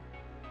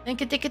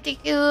 Thank you.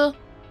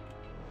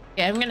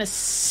 Okay, I'm gonna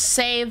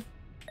save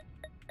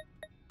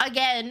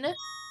again.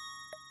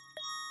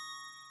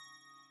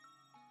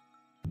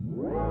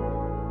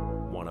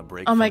 Want a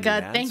break Oh my from the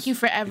god, ads? thank you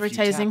for If you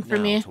advertising tap for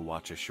now me. To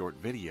watch a short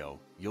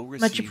video, you'll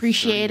receive Much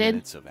appreciated. 30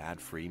 minutes of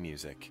ad-free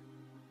music.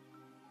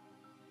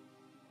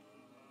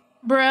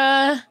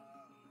 Bruh.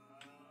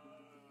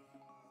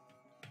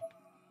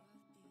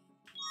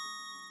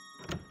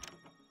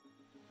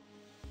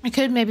 I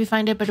could maybe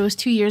find it, but it was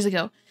 2 years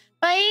ago.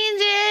 Find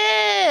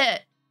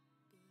it!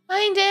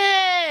 Find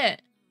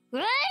it!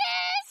 What is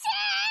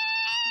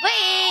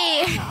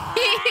Wait!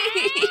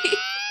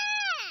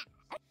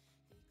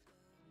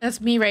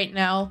 That's me right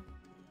now.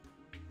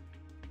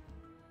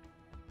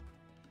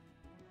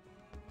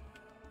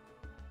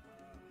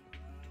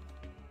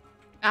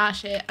 Ah,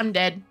 shit. I'm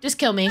dead. Just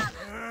kill me.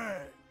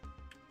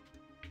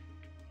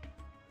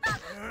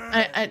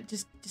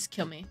 Just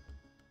kill me.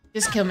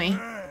 Just kill me.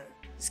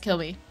 Just kill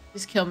me.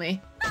 Just kill me.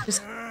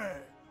 Just...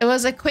 It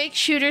was a Quake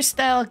shooter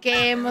style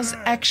game. It was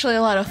actually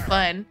a lot of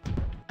fun.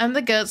 I'm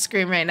the goat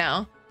scream right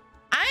now.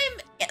 I'm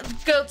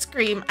goat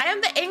scream. I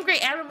am the angry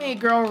anime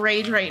girl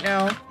rage right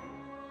now.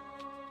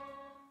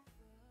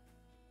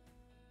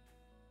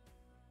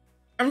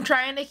 I'm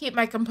trying to keep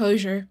my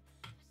composure.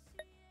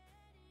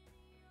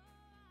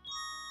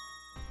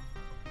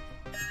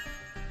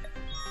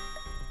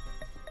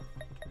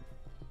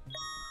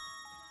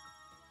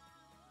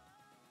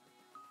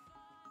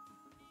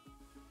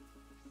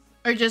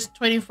 Or just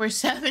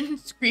 24/7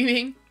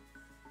 screaming.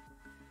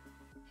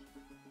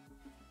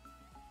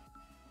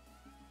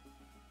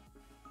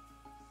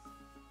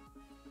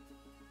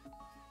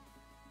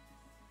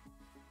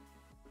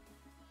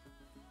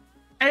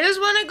 I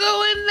just want to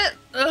go in the...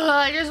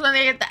 I just want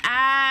to get the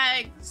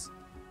axe.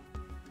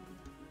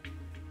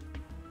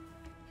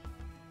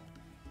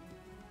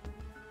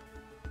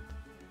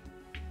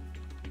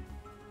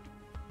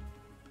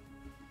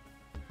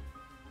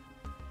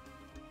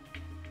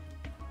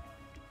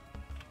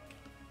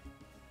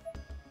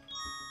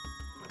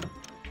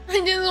 I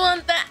just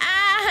want the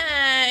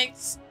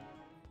axe.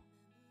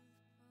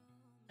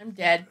 I'm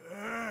dead.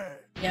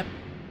 Yep.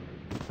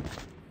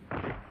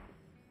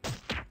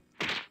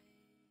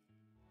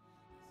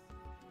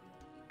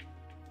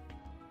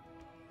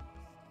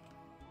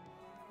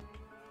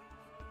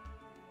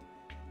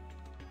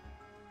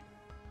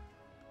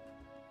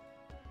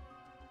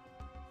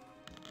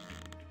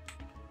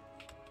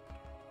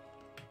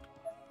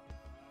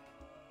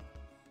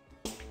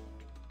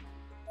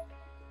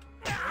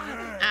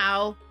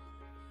 Ow.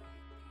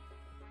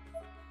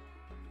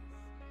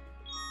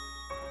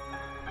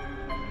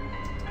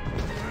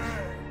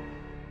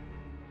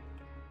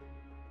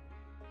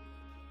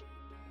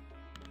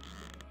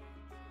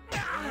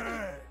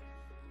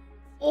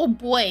 Oh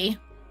boy.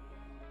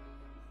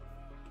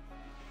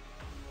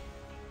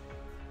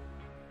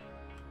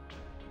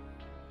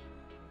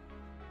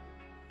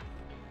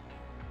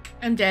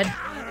 I'm dead.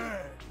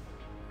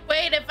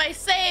 Wait, if I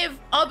save,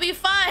 I'll be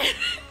fine.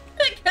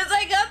 Because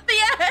I got the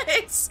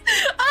axe.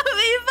 I'll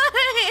be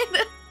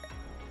fine.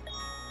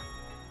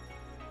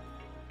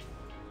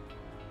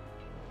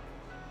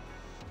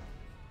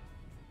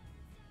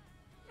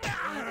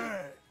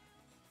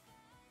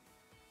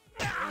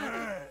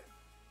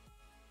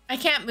 I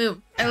can't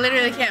move. I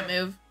literally can't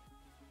move.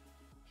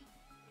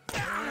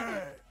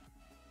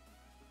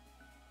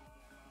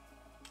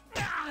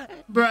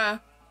 Bruh.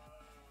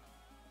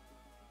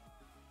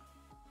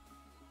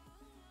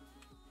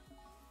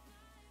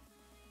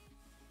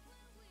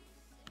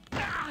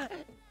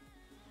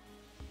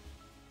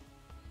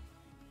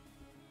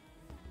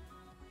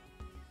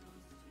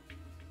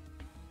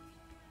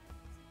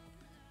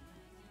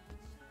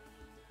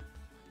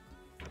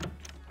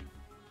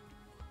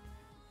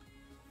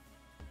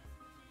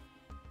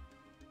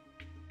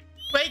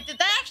 Wait, did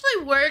that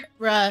actually work,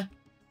 bruh?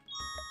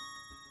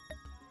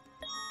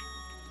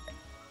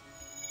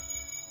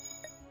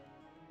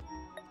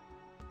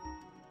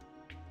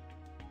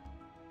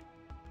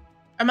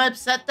 I'm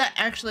upset that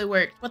actually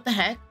worked. What the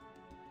heck?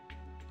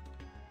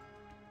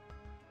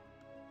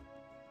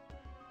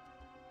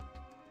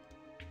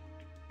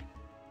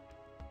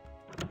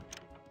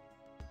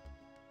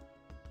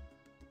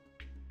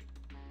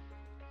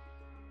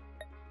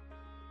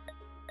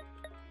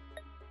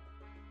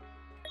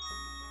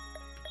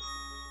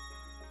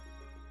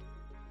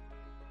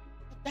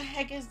 What the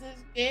heck is this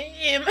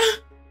game?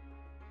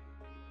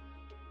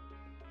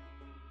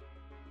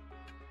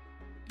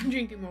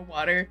 drinking more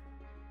water.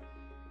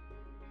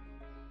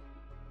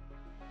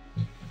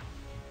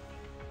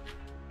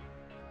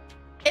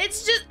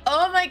 It's just,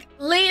 oh my,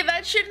 Lee,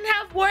 that shouldn't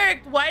have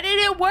worked. Why did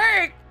it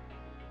work?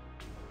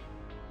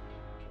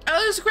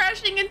 I was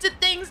crashing into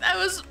things. I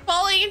was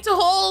falling into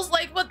holes.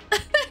 Like, what? I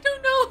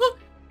don't know.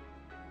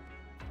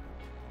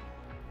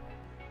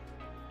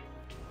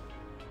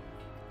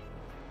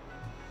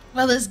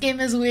 Well, this game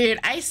is weird.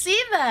 I see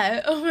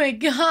that. Oh my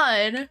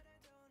god.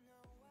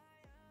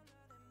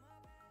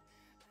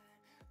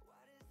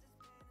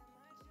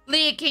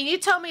 Lee, can you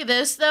tell me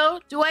this, though?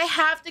 Do I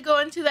have to go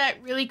into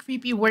that really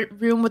creepy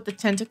room with the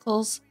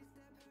tentacles?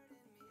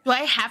 Do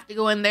I have to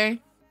go in there?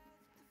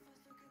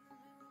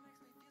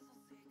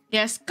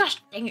 Yes.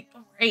 Gosh, dang it.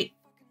 All right.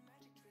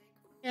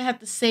 I have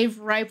to save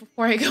right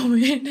before I go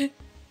in.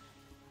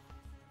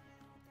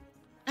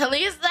 At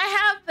least I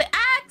have the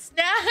axe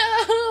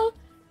now.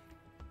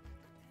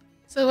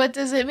 So what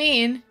does it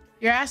mean?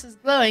 Your ass is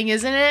glowing,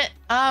 isn't it?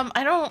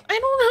 I don't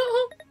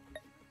know.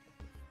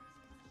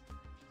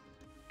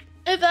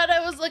 I thought I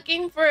was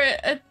looking for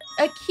a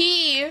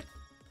key.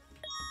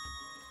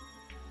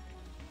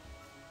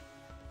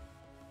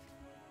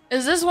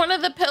 Is this one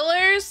of the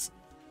pillars?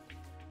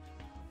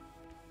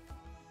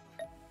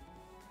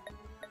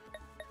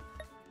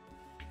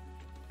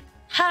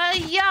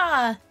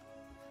 Hiya!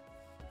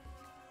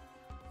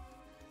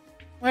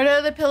 What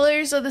are the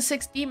pillars of the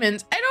 6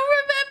 demons? I don't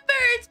remember!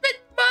 It's been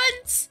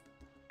months!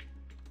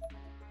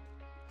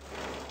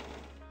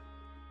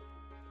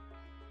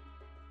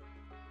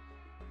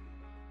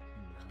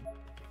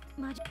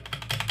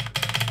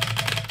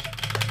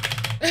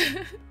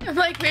 I'm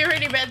like, we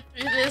already read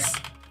through this.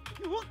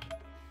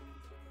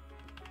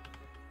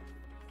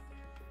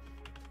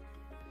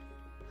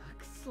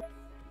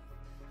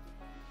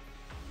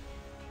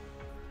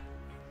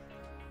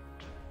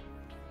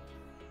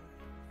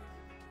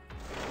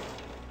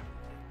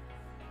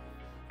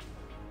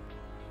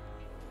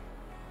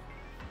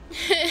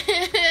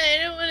 I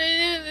don't want to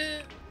do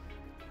this.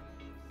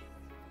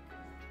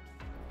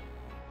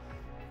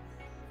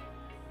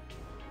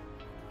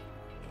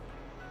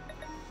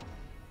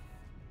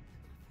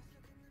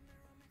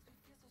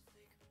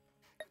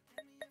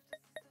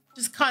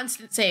 Just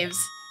constant saves.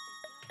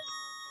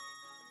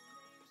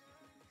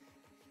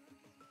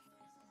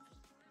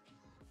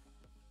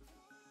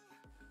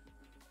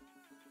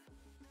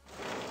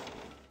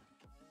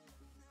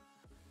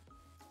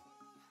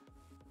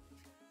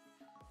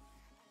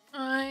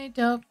 I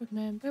don't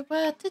remember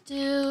what to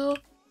do.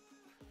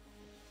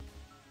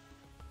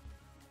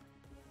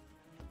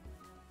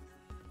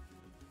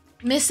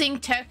 Missing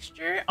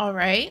texture, all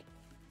right.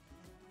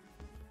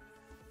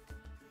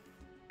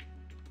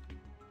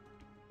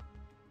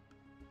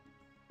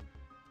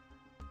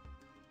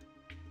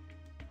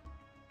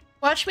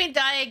 Watch me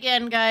die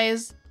again,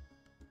 guys.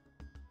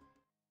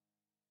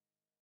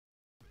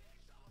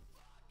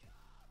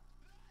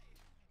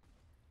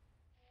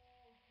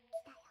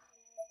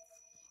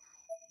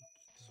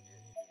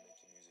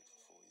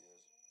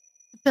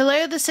 The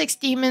Pillar of the 6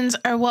 Demons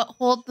are what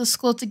hold the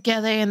school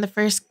together in the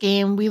first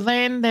game. We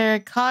learned their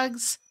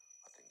cogs.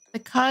 The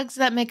cogs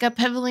that make up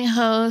Heavenly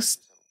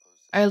Host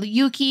are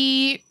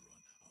Yuki,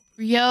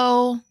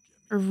 Ryu,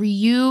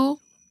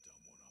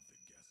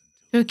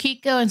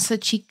 Yukiko, and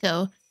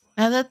Sachiko.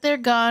 Now that they're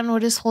gone,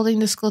 what is holding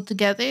the school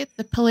together?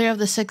 The Pillar of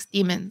the 6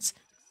 Demons.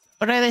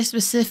 What are they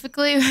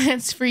specifically?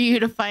 It's for you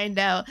to find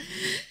out.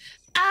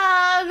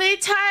 I'm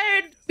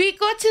tired. We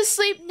go to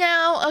sleep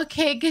now.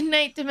 Okay, good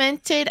night,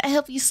 Demented. I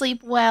hope you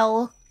sleep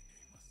well.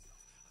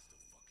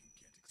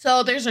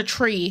 So there's a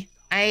tree.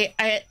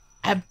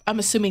 I'm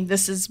assuming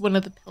this is one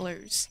of the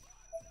pillars.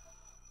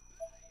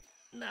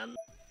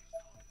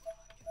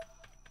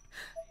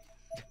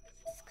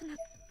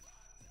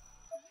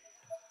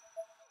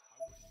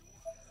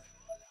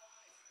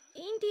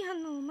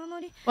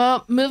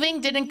 Well,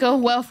 moving didn't go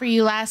well for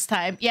you last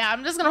time. Yeah,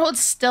 I'm just gonna hold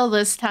still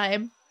this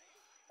time.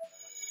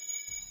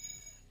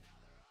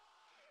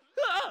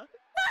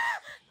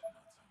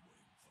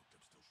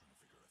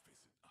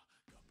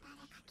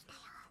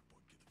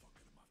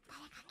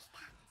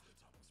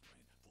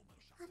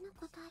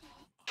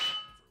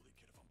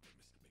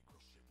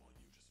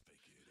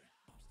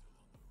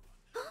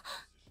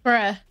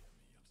 Bruh.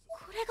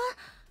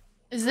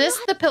 Is this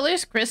the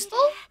pillar's crystal?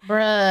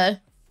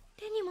 Bruh.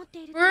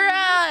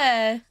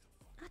 Bruh.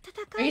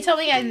 Are you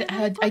telling me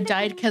I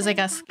died because I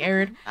got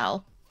scared?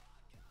 Ow.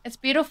 It's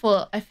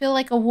beautiful. I feel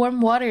like a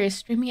warm water is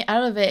streaming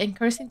out of it and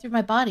coursing through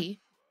my body.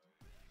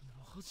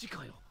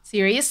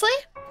 Seriously?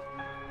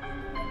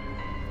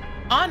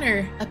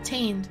 Honor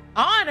obtained.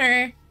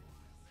 Honor?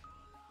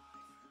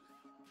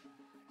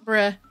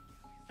 Bruh.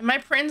 Am I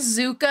Prince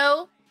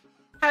Zuko?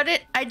 How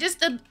did I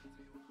just...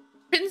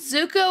 Prince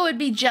Zuko would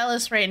be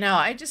jealous right now.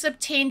 I just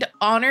obtained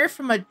honor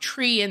from a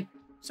tree and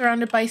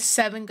surrounded by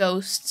 7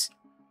 ghosts.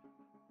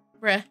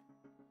 Bruh.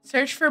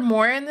 Search for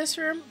more in this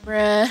room?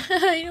 Bruh.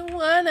 I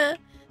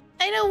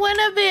don't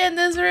wanna be in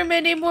this room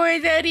anymore,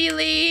 Daddy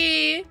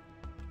Lee.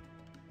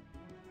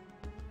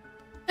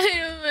 I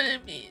don't wanna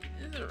be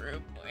in this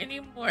room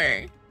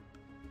anymore.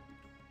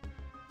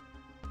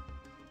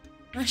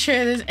 Not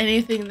sure there's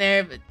anything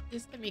there, but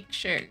just to make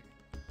sure.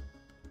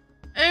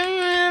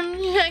 I'm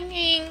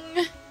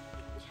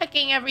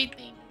checking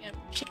everything. I'm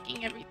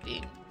checking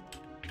everything.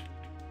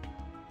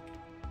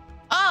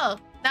 Oh,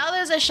 now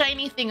there's a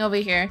shiny thing over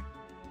here.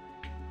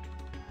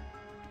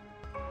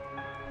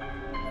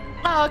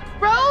 A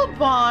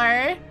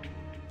crowbar.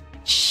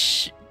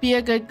 Shh, be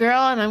a good girl,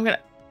 and I'm gonna.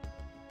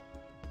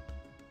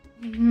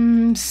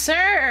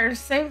 Sir,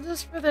 save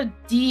this for the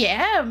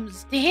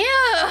DMs.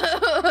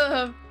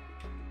 Damn.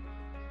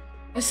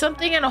 Is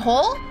something in a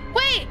hole?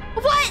 Wait,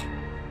 what?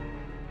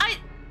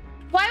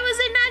 Why was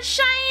it not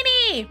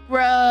shiny?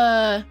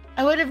 Bruh,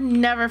 I would have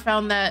never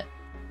found that.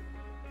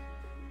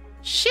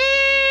 Sheesh.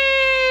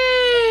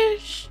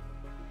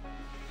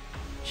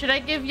 Should I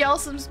give y'all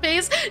some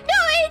space? No,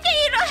 AJ,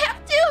 you don't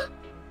have to.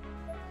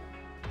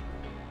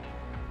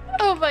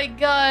 Oh my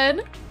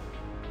god.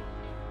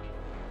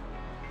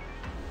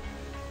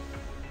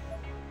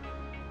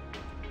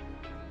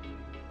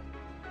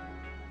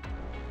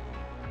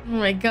 Oh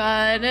my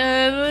god.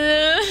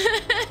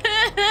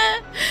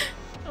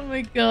 Oh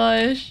my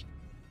gosh.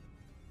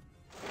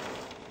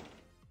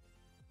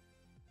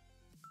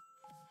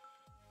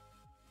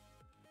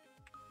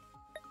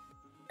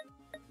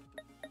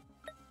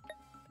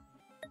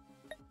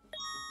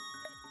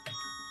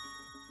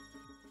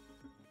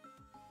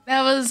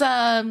 That was,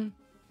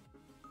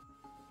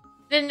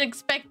 didn't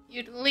expect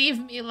you to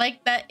leave me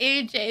like that,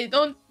 AJ.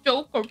 Don't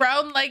joke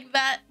around like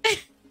that.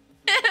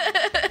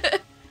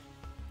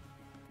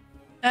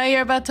 Now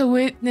you're about to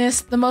witness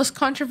the most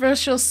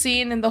controversial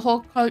scene in the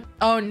whole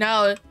oh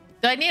no.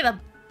 Do I need to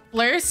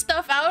blur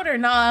stuff out or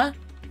not?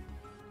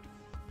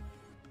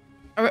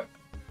 Or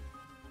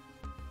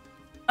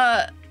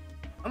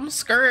I'm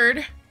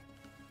scared.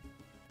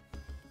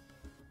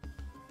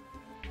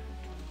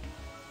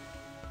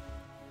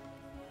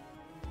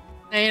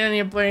 No, you don't need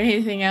to blur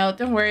anything out.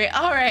 Don't worry.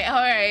 Alright,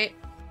 alright.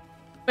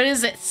 But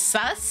is it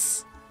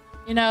sus?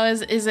 You know,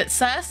 is it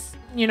sus?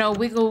 You know,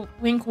 wiggle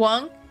wink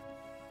wonk?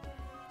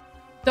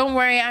 Don't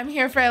worry, I'm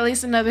here for at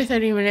least another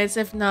 30 minutes,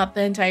 if not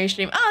the entire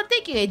stream. Oh,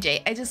 thank you,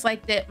 AJ. I just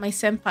liked it. My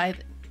senpai,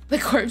 the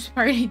Corspe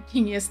Party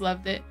genius,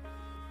 loved it.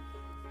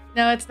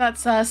 No, it's not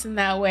sus in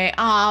that way.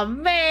 Aw,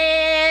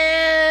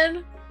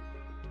 man.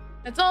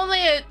 It's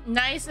only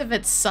nice if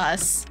it's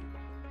sus.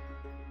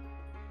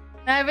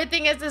 Now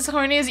everything is as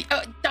horny as you.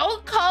 Oh,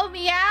 don't call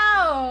me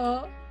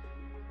out.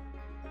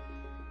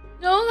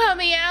 Don't call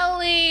me out,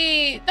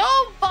 Lee.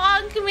 Don't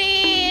bonk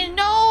me.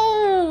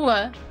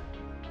 No.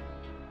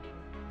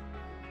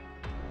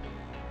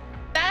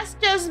 That's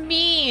just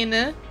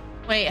mean.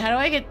 Wait, how do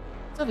I get...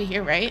 It's over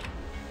here, right?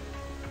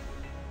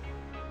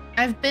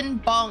 I've been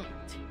bonked.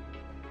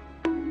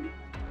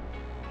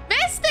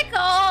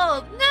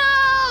 Mystical!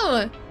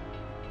 No!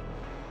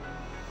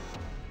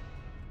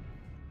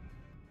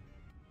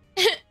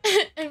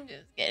 I'm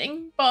just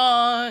getting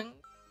bonked.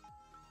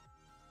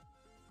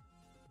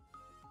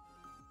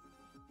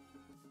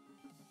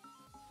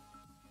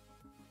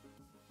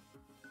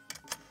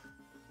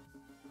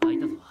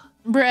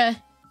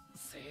 Bruh.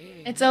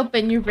 It's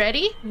open. You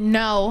ready?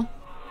 No.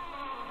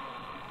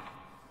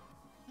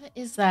 What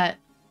is that?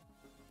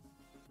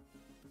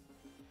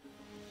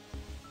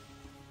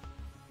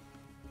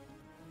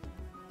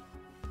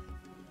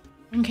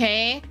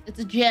 Okay, it's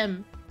a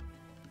gym.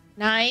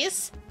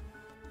 Nice.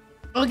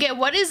 Okay,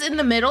 what is in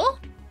the middle?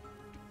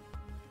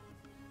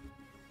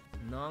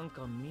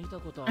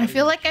 I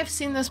feel like I've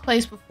seen this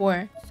place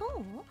before.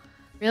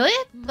 Really?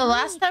 The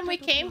last time we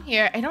came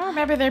here, I don't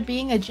remember there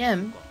being a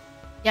gym.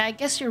 Yeah, I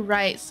guess you're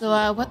right.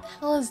 So, what the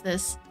hell is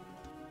this?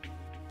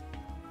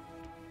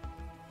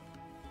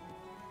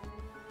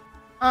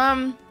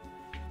 Why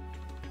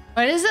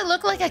does it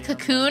look like a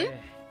cocoon? It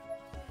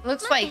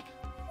looks like...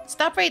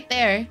 Stop right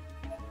there.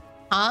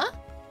 Huh?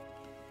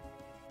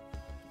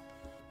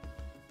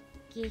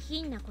 You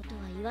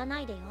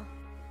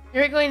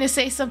were going to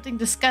say something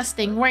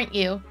disgusting, weren't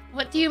you?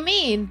 What do you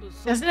mean?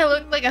 Doesn't it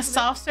look like a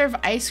soft serve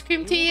ice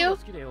cream to you?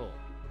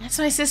 That's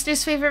my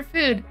sister's favorite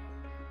food.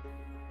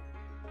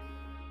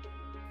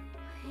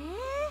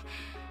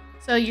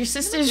 So your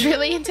sister's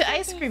really into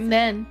ice cream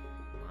then?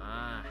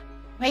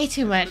 Way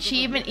too much. She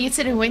even eats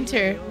it in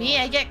winter. Me,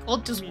 I get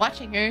cold just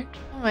watching her.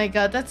 Oh my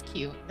god, that's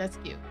cute. That's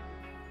cute.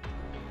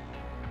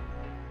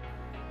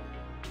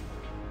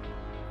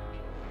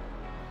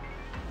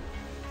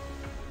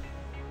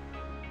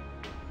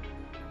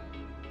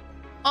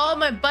 Oh,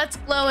 my butt's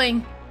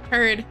glowing.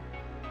 Heard.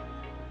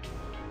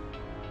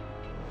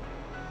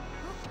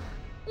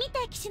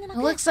 It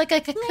looks like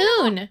a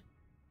cocoon.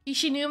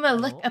 Kishinuma,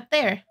 look up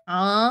there.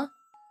 Aww.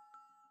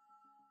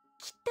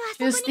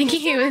 She was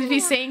thinking it would be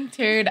saying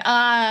turd. It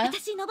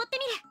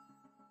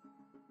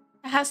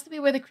has to be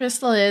where the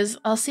crystal is.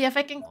 I'll see if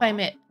I can climb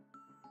it.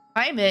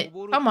 Climb it?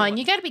 Come on,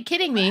 you gotta be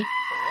kidding me.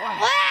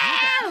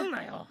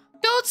 Wow!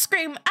 Don't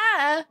scream,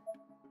 ah!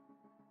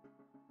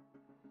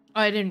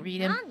 Oh, I didn't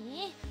read him.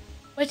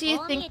 What do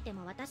you think?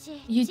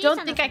 You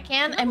don't think I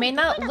can? I may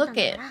not look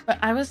it, but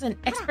I was an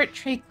expert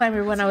tree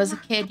climber when I was a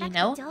kid, you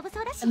know?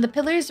 And the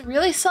pillar's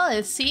really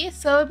solid, see?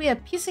 So it would be a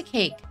piece of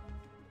cake.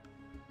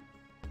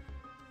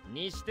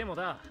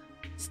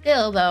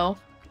 Still, though.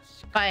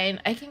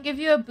 Fine. I can give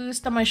you a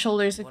boost on my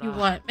shoulders if you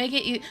want. Make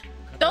it you.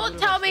 Don't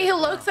tell me he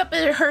looks up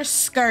at her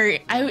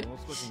skirt.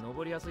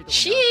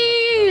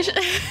 Sheesh.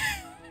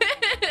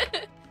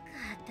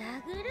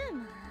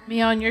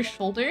 Me on your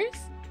shoulders?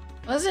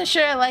 Wasn't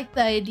sure I liked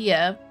the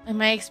idea, and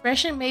my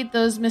expression made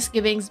those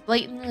misgivings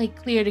blatantly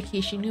clear to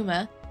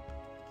Kishinuma.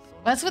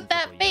 What's with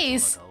that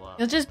face?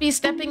 You'll just be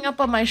stepping up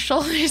on my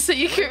shoulders so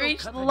you can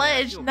reach the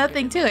ledge.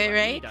 Nothing to it,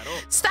 right?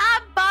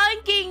 Stop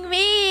bonking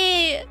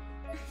me!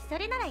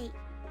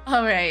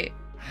 Alright.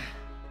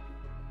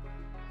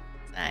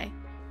 Sigh.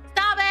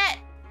 Stop it!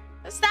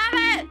 Stop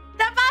it!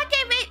 Stop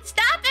bonking me!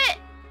 Stop it!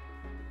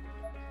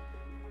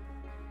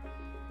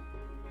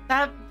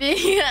 Stop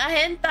being a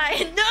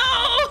hentai.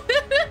 No!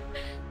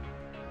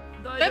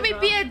 Let me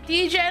be a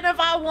DJ if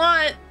I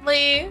want,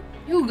 Lee.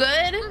 You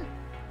good?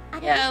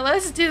 Yeah,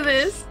 let's do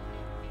this.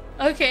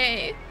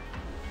 Okay.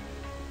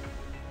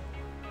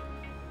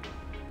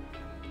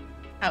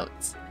 Out.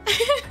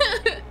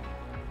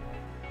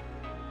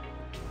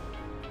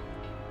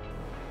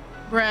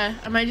 Bruh,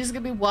 am I just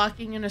gonna be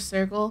walking in a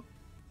circle?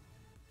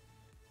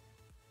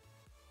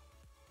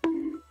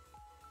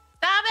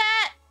 Stop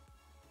it!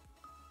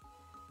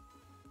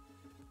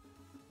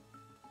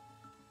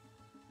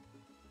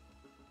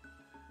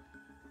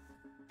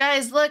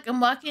 Guys, look, I'm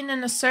walking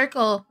in a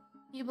circle.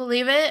 Can you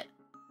believe it?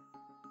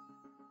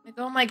 Like,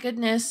 oh my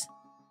goodness.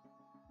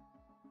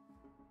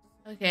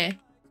 Okay.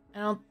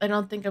 I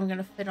don't think I'm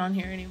gonna fit on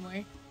here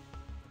anymore.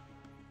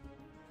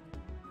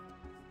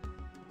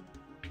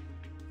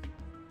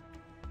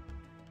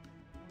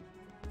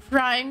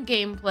 Prime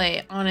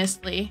gameplay,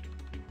 honestly.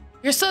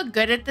 You're so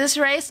good at this,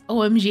 Rice.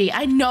 OMG,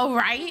 I know,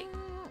 right?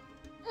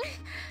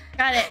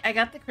 Got it. I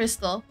got the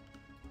crystal.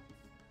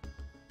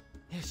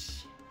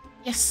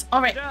 Yes.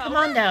 All right. Come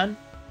on down.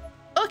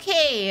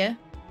 Okay.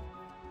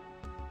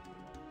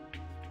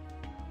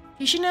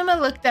 Kishinuma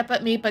looked up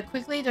at me, but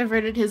quickly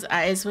diverted his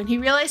eyes when he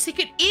realized he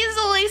could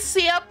easily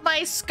see up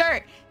my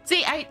skirt.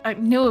 See, I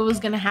knew it was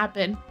gonna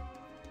happen.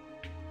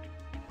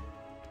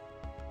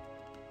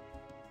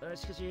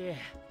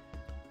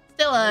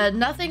 Still,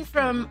 nothing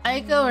from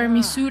Aiko or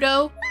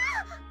Misudo.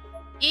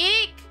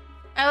 Eek!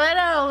 I let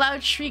out a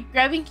loud shriek,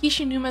 grabbing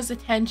Kishinuma's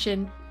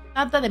attention.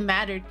 Not that it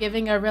mattered,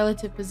 given our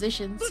relative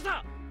positions.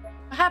 What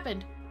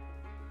happened?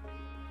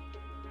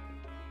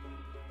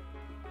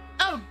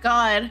 Oh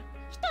god.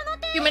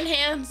 Human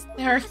hands.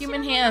 There are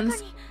human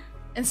hands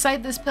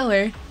inside this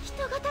pillar.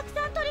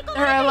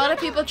 There are a lot of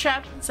people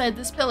trapped inside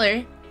this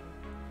pillar.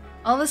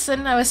 All of a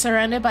sudden, I was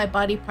surrounded by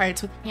body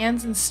parts with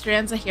hands and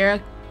strands of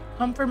hair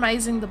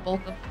comprising the bulk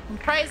of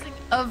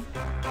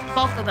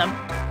them.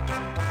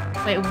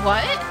 Wait,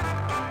 what?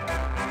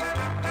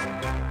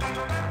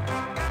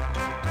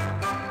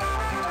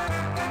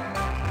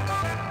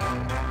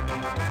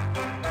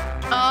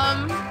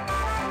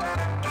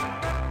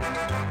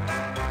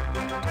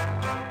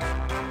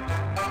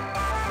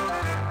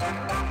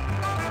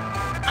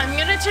 I'm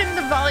gonna turn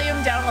the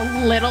volume down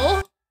a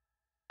little.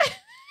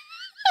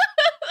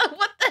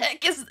 What the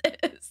heck is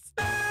this?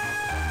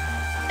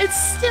 It's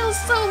still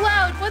so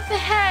loud. What the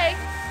heck?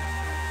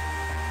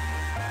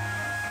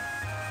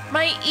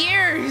 My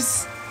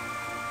ears.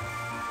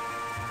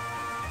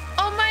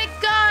 Oh my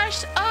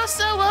gosh.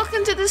 Also,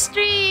 welcome to the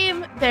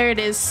stream. There it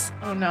is.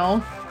 Oh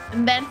no.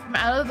 And then from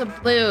out of the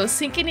blue,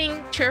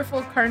 sickening,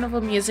 cheerful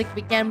carnival music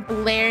began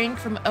blaring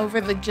from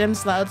over the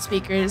gym's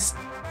loudspeakers.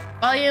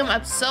 Volume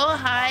up so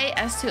high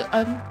as to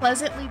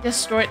unpleasantly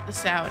distort the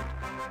sound.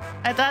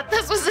 I thought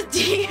this was a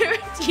team.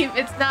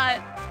 It's not.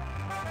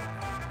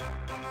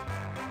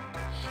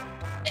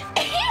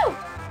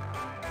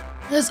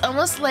 It was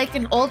almost like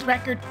an old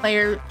record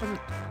player from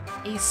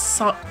a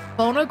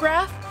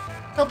phonograph,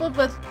 coupled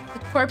with the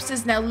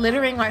corpses now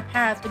littering my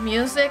path. The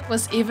music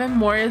was even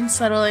more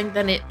unsettling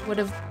than it would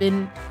have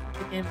been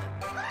to begin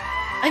with.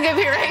 I'm gonna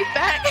be right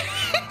back.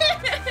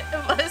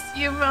 Bless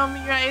you,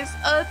 Mommy Rice.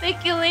 Oh,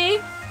 thank you,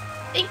 Lee.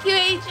 Thank you,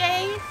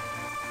 AJ.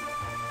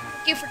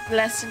 Thank you for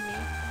blessing me.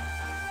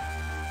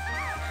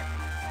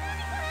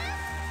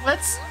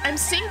 I'm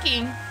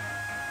sinking.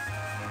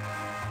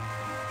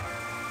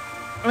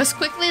 I was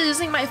quickly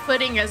losing my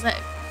footing as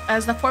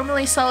the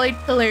formerly solid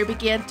pillar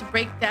began to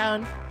break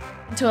down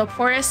into a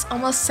porous,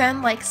 almost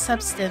sand-like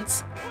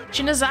substance.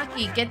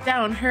 Shinozaki, get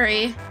down,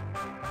 hurry.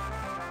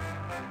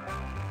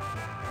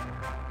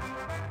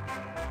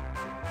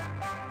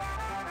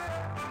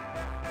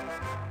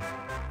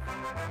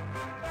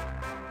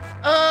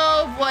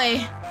 Oh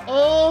boy.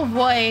 Oh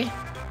boy.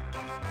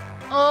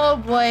 Oh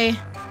boy.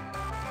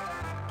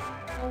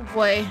 Oh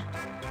boy.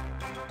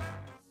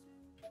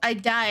 I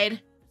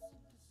died.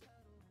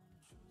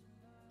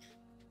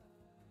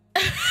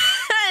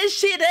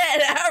 She did.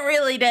 I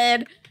really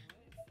did.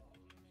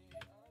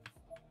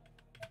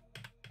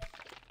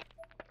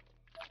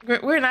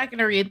 We're not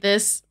gonna read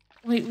this.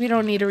 We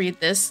don't need to read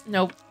this.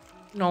 Nope.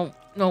 Nope.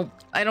 Nope.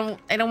 I don't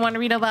want to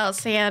read about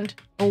sand.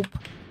 Nope.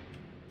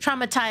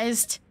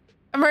 Traumatized.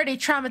 I'm already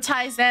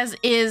traumatized as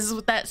is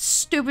with that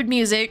stupid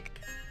music.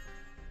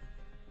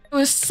 It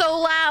was so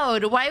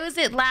loud. Why was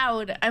it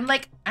loud? I'm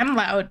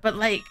loud, but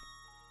like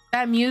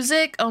that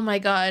music, oh my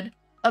god.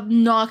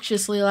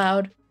 Obnoxiously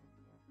loud.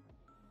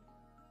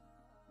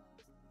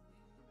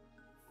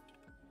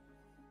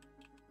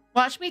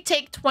 Watch me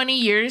take 20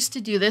 years to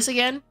do this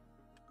again.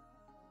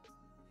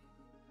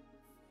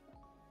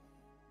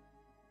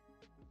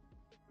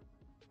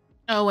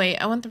 Oh wait,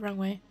 I went the wrong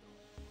way.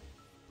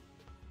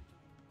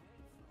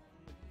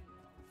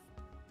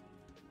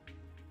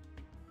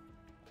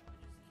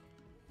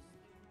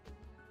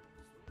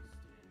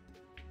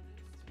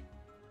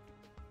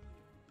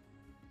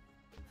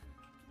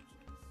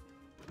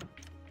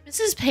 This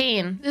is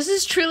pain. This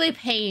is truly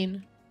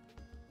pain.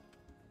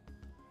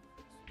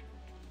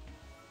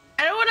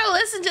 I don't want to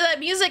listen to that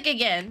music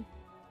again.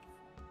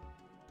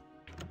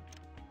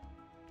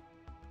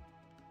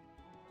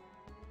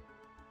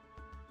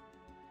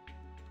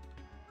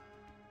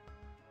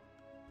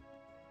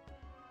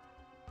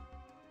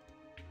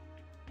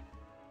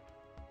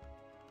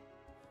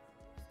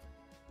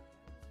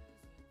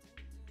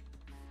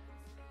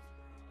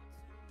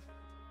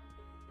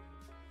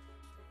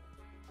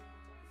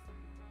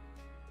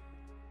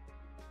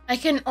 I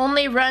can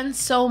only run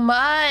so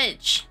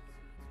much.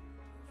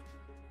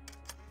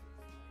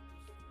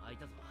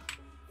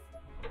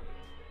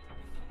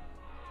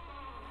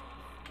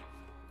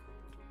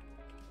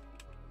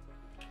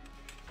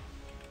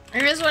 I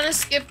just want to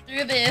skip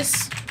through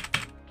this.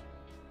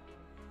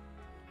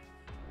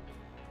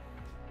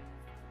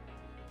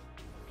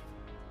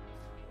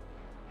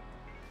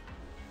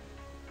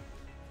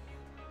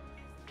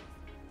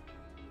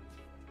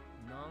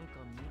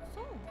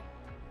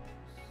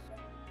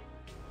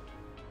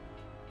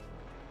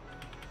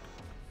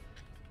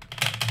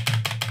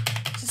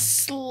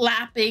 Just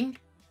slapping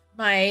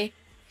my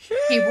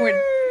keyboard.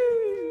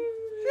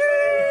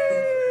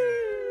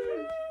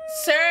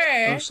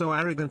 Sir! Oh, so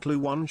arrogantly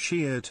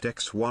one-sheared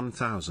Dex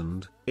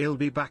 1000. I'll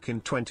be back in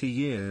 20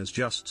 years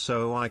just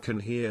so I can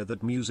hear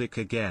that music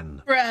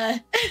again.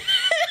 Bruh.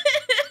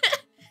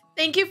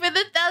 Thank you for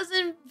the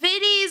 1,000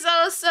 biddies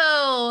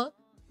also.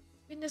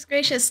 Goodness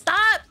gracious,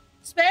 stop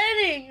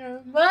spending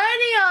your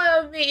money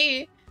on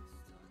me.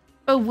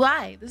 But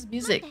why? This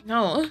music,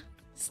 no.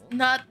 It's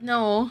not,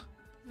 no.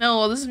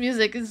 No, this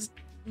music is,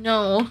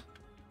 no.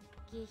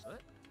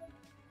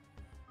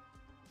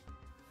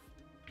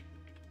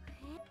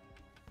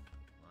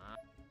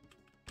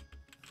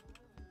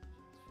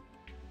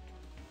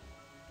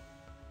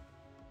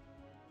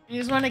 I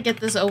just want to get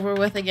this over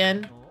with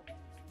again.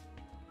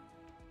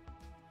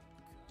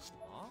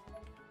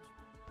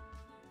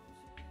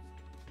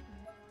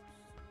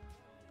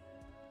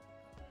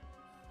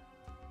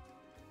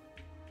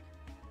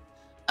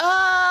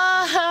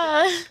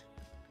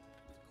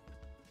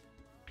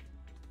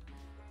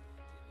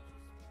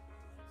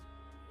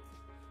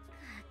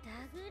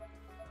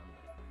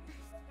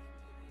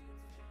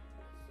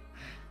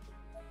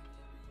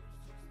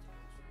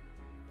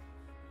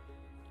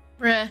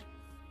 Bruh.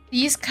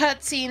 These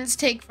cutscenes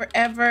take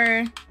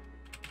forever.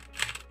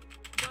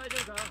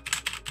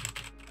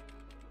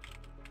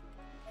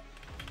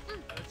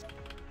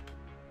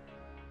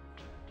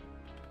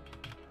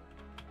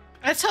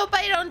 Let's hope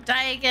I don't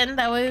die again.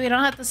 That way we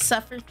don't have to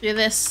suffer through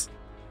this.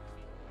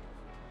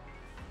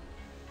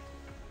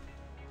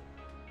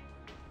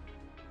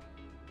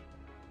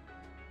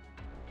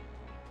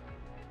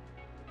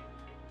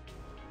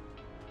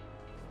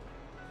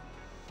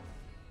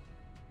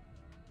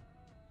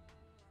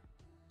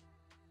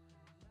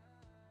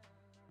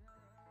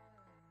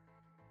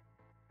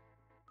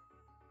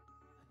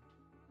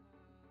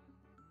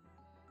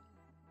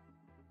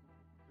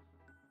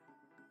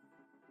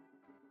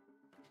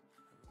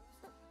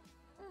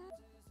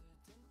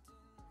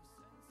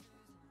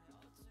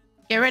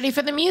 Get ready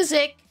for the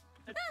music.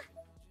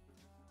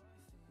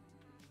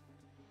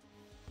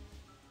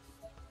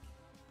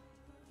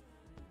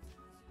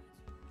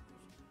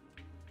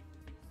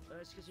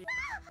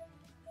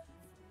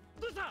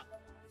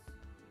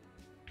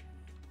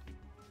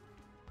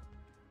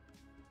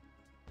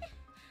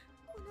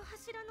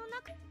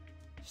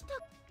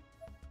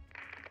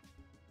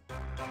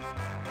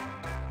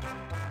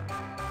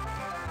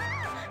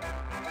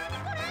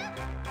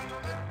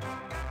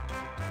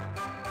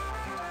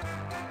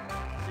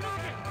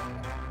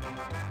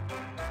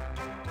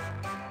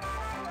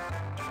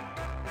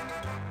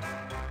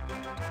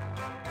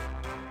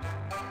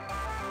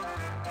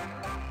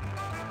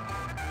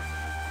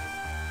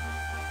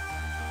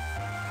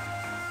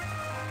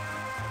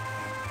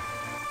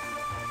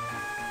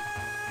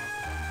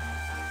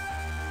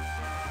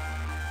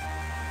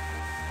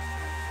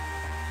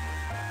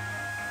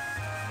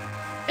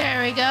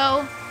 There we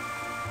go.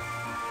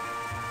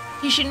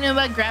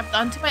 Hishinuma grabbed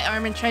onto my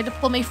arm and tried to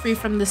pull me free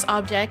from this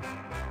object,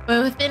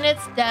 but within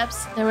its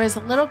depths, there was a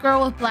little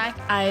girl with black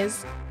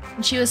eyes,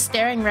 and she was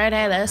staring right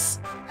at us.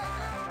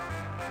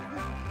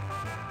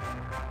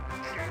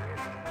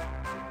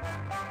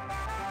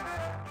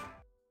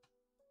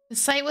 The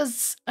sight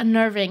was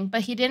unnerving,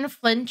 but he didn't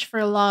flinch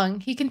for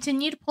long. He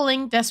continued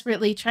pulling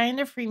desperately, trying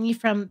to free me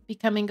from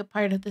becoming a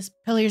part of this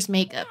pillar's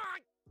makeup.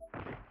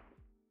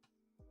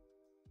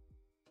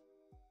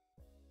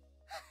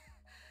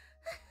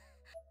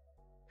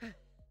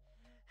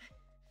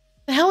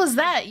 was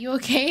that? You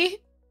okay?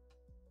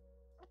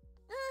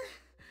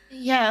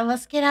 Yeah,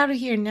 let's get out of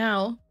here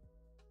now.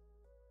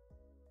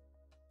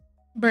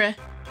 Bruh.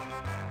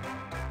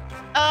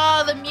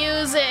 Oh, the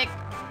music.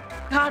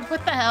 God,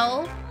 what the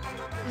hell?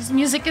 This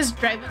music is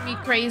driving me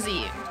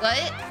crazy.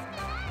 What?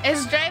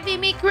 It's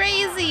driving me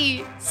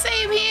crazy.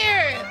 Same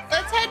here.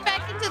 Let's head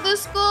back into the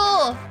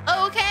school.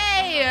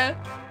 Okay.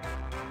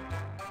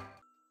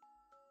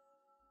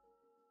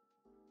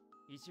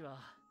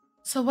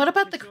 So what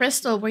about the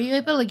crystal? Were you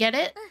able to get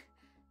it?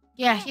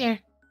 Yeah, here.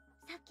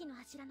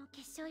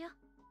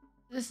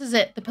 This is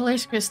it. The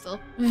pillar's crystal.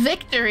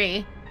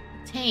 Victory.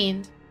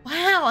 Obtained.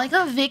 Wow, I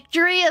got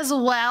victory as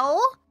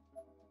well?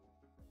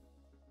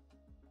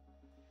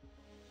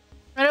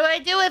 What do I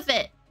do with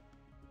it?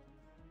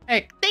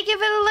 Alright, thank you for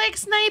the like,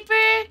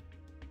 sniper!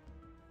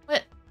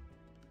 What?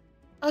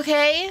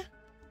 Okay.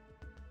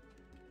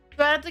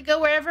 Do I have to go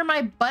wherever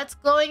my butt's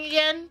glowing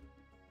again?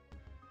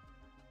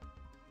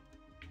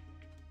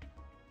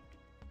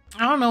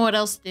 I don't know what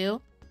else to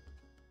do.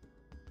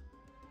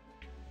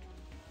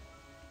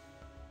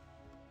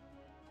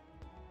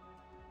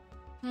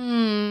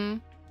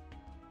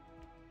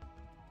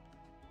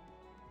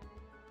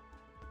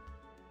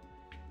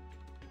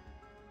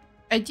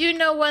 I do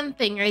know one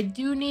thing. I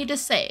do need to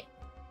save.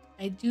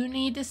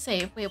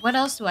 Wait, what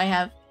else do I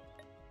have?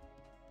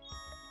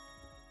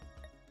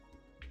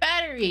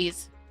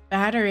 Batteries.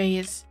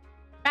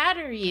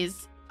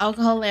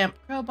 Alcohol lamp.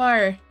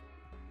 Crowbar.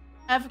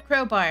 I have a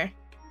crowbar.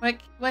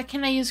 What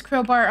can I use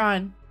crowbar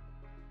on?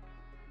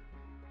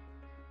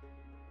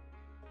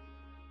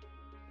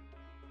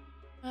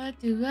 What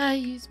do I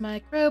use my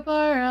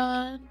crowbar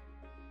on?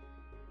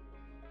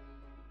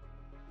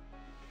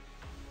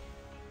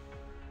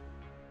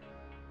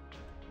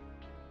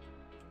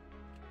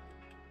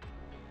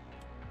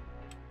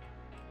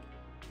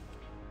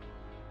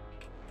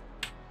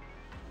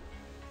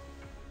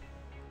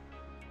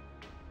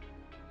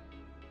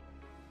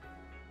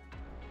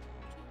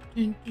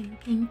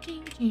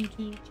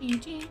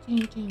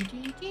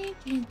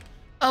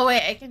 Oh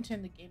wait, I can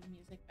turn the game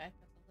music back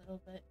up a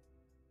little bit.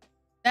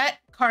 That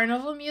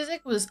carnival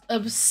music was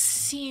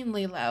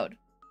obscenely loud.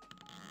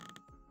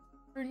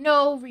 For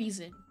no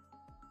reason.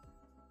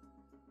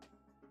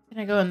 Can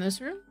I go in this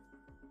room?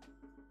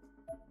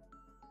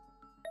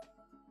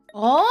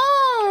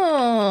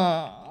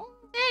 Oh!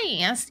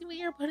 Hey, I see what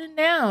you're putting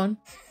down.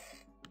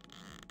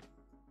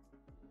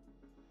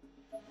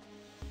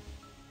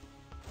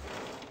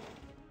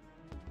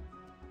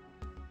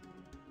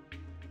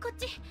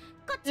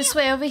 This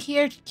way over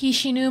here,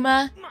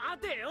 Kishinuma.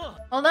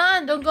 Hold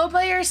on, don't go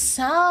by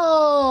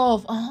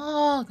yourself.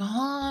 Oh,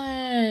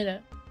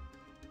 God.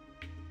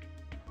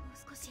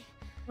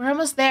 We're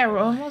almost there,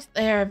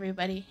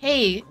 everybody.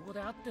 Hey,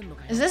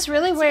 is this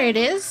really where it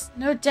is?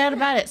 No doubt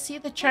about it. See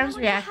the charms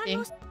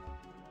reacting.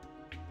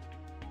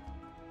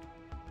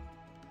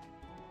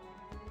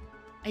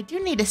 I do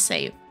need to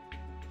save.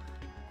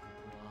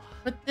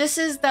 But this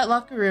is that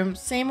locker room.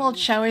 Same old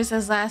showers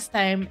as last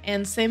time.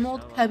 And same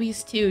old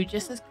cubbies too.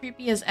 Just as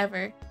creepy as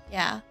ever.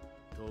 Yeah.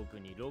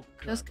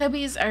 Those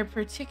cubbies are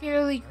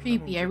particularly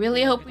creepy. I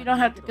really hope we don't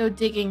have to go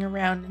digging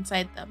around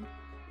inside them.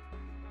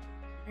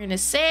 We're gonna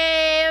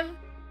save.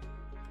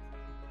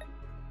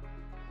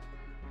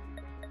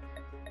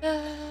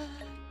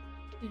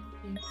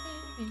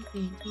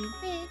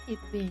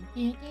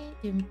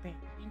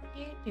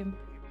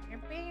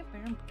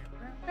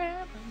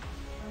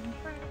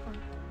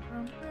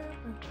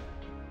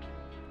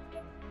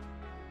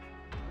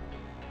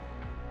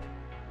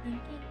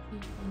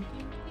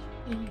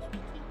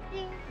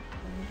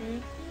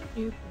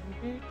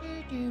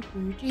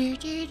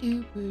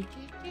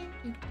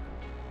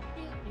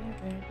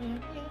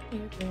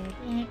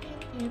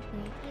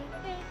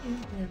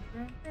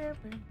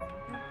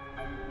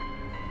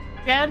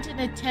 Drowned in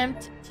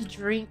attempt to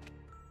drink.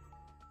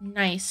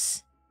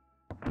 Nice.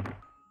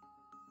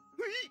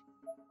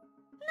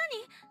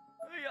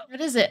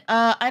 What is it?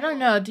 I don't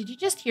know. Did you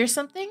just hear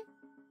something?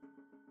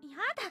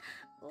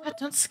 God,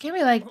 don't scare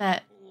me like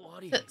that.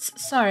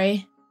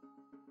 Sorry.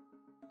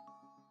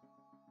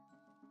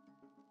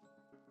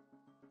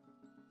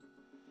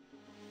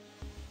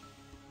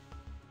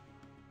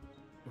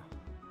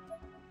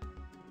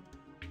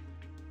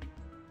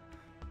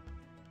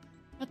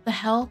 What the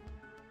hell?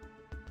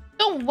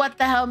 Don't what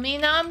the hell me,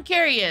 now I'm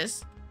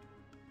curious.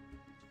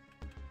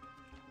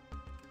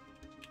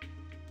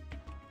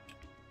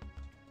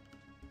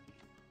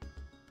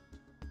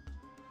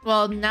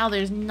 Well, now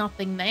there's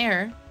nothing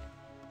there.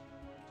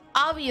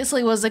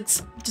 Obviously was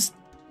just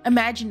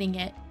imagining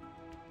it.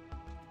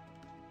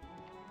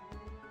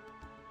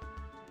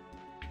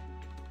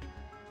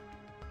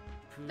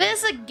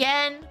 This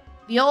again.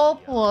 The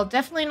old pool.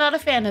 Definitely not a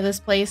fan of this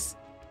place.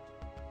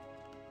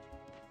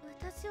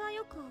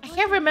 I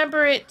can't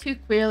remember it too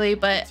clearly,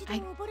 but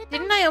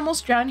didn't I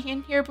almost drown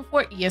in here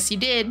before? Yes, you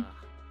did.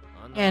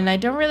 And I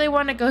don't really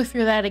want to go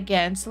through that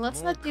again, so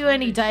let's not do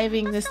any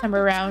diving this time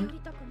around.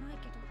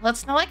 Well,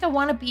 it's not like I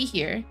want to be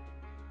here.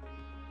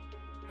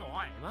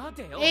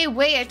 Hey,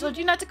 wait, I told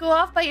you not to go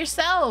off by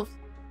yourself.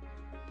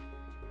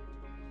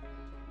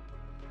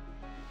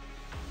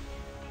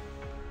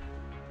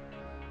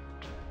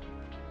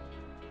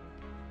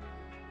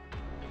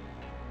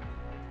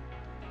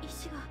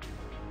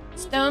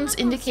 Stones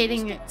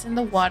indicating it's in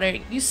the water.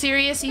 You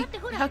serious?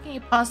 How can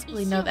you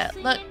possibly know that?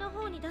 Look,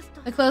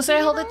 the closer I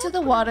hold it to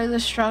the water, the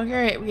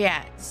stronger it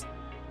reacts.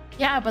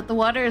 Yeah, but the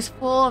water is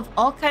full of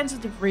all kinds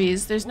of debris.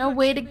 There's no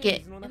way to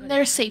get in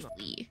there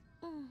safely.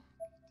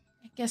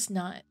 I guess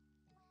not.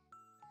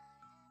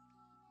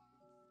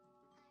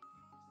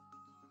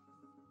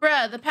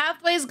 Bruh, the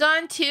pathway's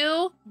gone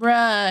too?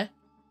 Bruh.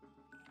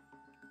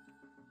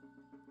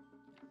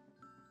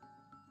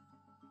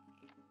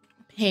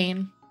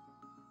 Pain.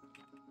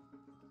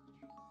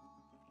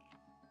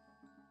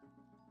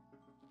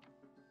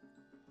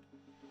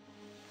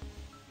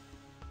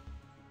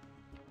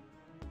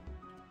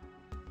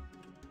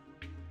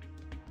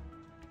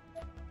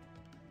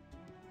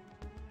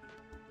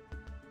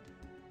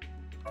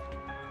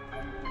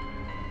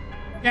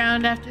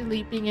 Drowned after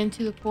leaping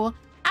into the pool.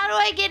 How do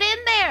I get in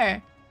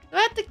there?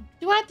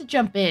 Do I have to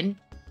jump in?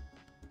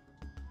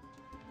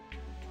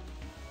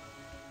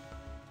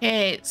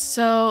 Okay,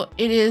 so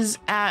it is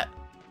at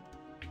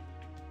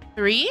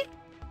 3?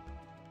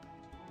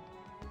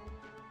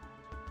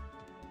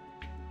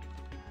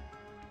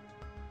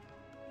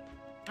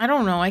 I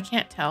don't know, I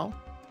can't tell.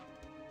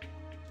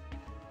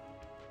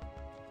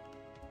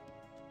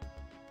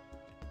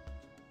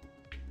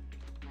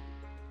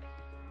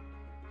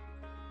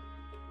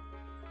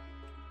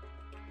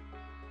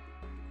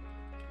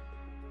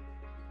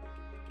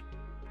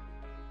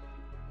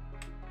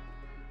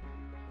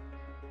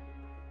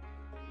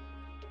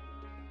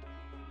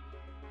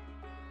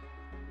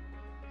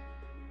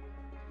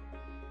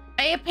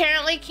 I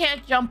apparently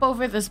can't jump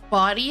over this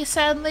body,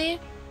 sadly.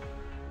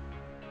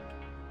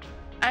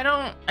 I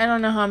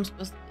don't know how I'm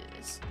supposed to do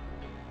this.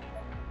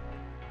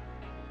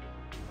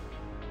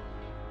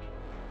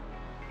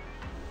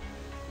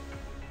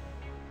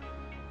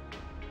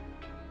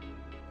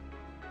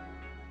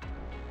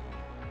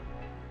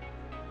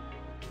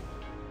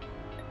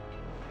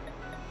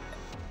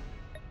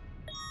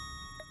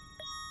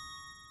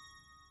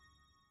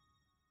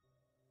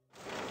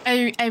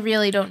 I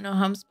really don't know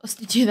how I'm supposed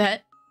to do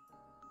that.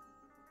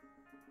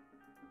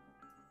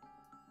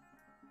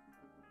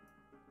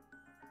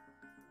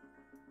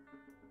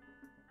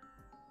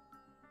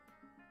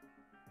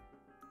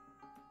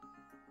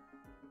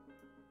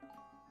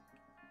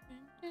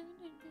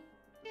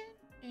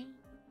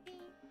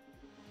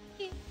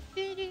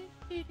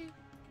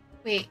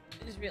 Wait,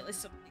 I just realized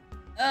something.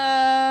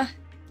 I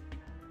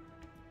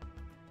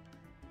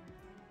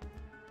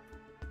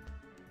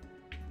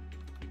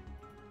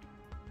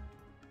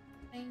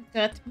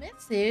got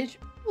message.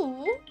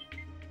 Ooh.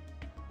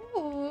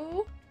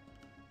 Ooh.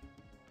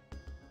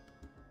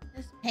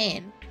 This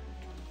pain.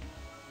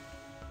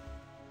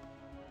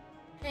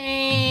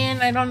 Pain.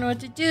 I don't know what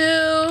to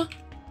do.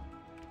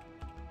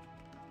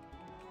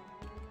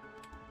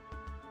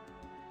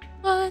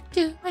 What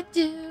do I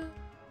do?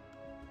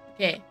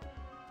 Okay.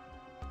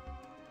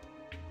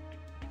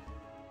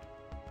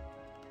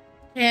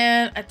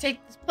 Can I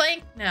take this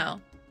plank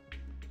now?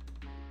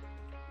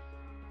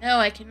 No,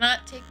 I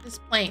cannot take this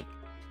plank.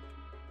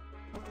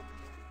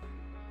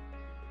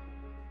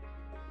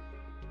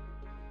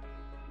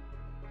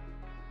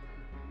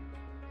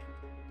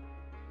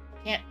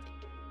 Can't.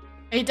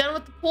 Are you done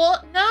with the pool?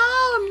 No,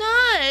 I'm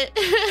not.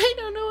 I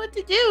don't know what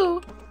to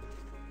do.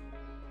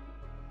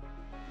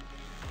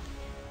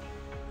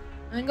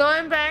 I'm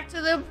going back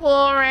to the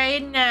pool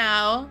right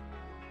now.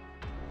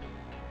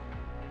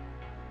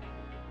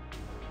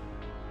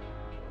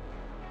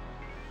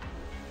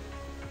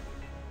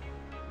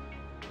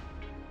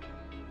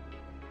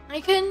 I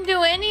couldn't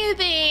do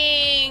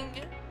anything.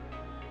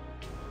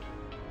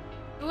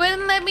 It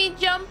wouldn't let me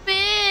jump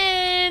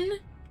in.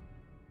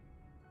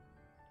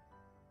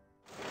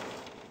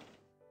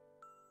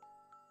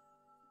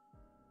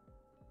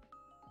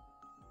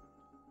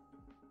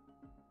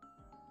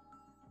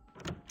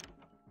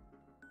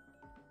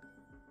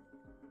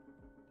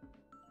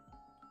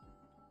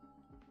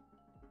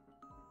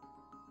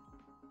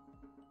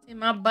 See,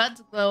 my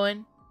butt's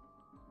glowing.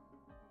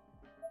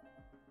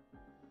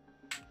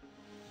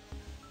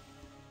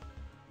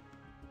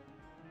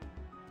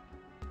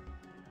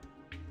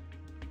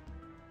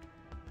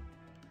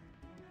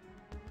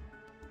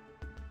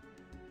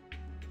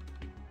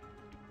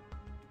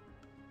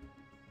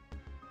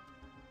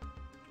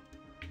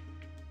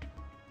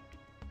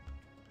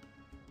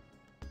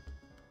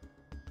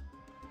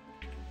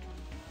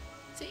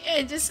 See,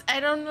 I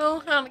don't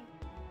know how to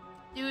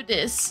do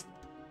this.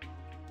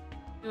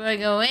 Do I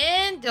go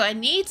in? Do I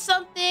need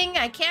something?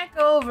 I can't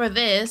go over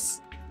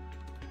this.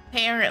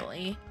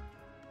 Apparently.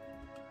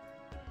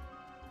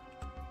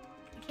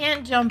 I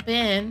can't jump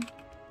in.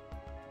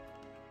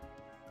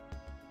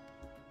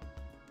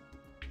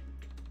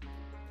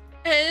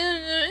 I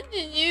don't know what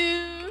to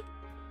do.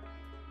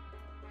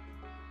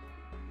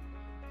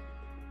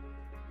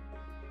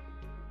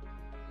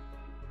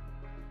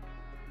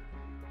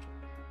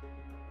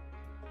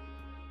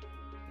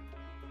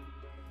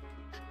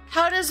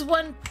 How does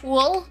one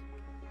pool?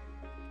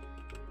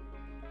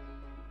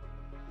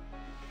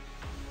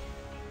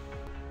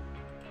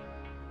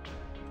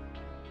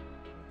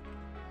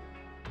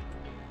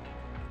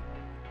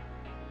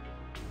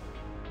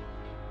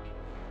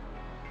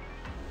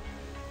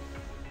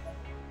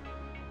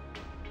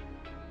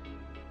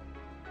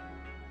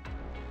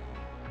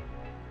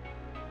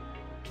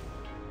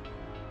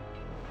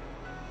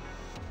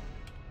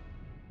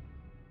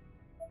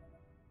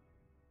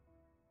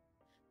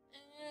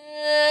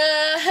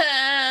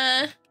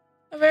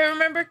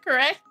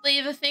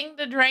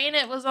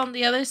 granite was on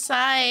the other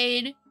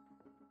side.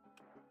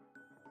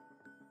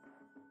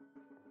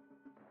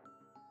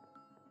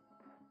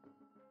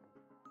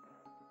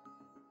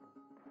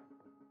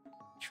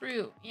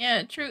 True.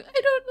 Yeah, true.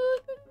 I don't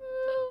know.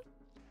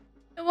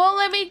 It won't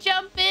let me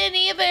jump in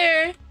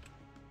either.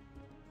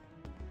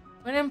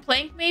 Wooden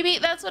plank, maybe?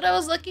 That's what I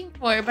was looking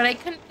for, but I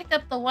couldn't pick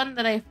up the one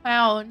that I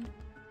found.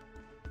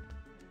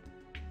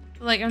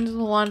 Like, I'm just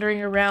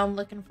wandering around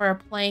looking for a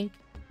plank.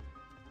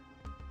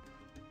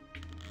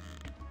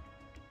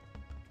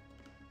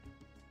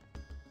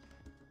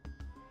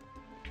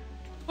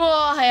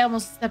 Oh, I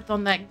almost stepped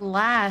on that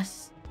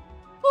glass.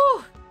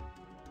 Whew.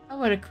 I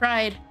would have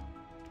cried.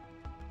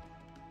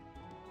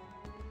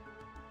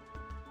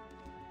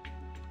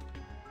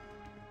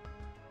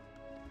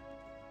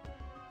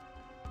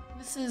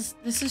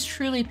 This is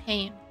truly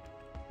pain.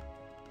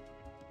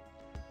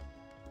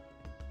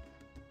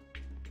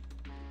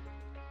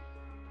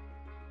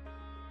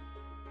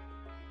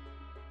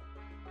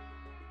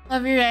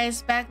 Love your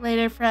guys. Back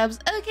later, Frubs.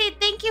 Okay,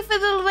 thank you for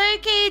the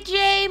lurk,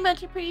 AJ.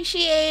 Much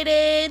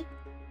appreciated.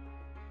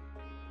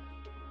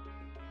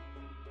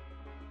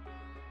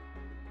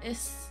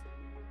 This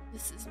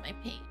is my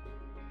pain.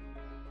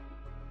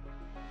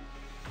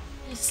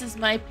 This is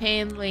my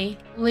pain, Lee.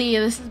 Lee,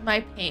 this is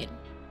my pain.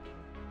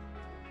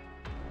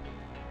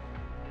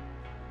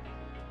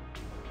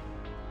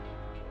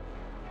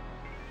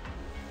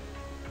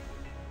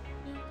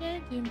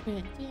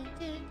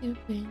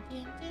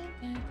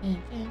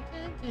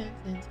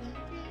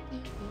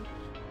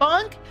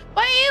 Bonk?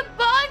 Why are you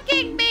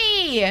bonking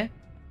me? I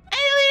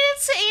didn't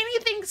say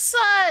anything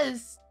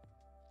sus.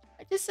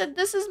 I just said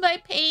this is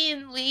my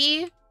pain,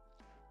 Lee.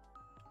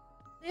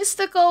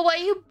 Mystical, why are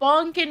you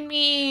bonking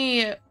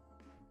me?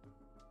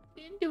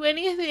 Didn't do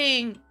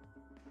anything.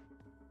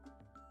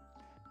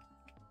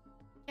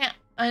 Can't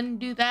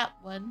undo that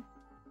one.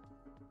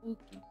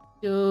 Okie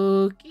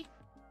dokie.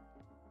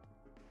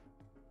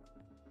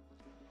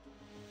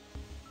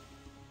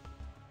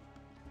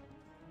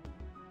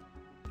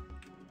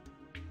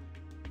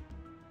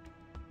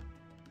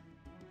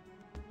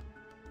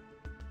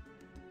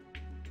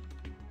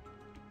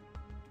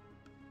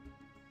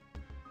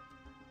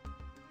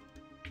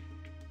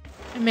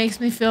 It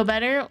makes me feel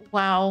better.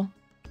 Wow.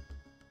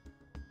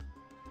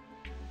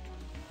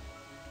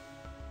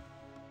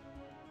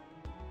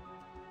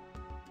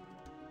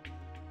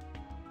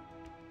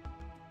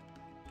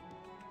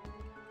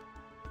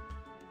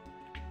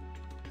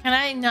 Can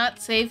I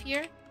not save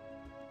here?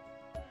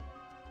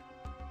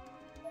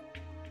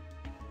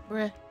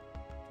 Bruh.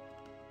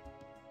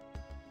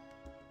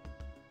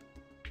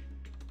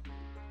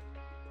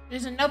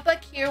 There's a notebook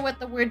here with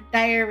the word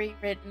diary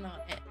written on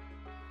it.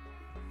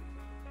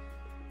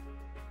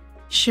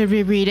 Should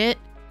we read it?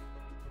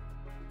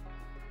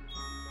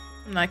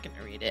 I'm not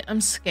gonna read it.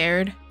 I'm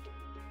scared.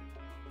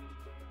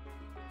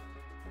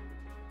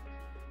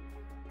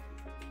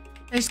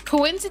 There's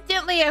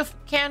coincidentally a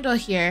candle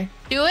here.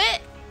 Do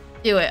it?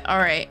 Do it.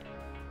 Alright.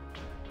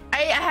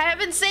 I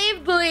haven't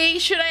saved, Lee.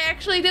 Should I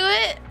actually do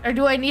it? Or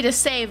do I need to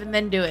save and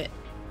then do it?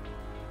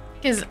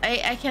 Because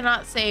I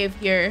cannot save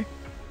here.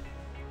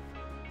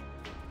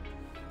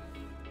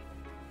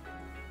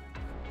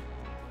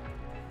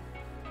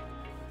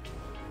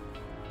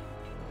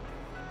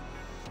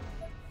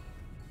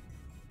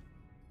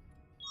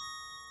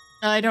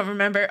 I don't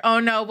remember. Oh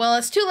no, well,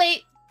 it's too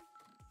late.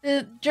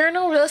 The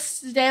journal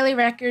lists daily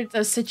records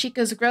of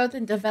Sachiko's growth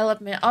and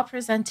development, all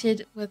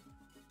presented with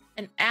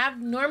an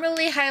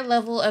abnormally high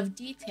level of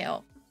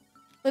detail.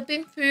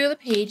 Flipping through the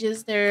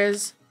pages,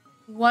 there's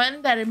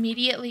one that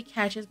immediately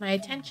catches my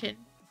attention.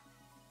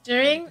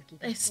 During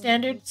a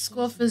standard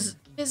school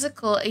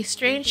physical, a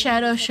strange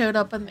shadow showed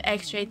up on the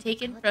x-ray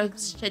taken from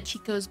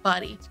Sachiko's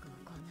body.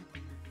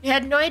 We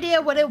had no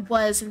idea what it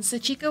was, and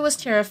Sachiko was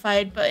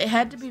terrified, but it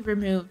had to be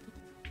removed.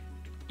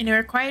 And it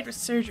required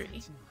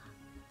surgery.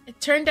 It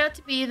turned out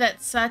to be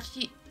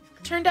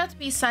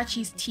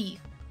Sachi's teeth.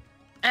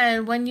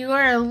 And when you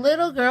are a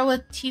little girl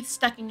with teeth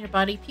stuck in your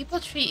body, people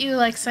treat you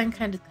like some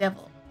kind of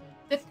devil.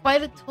 It took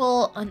quite a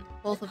toll on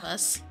both of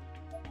us.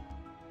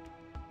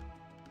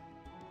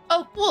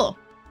 Oh, cool.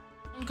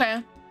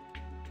 Okay.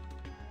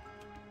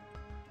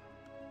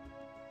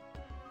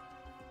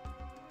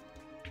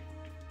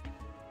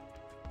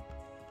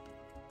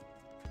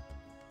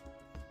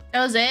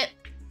 That was it.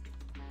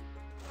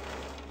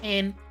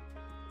 And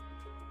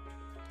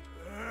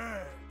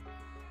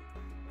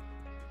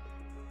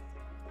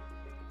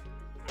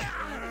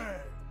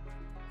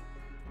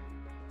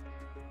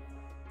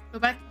go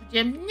back to the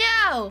gym.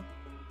 No!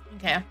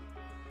 Okay.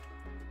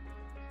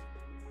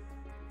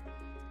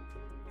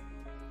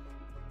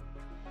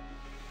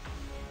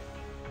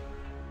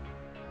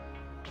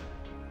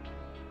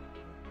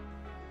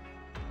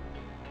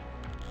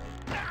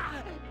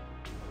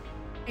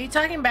 Are you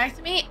talking back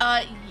to me?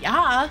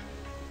 Yeah.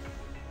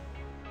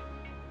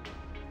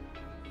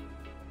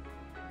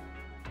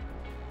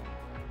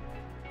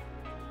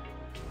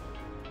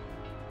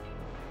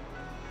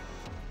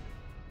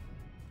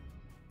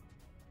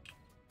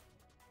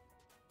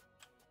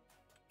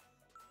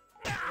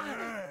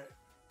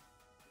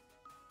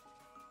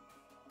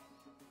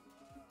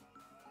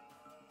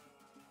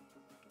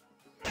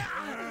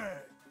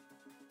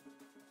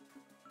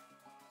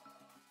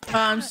 Oh,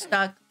 I'm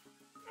stuck.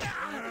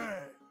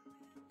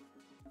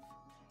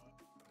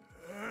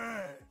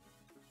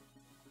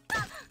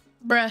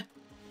 Bruh.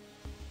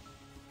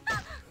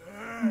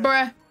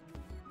 Bruh.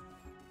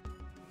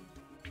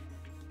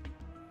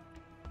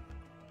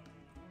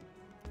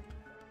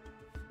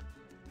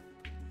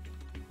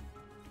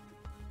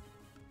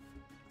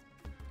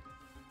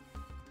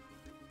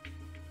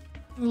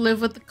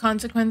 Live with the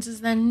consequences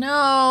then?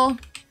 No.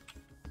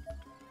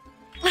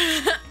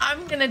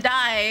 I'm gonna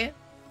die.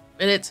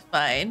 But it's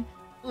fine.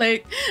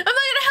 Like, I'm not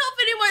gonna help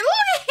anymore.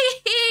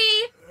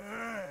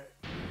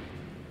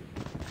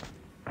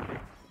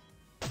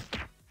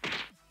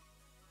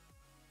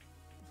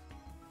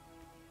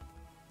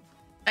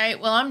 Alright,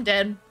 well, I'm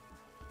dead.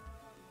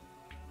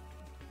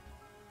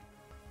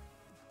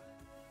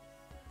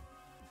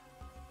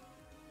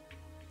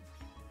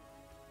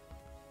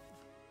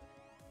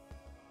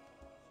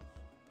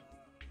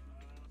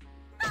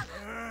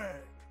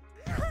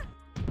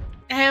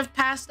 I have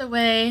passed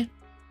away.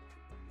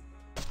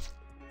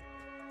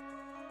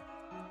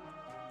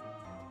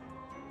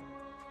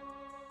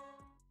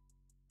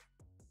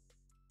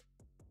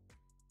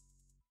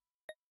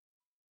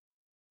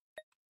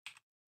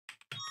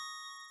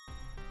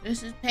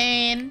 This is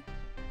pain.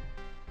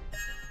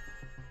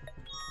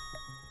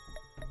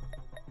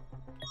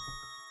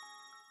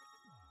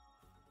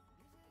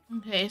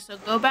 Okay, so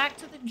go back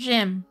to the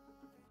gym.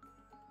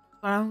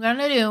 That's what I'm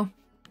gonna do.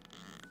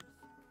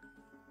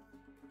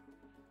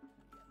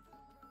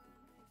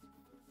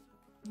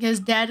 Because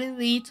Daddy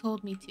Lee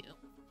told me to.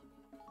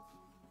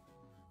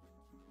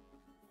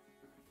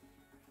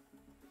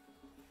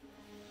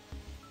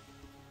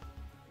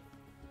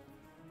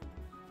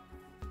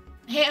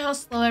 I hate how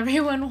slow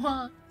everyone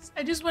walks.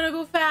 I just want to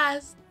go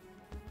fast.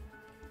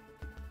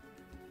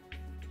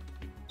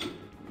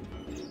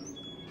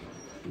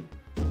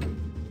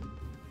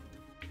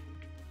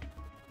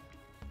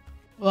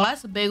 Well,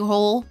 that's a big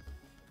hole.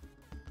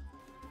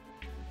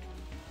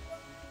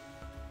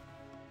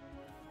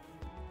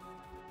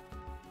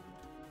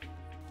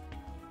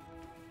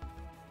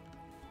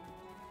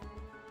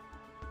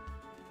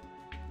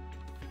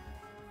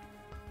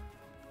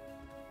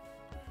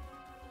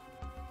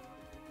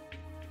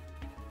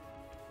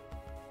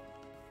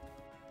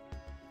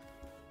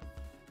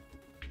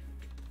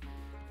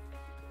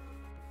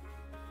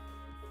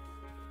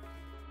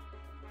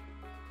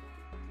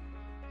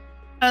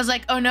 I was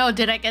like, oh no,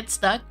 did I get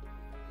stuck?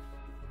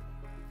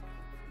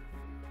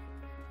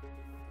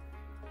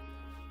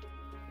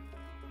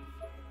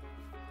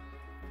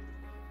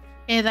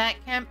 Okay, that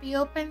can't be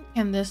open.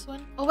 Can this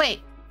one? Oh,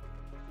 wait.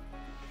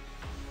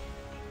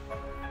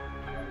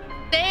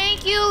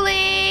 Thank you,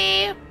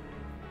 Lee!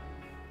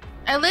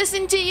 I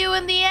listened to you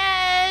in the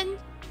end!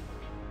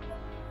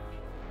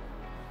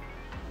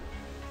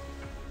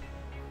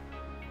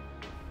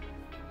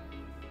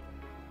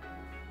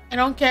 I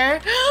don't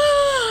care.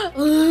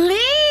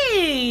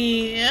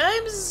 Lee!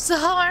 I'm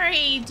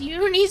sorry. Do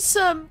you need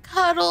some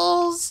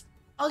cuddles?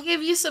 I'll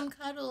give you some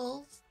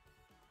cuddles.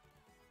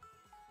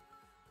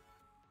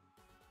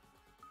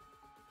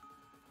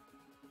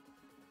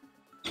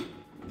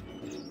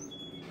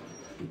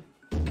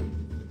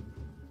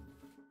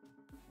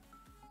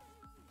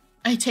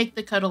 I take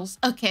the cuddles.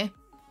 Okay.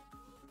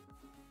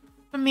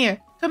 Come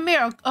here. Come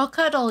here. I'll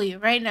cuddle you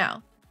right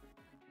now.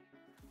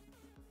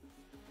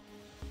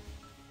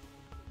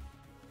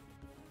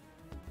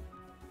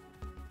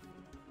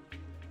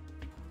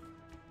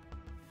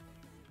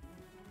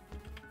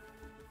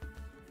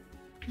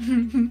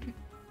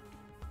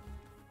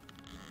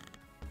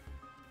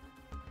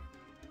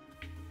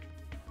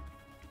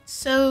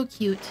 So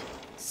cute.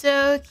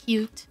 So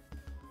cute.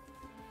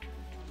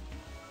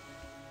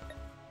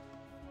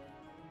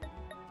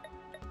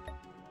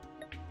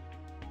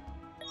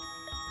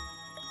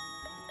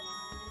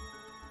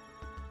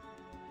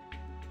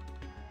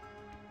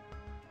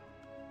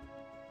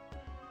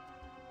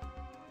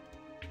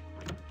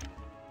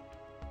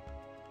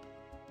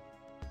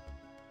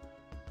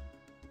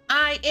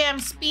 I am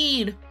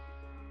speed.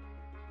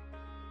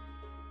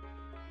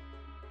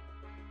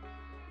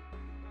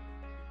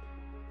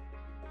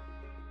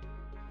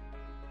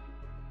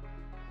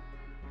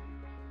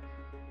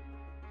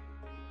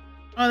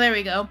 Oh, there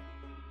we go.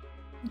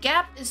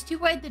 Gap is too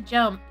wide to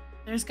jump.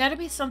 There's gotta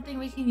be something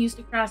we can use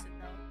to cross it,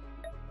 though.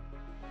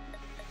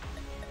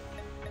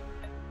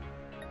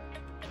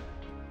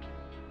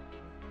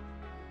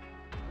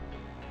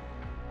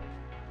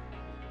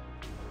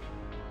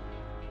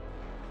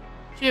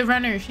 She's a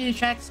runner. She's a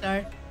track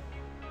star.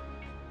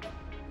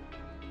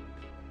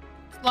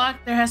 It's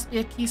locked. There has to be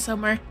a key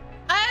somewhere.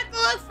 I have to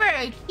look for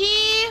a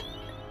key.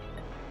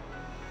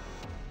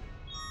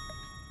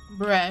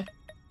 Bruh.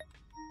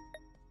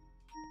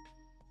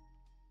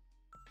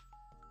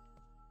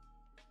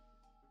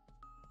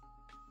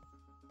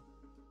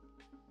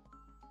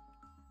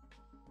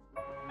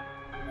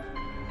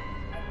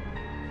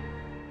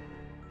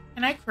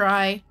 Can I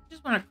cry? I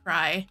just want to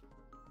cry.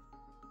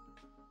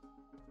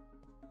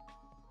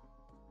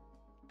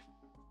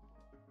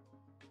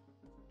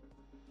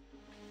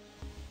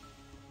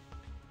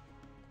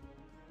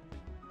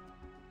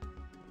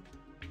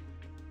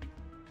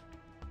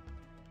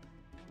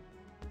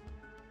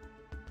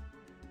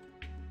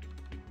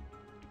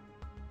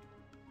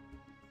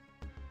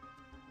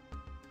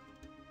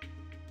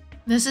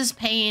 This is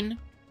pain.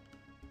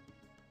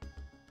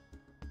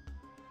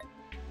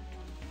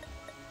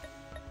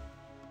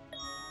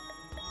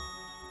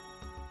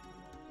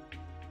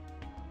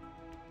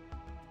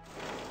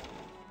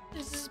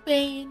 This is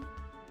pain.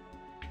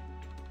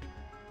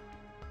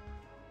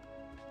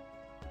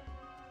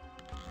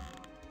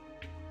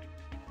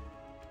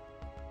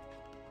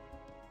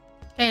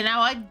 Okay,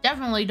 now I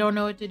definitely don't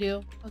know what to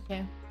do.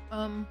 Okay.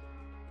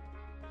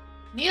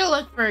 Need to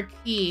look for a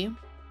key.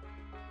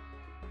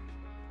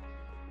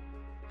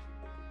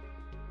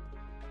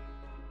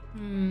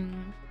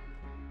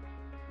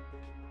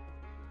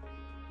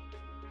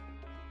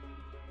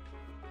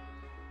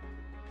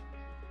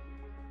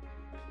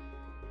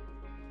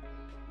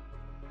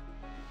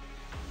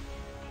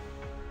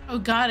 Oh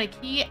god, a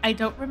key? I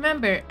don't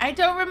remember. I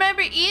don't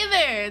remember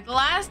either. The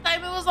last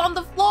time it was on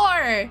the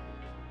floor.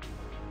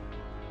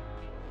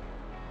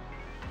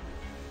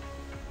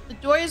 The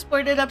door is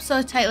boarded up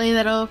so tightly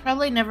that it will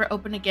probably never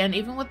open again.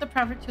 Even with the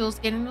proper tools,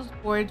 getting those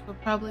boards will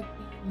probably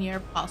be near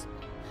possible.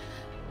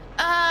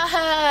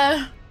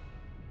 I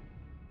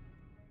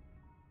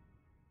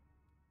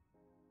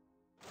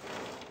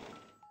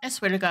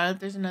swear to god,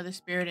 there's another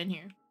spirit in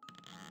here.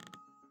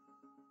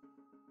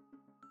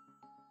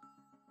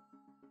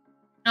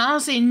 I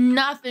don't see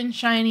nothing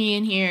shiny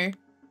in here.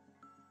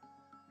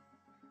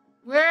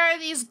 Where are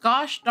these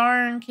gosh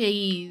darn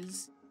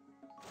keys?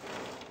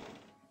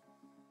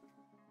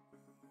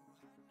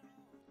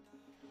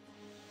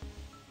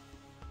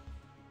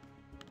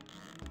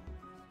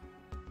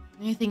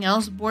 Anything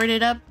else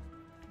boarded up?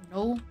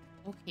 No?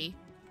 Okay.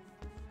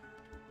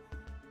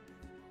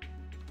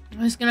 I'm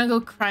just gonna go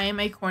cry in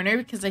my corner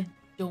because I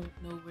don't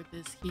know where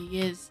this key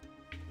is.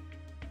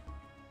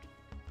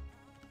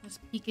 Let's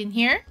peek in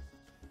here.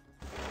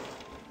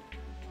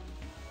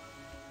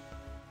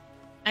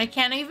 I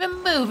can't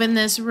even move in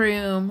this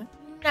room.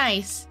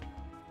 Nice.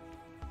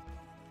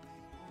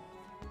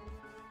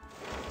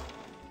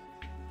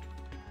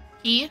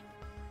 Key?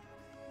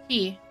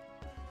 Key.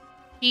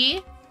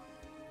 Key?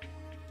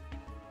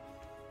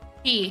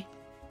 Key.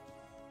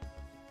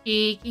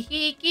 Key, key,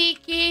 key, key,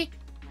 key.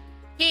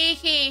 Key,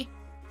 key.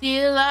 Do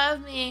you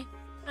love me?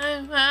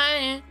 I'm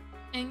fine.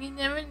 And you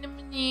never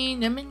need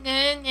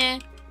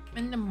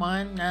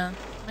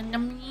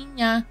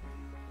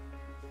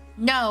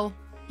No.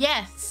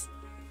 Yes.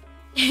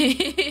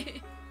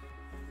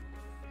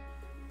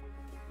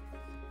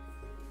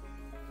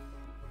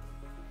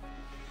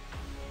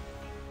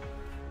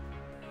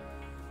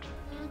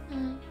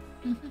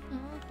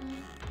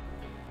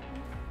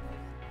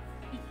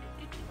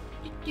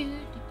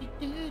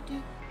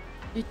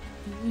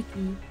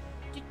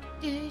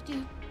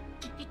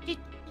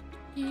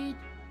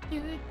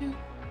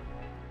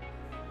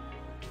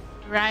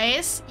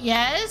 Rice,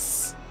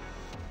 yes.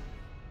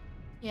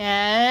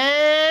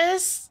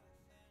 Yes.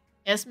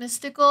 Yes,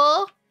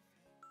 Mystical.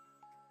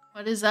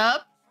 What is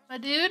up, my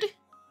dude?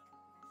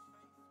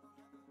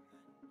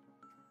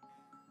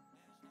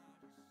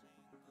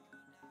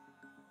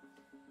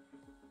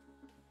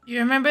 You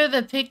remember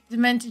the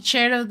pigmented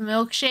shade of the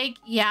milkshake?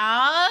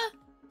 Yeah.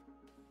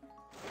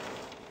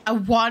 I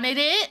wanted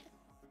it.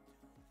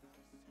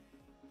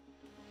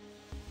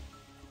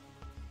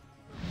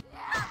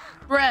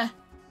 Bruh.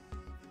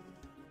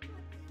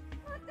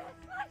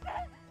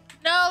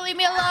 No, leave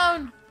me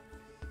alone.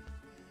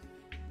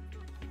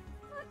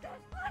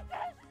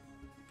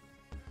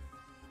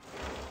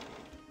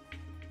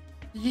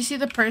 Did you see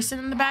the person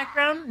in the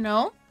background?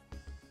 No?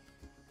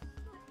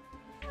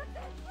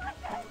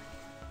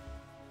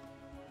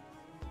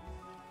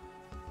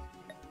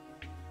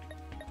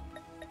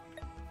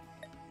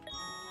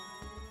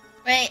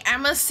 Wait, I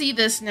must see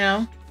this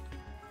now.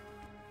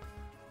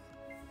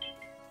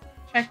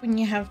 Check when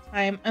you have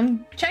time.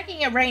 I'm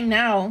checking it right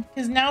now,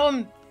 because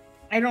now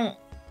I don't...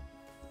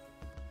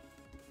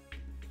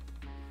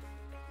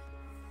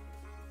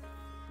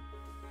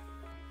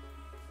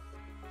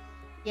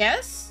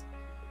 Yes?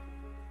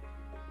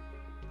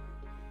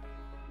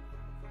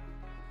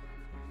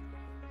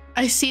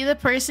 I see the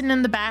person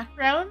in the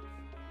background.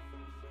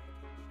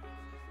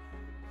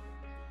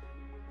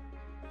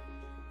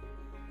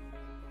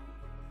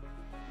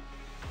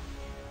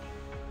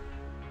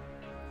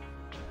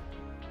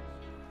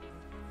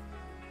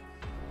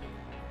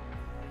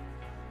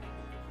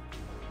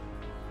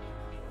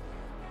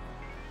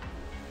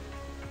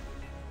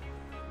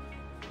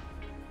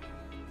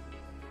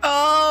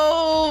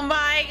 Oh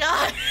my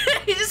god.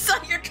 I just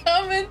saw your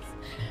comments.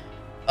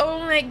 Oh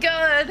my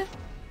god.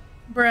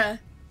 Bruh.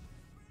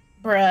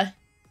 Bruh.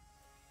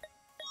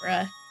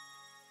 Bruh.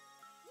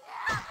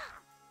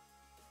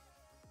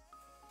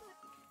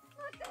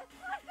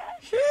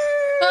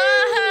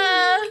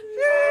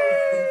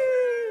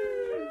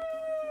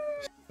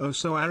 Oh,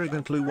 so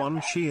arrogantly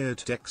one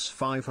sheared Dex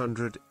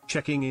 500,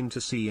 checking in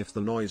to see if the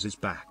noise is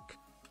back.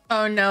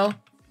 Oh no.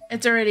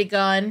 It's already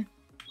gone.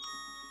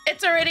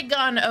 It's already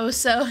gone,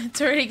 Oso. It's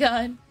already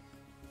gone.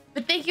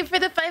 But thank you for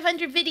the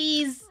 500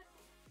 biddies.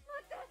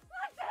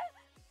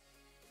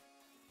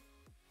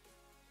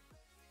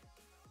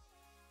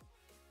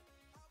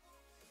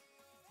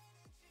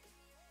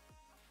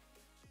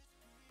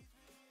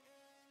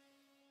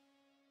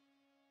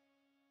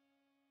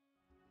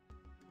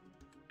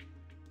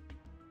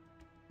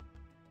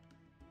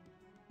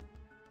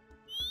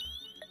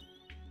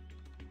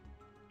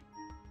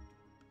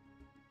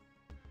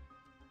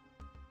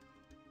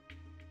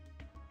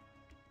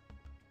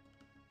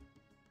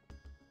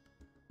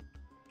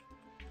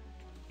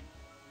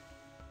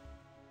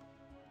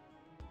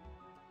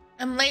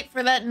 I'm late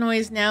for that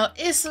noise now.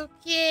 It's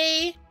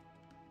okay.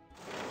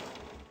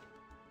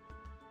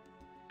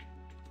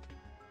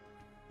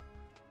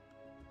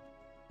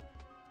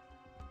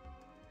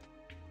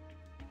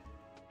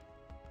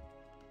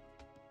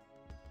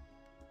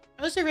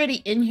 I was already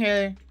in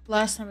here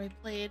last time I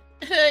played.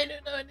 I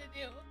don't know what to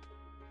do.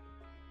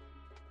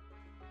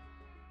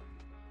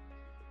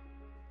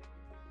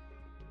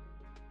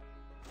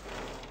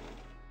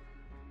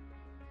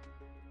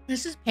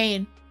 This is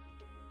pain.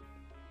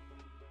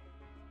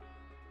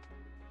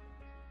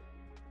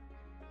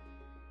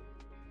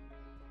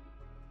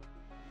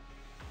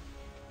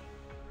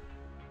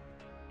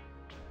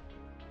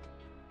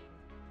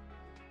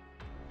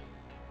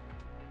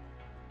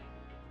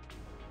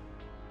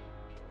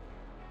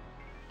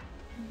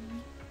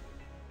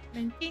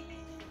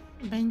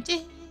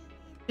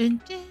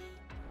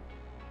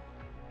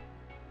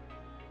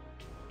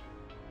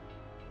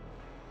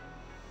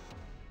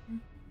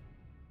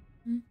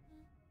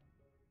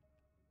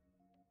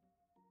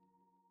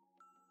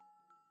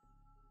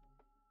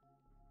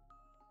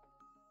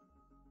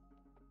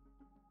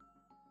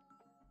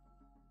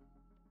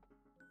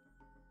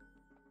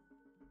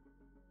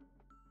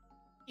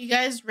 You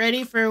guys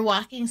ready for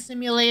Walking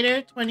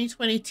Simulator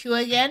 2022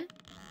 again?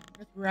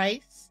 With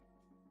Rice?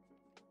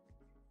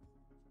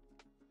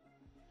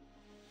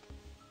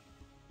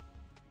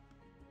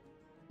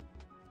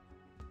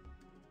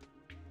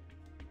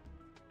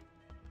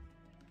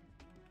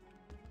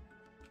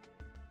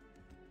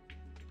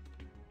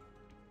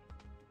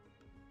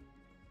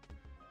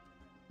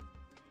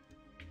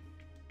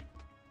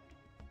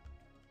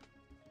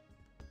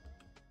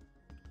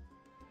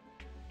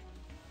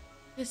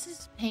 This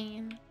is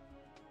pain.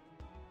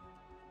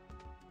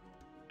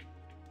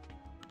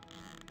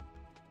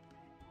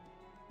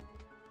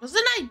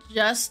 Wasn't I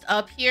just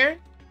up here?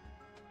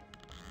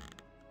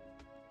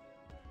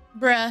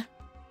 Bruh.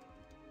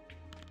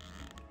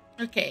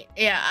 Okay,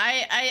 yeah,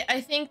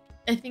 I think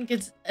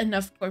it's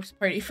enough Corpse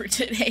Party for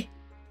today.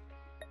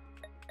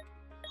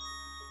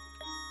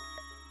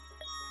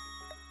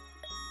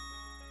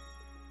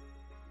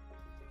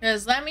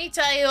 Because let me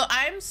tell you,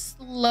 I'm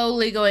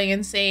slowly going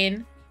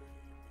insane.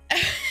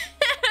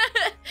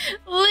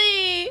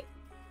 Lee,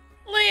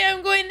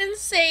 I'm going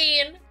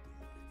insane.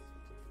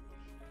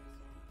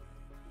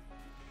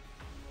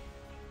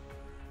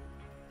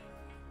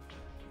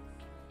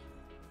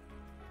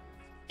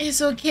 It's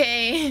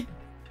okay.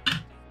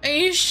 Are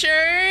you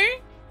sure?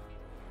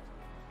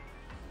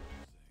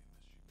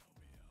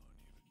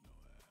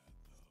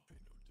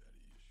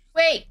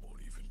 Wait.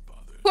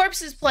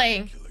 Corpse is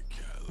playing.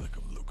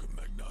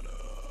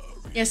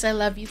 Yes, I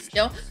love you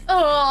still.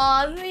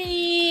 Oh,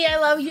 Lee, I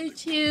love you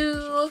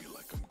too.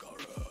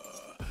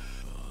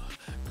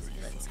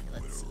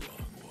 Let's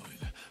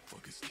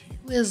see.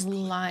 Who is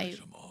live?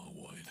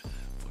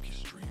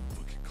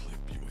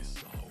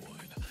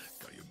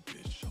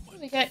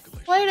 We got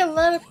quite a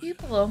lot of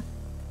people.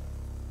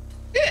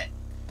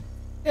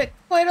 Got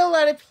quite a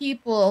lot of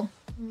people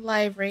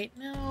live right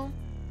now.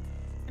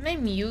 Can I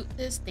mute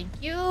this?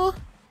 Thank you.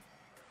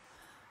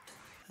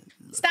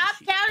 Stop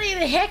counting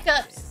the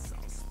hiccups.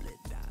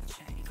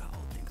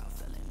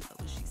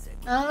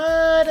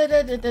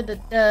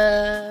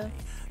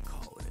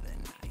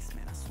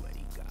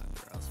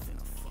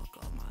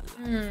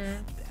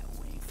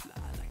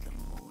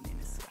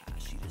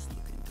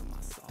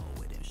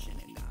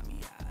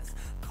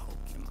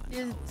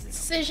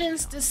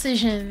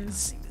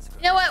 Decisions.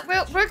 You know what?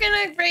 We're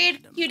gonna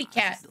raid Cutie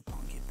Cat.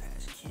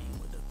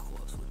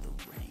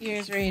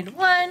 Here's raid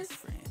 1.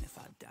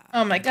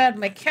 Oh my god,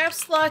 my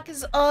caps lock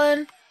is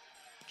on.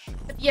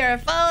 If you're a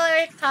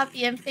follower,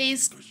 copy and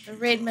paste the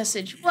raid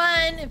message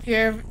 1. If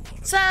you're a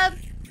sub,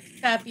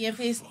 copy and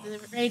paste the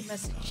raid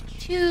message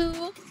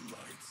 2.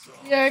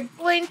 We are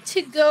going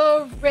to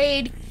go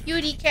raid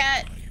Cutie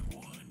Cat.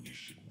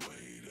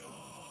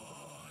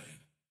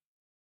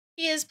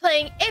 He is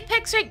playing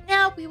Apex right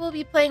now. We will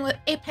be playing with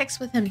Apex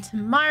with him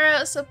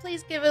tomorrow, so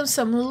please give him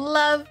some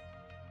love.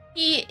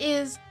 He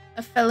is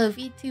a fellow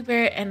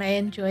VTuber and I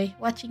enjoy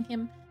watching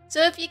him.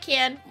 So if you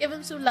can, give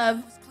him some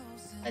love.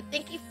 But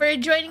thank you for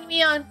joining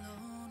me on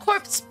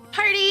Corpse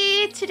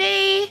Party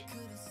today.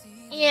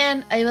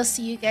 And I will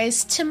see you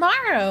guys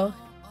tomorrow.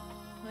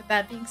 With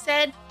that being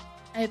said,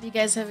 I hope you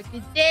guys have a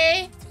good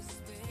day,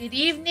 good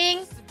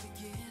evening,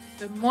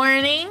 good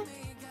morning,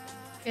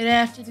 good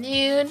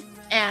afternoon,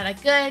 and a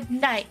good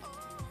night.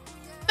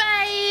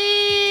 Bye!